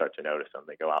people start to notice them.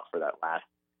 They go out for that last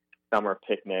summer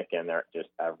picnic, and they're just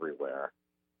everywhere.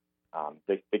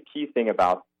 The key thing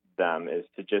about them is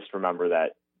to just remember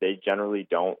that they generally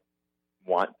don't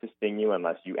want to sting you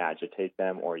unless you agitate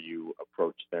them or you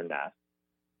approach their nest.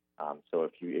 So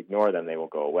if you ignore them, they will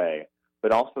go away.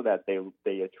 But also that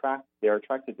they're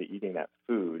attracted to eating that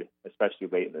food, especially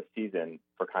late in the season,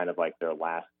 for kind of like their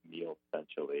last meal,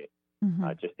 essentially,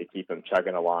 just to keep them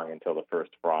chugging along until the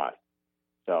first frost.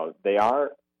 So they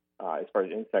are, as far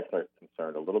as insects are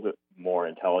concerned, a little bit more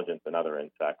intelligent than other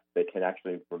insects. They can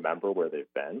actually remember where they've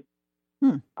been.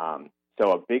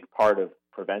 So a big part of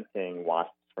preventing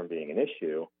wasps from being an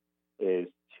issue is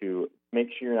to make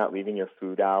sure you're not leaving your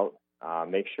food out.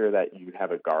 Make sure that you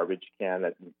have a garbage can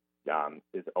that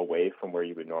is away from where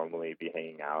you would normally be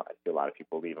hanging out. I see a lot of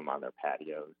people leave them on their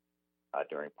patios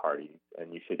during parties,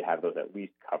 and you should have those at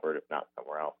least covered, if not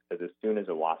somewhere else, because as soon as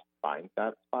a wasp finds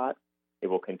that spot, it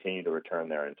will continue to return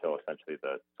there until essentially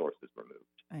the source is removed.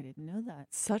 I didn't know that.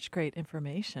 Such great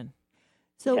information.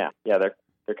 So yeah,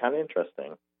 they're kind of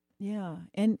interesting. Yeah,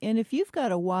 and if you've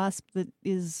got a wasp that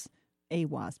is a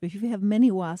wasp, if you have many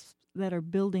wasps that are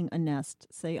building a nest,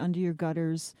 say under your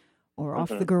gutters or off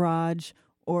the garage,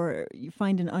 or you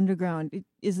find an underground,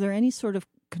 is there any sort of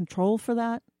control for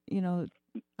that?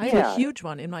 I have a huge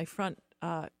one in my front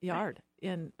yard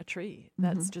in a tree.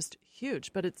 That's just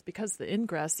huge, but it's because the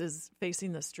ingress is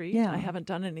facing the street. Yeah. I haven't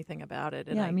done anything about it.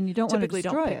 And I mean, you don't want to typically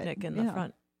destroy don't picnic in the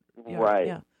front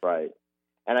yard. Right.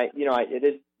 And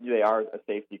they are a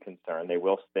safety concern. They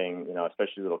will sting,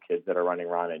 especially little kids that are running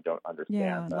around and don't understand.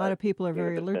 Yeah, a lot of people are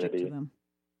very allergic to them.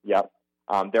 Yep.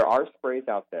 There are sprays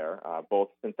out there, both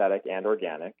synthetic and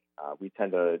organic. We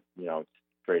tend to,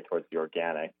 stray towards the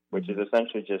organic, which is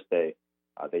essentially just they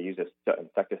use a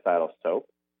insecticidal soap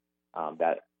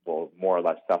that will more or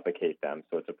less suffocate them,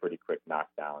 so it's a pretty quick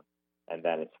knockdown. And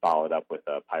then it's followed up with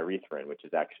a pyrethrin, which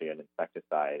is actually an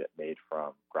insecticide made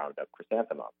from ground up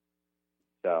chrysanthemum.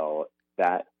 So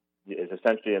that is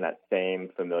essentially in that same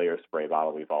familiar spray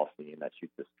bottle we've all seen that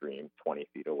shoots a stream 20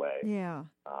 feet away. Yeah.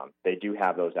 They do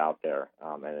have those out there,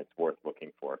 and it's worth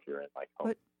looking for if you're in like Home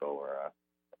Depot or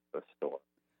a store.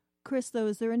 Chris, though,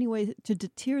 is there any way to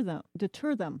deter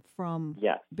them from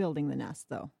building the nest,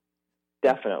 though?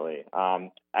 Definitely.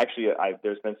 Actually,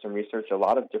 there's been some research. A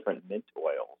lot of different mint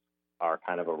oils are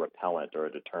kind of a repellent or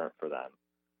a deterrent for them.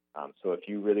 So if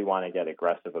you really want to get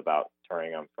aggressive about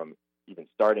deterring them from even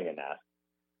starting a nest,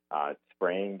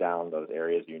 spraying down those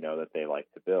areas that they like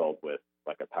to build with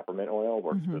like a peppermint oil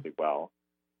works really well.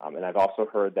 And I've also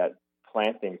heard that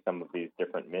planting some of these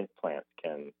different mint plants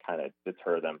can kind of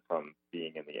deter them from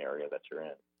being in the area that you're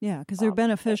in. Yeah, because they're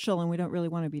beneficial and we don't really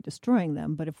want to be destroying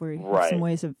them, but if we have some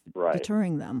ways of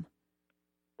deterring them.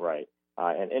 Right.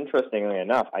 And interestingly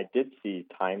enough, I did see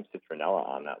thyme citronella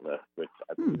on that list, which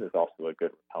I believe is also a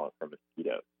good repellent for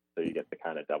mosquitoes. So you get the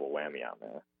kind of double whammy on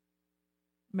there.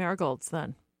 Marigolds,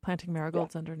 then. Planting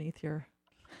marigolds underneath your...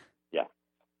 Yeah.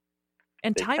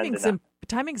 And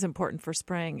timing's important for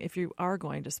spraying if you are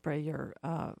going to spray your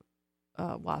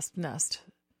wasp nest.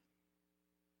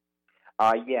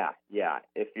 Yeah.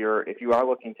 If you are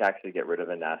looking to actually get rid of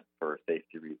a nest for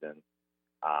safety reasons,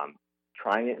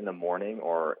 trying it in the morning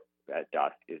or at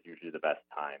dusk is usually the best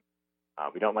time.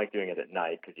 We don't like doing it at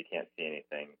night because you can't see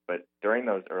anything. But during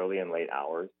those early and late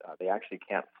hours, they actually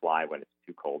can't fly when it's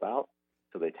too cold out.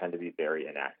 So they tend to be very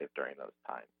inactive during those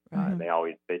times. And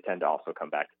they tend to also come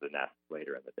back to the nest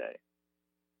later in the day.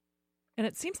 And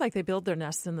it seems like they build their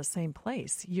nests in the same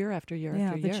place year after year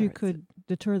after year. Yeah, that you could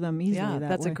deter them easily that way. Yeah,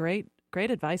 that's a great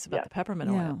advice about the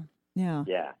peppermint oil.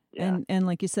 Yeah. And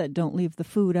like you said, don't leave the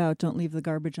food out, don't leave the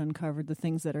garbage uncovered, the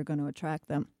things that are going to attract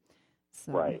them.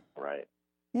 So, Right.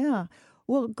 Yeah.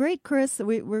 Well, great, Chris.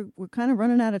 We're kind of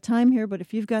running out of time here, but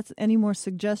if you've got any more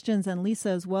suggestions, and Lisa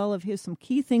as well, of here's some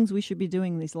key things we should be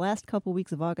doing these last couple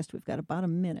weeks of August. We've got about a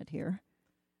minute here.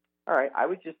 All right. I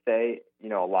would just say,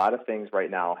 a lot of things right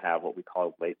now have what we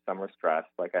call late summer stress.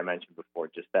 Like I mentioned before,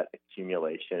 just that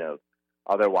accumulation of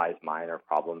otherwise minor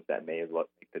problems that may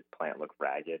make the plant look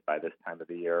ragged by this time of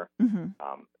the year.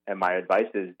 And my advice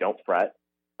is don't fret.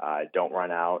 Don't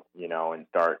run out, and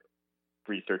start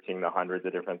researching the hundreds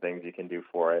of different things you can do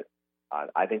for it.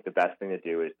 I think the best thing to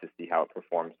do is to see how it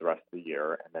performs the rest of the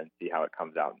year and then see how it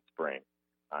comes out in spring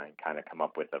and kind of come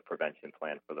up with a prevention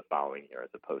plan for the following year as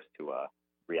opposed to a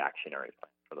reactionary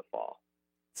plan for the fall.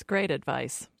 It's great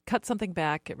advice. Cut something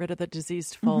back, get rid of the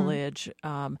diseased foliage,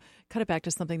 cut it back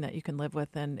to something that you can live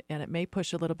with, and it may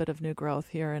push a little bit of new growth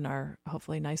here in our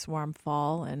hopefully nice warm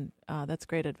fall, and that's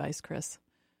great advice, Chris.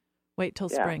 Wait till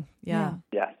spring. Yeah.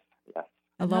 Yes.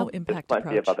 A low-impact There's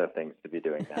plenty approach. of other things to be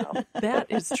doing now. That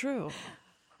is true.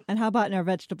 And how about in our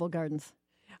vegetable gardens?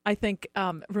 I think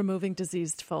removing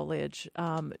diseased foliage,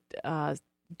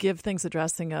 give things a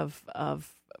dressing of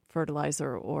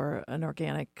fertilizer or an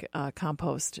organic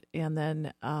compost, and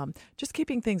then just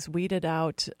keeping things weeded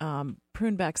out,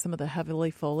 prune back some of the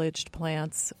heavily foliaged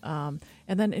plants, and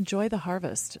then enjoy the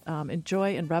harvest.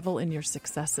 Enjoy and revel in your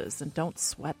successes, and don't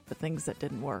sweat the things that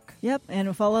didn't work. Yep, and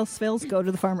if all else fails, go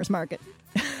to the farmer's market.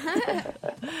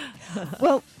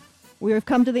 Well, we have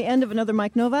come to the end of another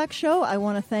Mike Novak Show. I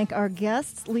want to thank our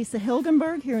guests, Lisa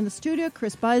Hilgenberg here in the studio,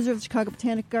 Chris Beiser of the Chicago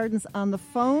Botanic Gardens on the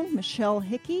phone, Michelle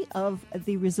Hickey of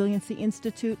the Resiliency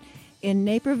Institute in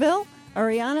Naperville.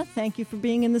 Ariana, thank you for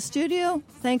being in the studio.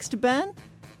 Thanks to Ben,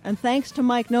 and thanks to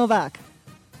Mike Novak.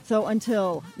 So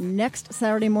until next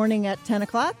Saturday morning at 10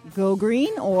 o'clock, go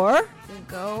green or...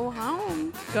 Go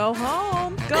home. Go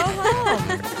home. Go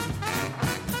home.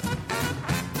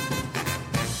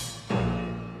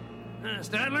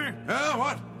 Stadler? Yeah,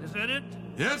 what? Is that it?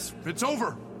 Yes, it's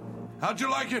over. How'd you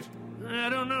like it? I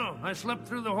don't know. I slept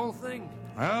through the whole thing.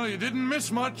 Well, you didn't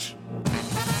miss much.